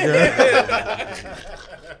Parker.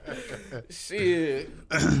 Shit.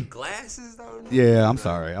 Glasses though? Yeah, I'm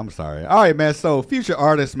sorry. All right, man. So future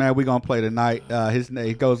artist, man, we're gonna play tonight. His name,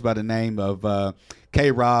 he goes by the name of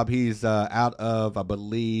K-Rob. He's out of, I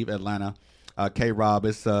believe, Atlanta. K-Rob,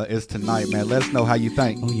 it's tonight, man. Let us know how you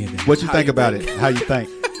think. Oh, yeah, what you think about it. How you think.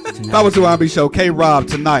 Power to R&B show, K-Rob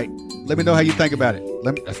tonight. Let me know how you think about it.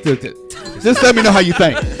 Just let me know how you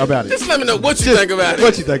think about it. Just let me know what you think about it.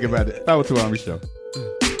 What you think about it. Power to R&B show.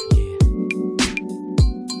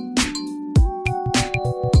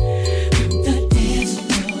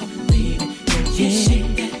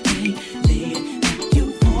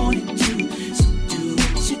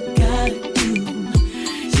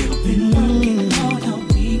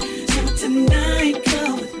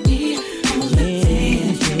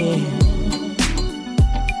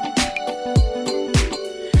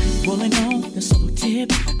 Rolling on the soul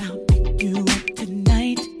tip, I'll pick you up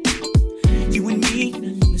tonight. You and me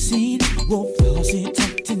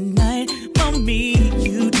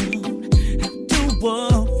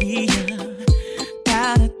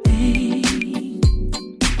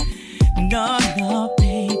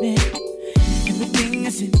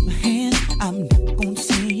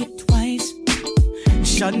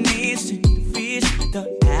blood needs to freeze.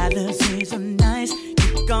 The Alice so nice.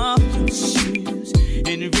 Kick off your shoes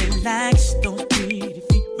and relax those pretty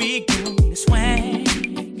feet. We gonna swing.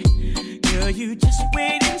 Girl, you just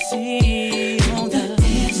wait and see. On the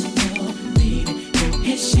dance floor, baby, go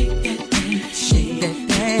ahead, shake that thing, shake that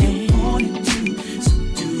thing. You wanna do, so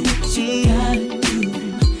do what you gotta do.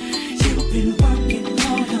 You've been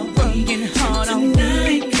working hard all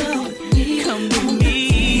night. Come with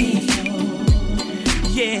me,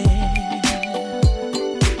 yeah.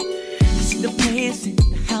 I see the players in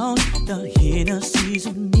the house, the Hennessy's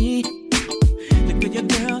on me. Look at your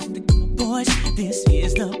girls, the good boys. This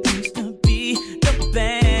is the place to be. The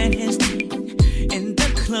baddest thing in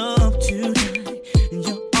the club tonight.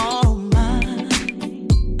 You're all mine,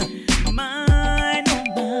 mine, oh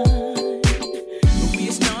mine. When we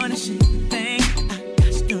start to shake the thing, I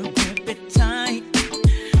got to grip it tight.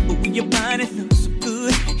 But when your body looks so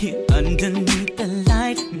good here underneath the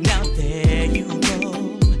light, now there you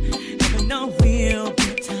go, having a real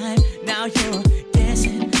good time. Now you're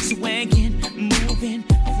dancing, swinging, moving,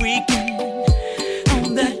 freaking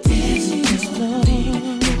on the dance floor. Go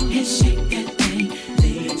ahead, shake that thing,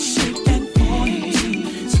 shake that thing.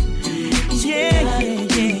 Yeah, yeah,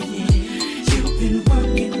 yeah, yeah. You've been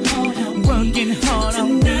working hard all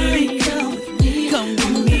night. Come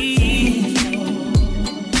with me,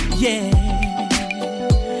 yeah.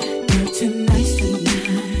 Girl, tonight's the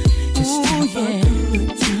night. Just have a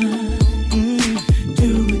good time. Do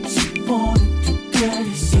what you wanna do, girl.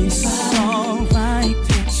 It's alright.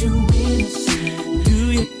 Get you innocent. Do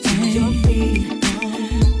your thing. Your feet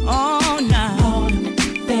all night. All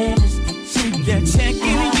the baddest they're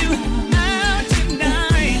checking you out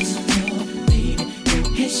tonight. Baby, go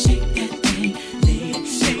ahead, shake that thing.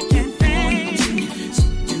 Shake that thing.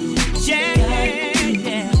 Yeah,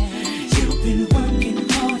 yeah. You've been working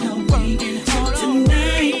hard all night.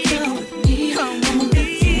 Tonight, come with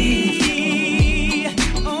me.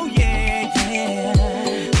 Oh yeah, yeah.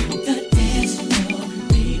 The dance floor,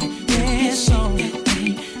 baby. Dance on.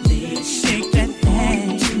 Shake that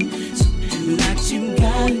thing. Like you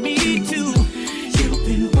got me too. You've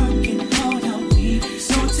been working hard all week.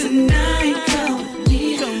 So tonight, come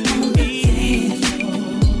with me.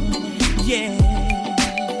 Yeah.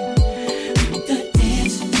 The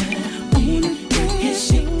dance floor, baby.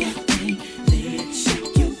 Shake that thing.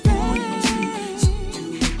 Shake your body.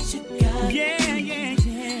 Yeah, yeah,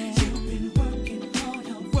 yeah. You've been working hard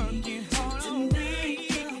all week.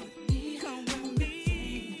 Come with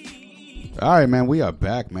me. All right, man, we are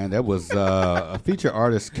back, man. That was a feature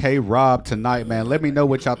artist, K-Rob, tonight, man. Let me know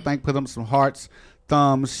what y'all think. Put them some hearts,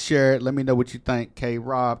 thumbs, share it. Let me know what you think,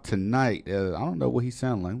 K-Rob, tonight. I don't know what he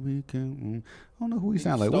sound like. I don't know who he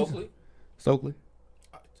sound like. Stokely. Stokely?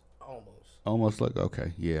 Almost. Almost like,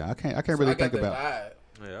 okay, yeah. I can't really think about. Yeah,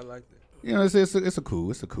 I like that. You know, it's a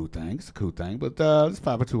cool thing. It's a cool thing. But it's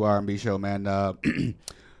 502 R&B show, man.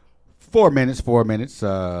 4 minutes.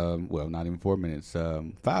 Well, not even 4 minutes.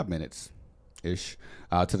 5 minutes ish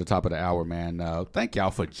to the top of the hour, man. Thank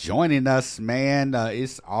y'all for joining us, man.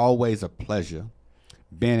 It's always a pleasure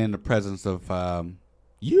being in the presence of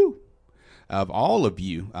you, of all of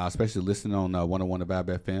you, especially listening on 101 The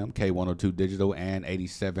Vibe FM, K102 Digital, and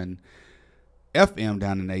 87 FM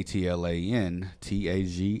down in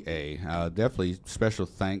ATLAN-TAGA. Definitely special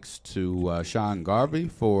thanks to Sean Garvey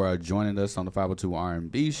for joining us on the 502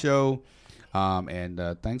 R&B show. And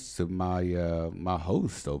thanks to my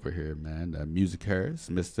host over here, man, Music Harris,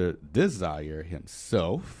 Mr. Desire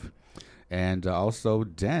himself, and also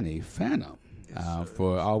Danny Phantom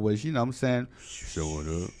for always, you know what I'm saying,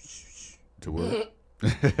 showing up to work.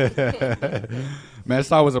 Man,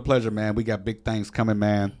 it's always a pleasure, man. We got big things coming,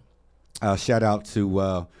 man. Shout out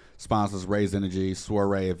to sponsors Raise Energy,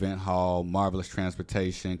 Soiree Event Hall, Marvelous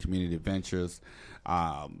Transportation, Community Ventures,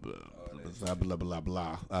 blah, blah, blah,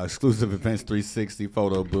 blah. Exclusive Events 360,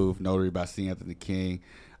 Photo Booth, Notary by C. Anthony King,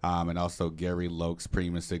 and also Gary Lokes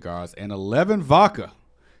Premium Cigars, and 11 Vodka.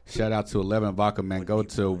 Shout out to 11 Vodka, man. Go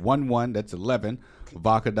to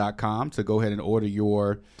 11vodka.com to go ahead and order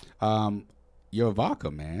your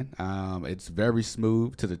vodka, man. It's very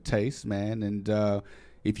smooth to the taste, man, and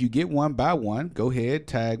if you get one, buy one. Go ahead,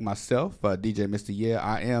 tag myself, DJ Mr. Yeah.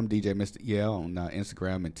 I am DJ Mr. Yeah on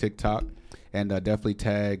Instagram and TikTok. And definitely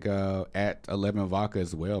tag at 11 Vodka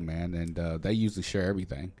as well, man. And they usually share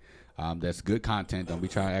everything. That's good content. Don't be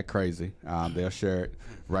trying to act crazy. They'll share it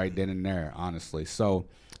right then and there, honestly. So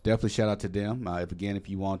definitely shout out to them. If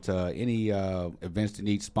you want any events that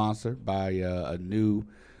need sponsored by a new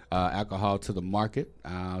alcohol to the market,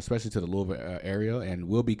 especially to the Louisville area. And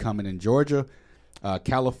we'll be coming in Georgia,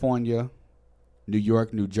 California, New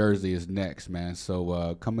York, New Jersey is next, man.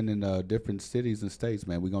 So coming in different cities and states,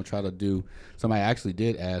 man. We're gonna try to do. Somebody actually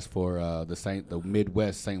did ask for the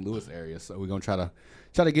Midwest St. Louis area, so we're gonna try to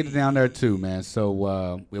get it down there too, man.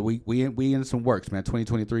 So we in some works, man.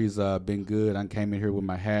 2023's been good. I came in here with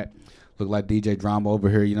my hat, look like DJ Drama over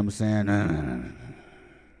here. You know what I'm saying? I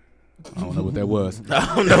don't know what that was.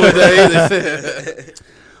 I don't know what that is.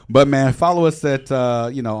 But man, follow us at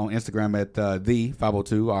on Instagram at the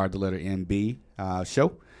 502 R the letter MB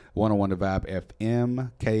show 101 The Vibe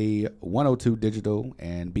FM K102 Digital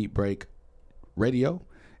and Beat Break Radio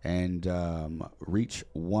and Reach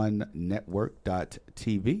One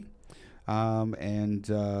Network.tv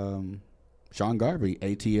and Sean Garvey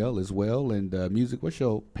ATL as well and music. What's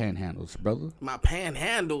your panhandles, brother? My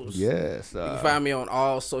panhandles. Yes. You can find me on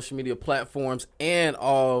all social media platforms and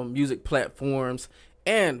all music platforms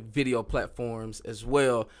and video platforms as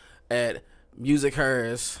well at Music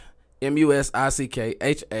Harris,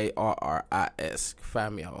 MUSICKHARRIS.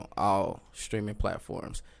 Find me on all streaming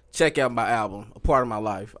platforms. Check out my album, A Part of My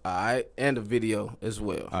Life, all right, and the video as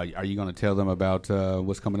well. Are you going to tell them about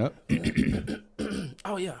what's coming up?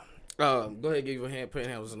 Oh, yeah. Go ahead and give you a hand,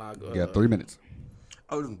 panhandles, and I'll go. You got 3 minutes.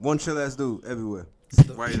 Oh, one chill ass dude everywhere.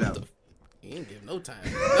 Write it out. You ain't give no time.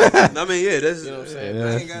 I mean, yeah, that's, you know what I'm saying.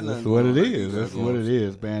 I ain't got That's nothing what going it on. is. That's what it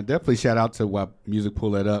is, man. Definitely shout out to what music pull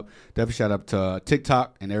that up. Definitely shout out to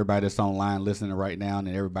TikTok and everybody that's online listening right now, and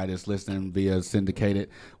everybody that's listening via syndicated.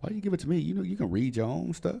 Why do you give it to me? You know you can read your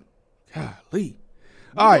own stuff. Golly.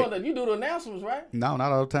 All right. You do the announcements, right? No,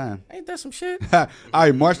 not all the time. Ain't that some shit? All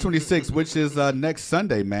right, March 26th, which is next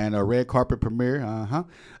Sunday, man. A red carpet premiere.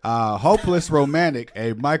 Hopeless Romantic,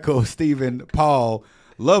 a Michael Stephen Paul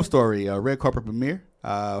love story. Red carpet premiere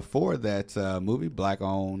for that movie, black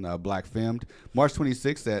owned, black filmed. March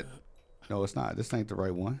 26th at. No, it's not. This ain't the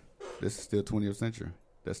right one. This is still 20th century.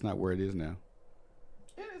 That's not where it is now.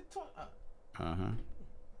 It is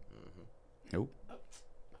Nope.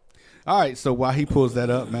 All right, so while he pulls that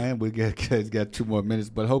up, man, he's got 2 more minutes.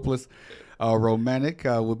 But Hopeless Romantic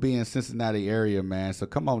will be in Cincinnati area, man. So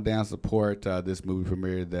come on down, support this movie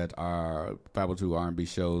premiere that our 502 R&B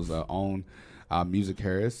show's own Music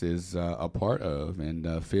Harris is a part of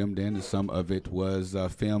and filmed in. And some of it was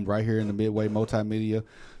filmed right here in the Midway Multimedia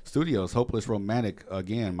Studios. Hopeless Romantic,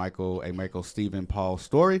 again, Michael Stephen Paul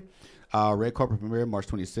story. Red carpet premiere March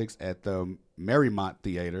 26th at the Marymount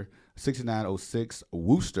Theater. 6906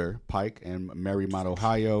 Wooster Pike in Marymount,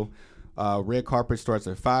 Ohio. Red carpet starts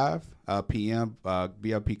at 5 p.m.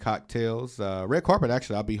 VIP cocktails. Red carpet,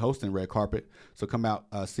 actually, I'll be hosting red carpet. So come out,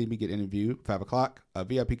 see me, get interviewed. 5 o'clock.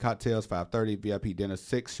 VIP cocktails, 5:30. VIP dinner,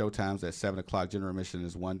 6. Showtimes at 7 o'clock. General admission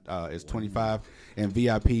is $25, and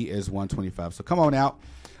VIP is $125. So come on out.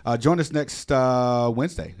 Join us next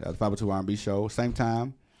Wednesday at the 502 R&B show. Same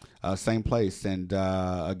time. Same place. And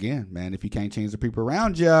again, man, if you can't change the people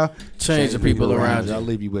around you, change the people around you. I'll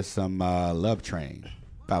leave you with some Love Train.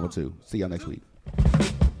 502. See y'all next week.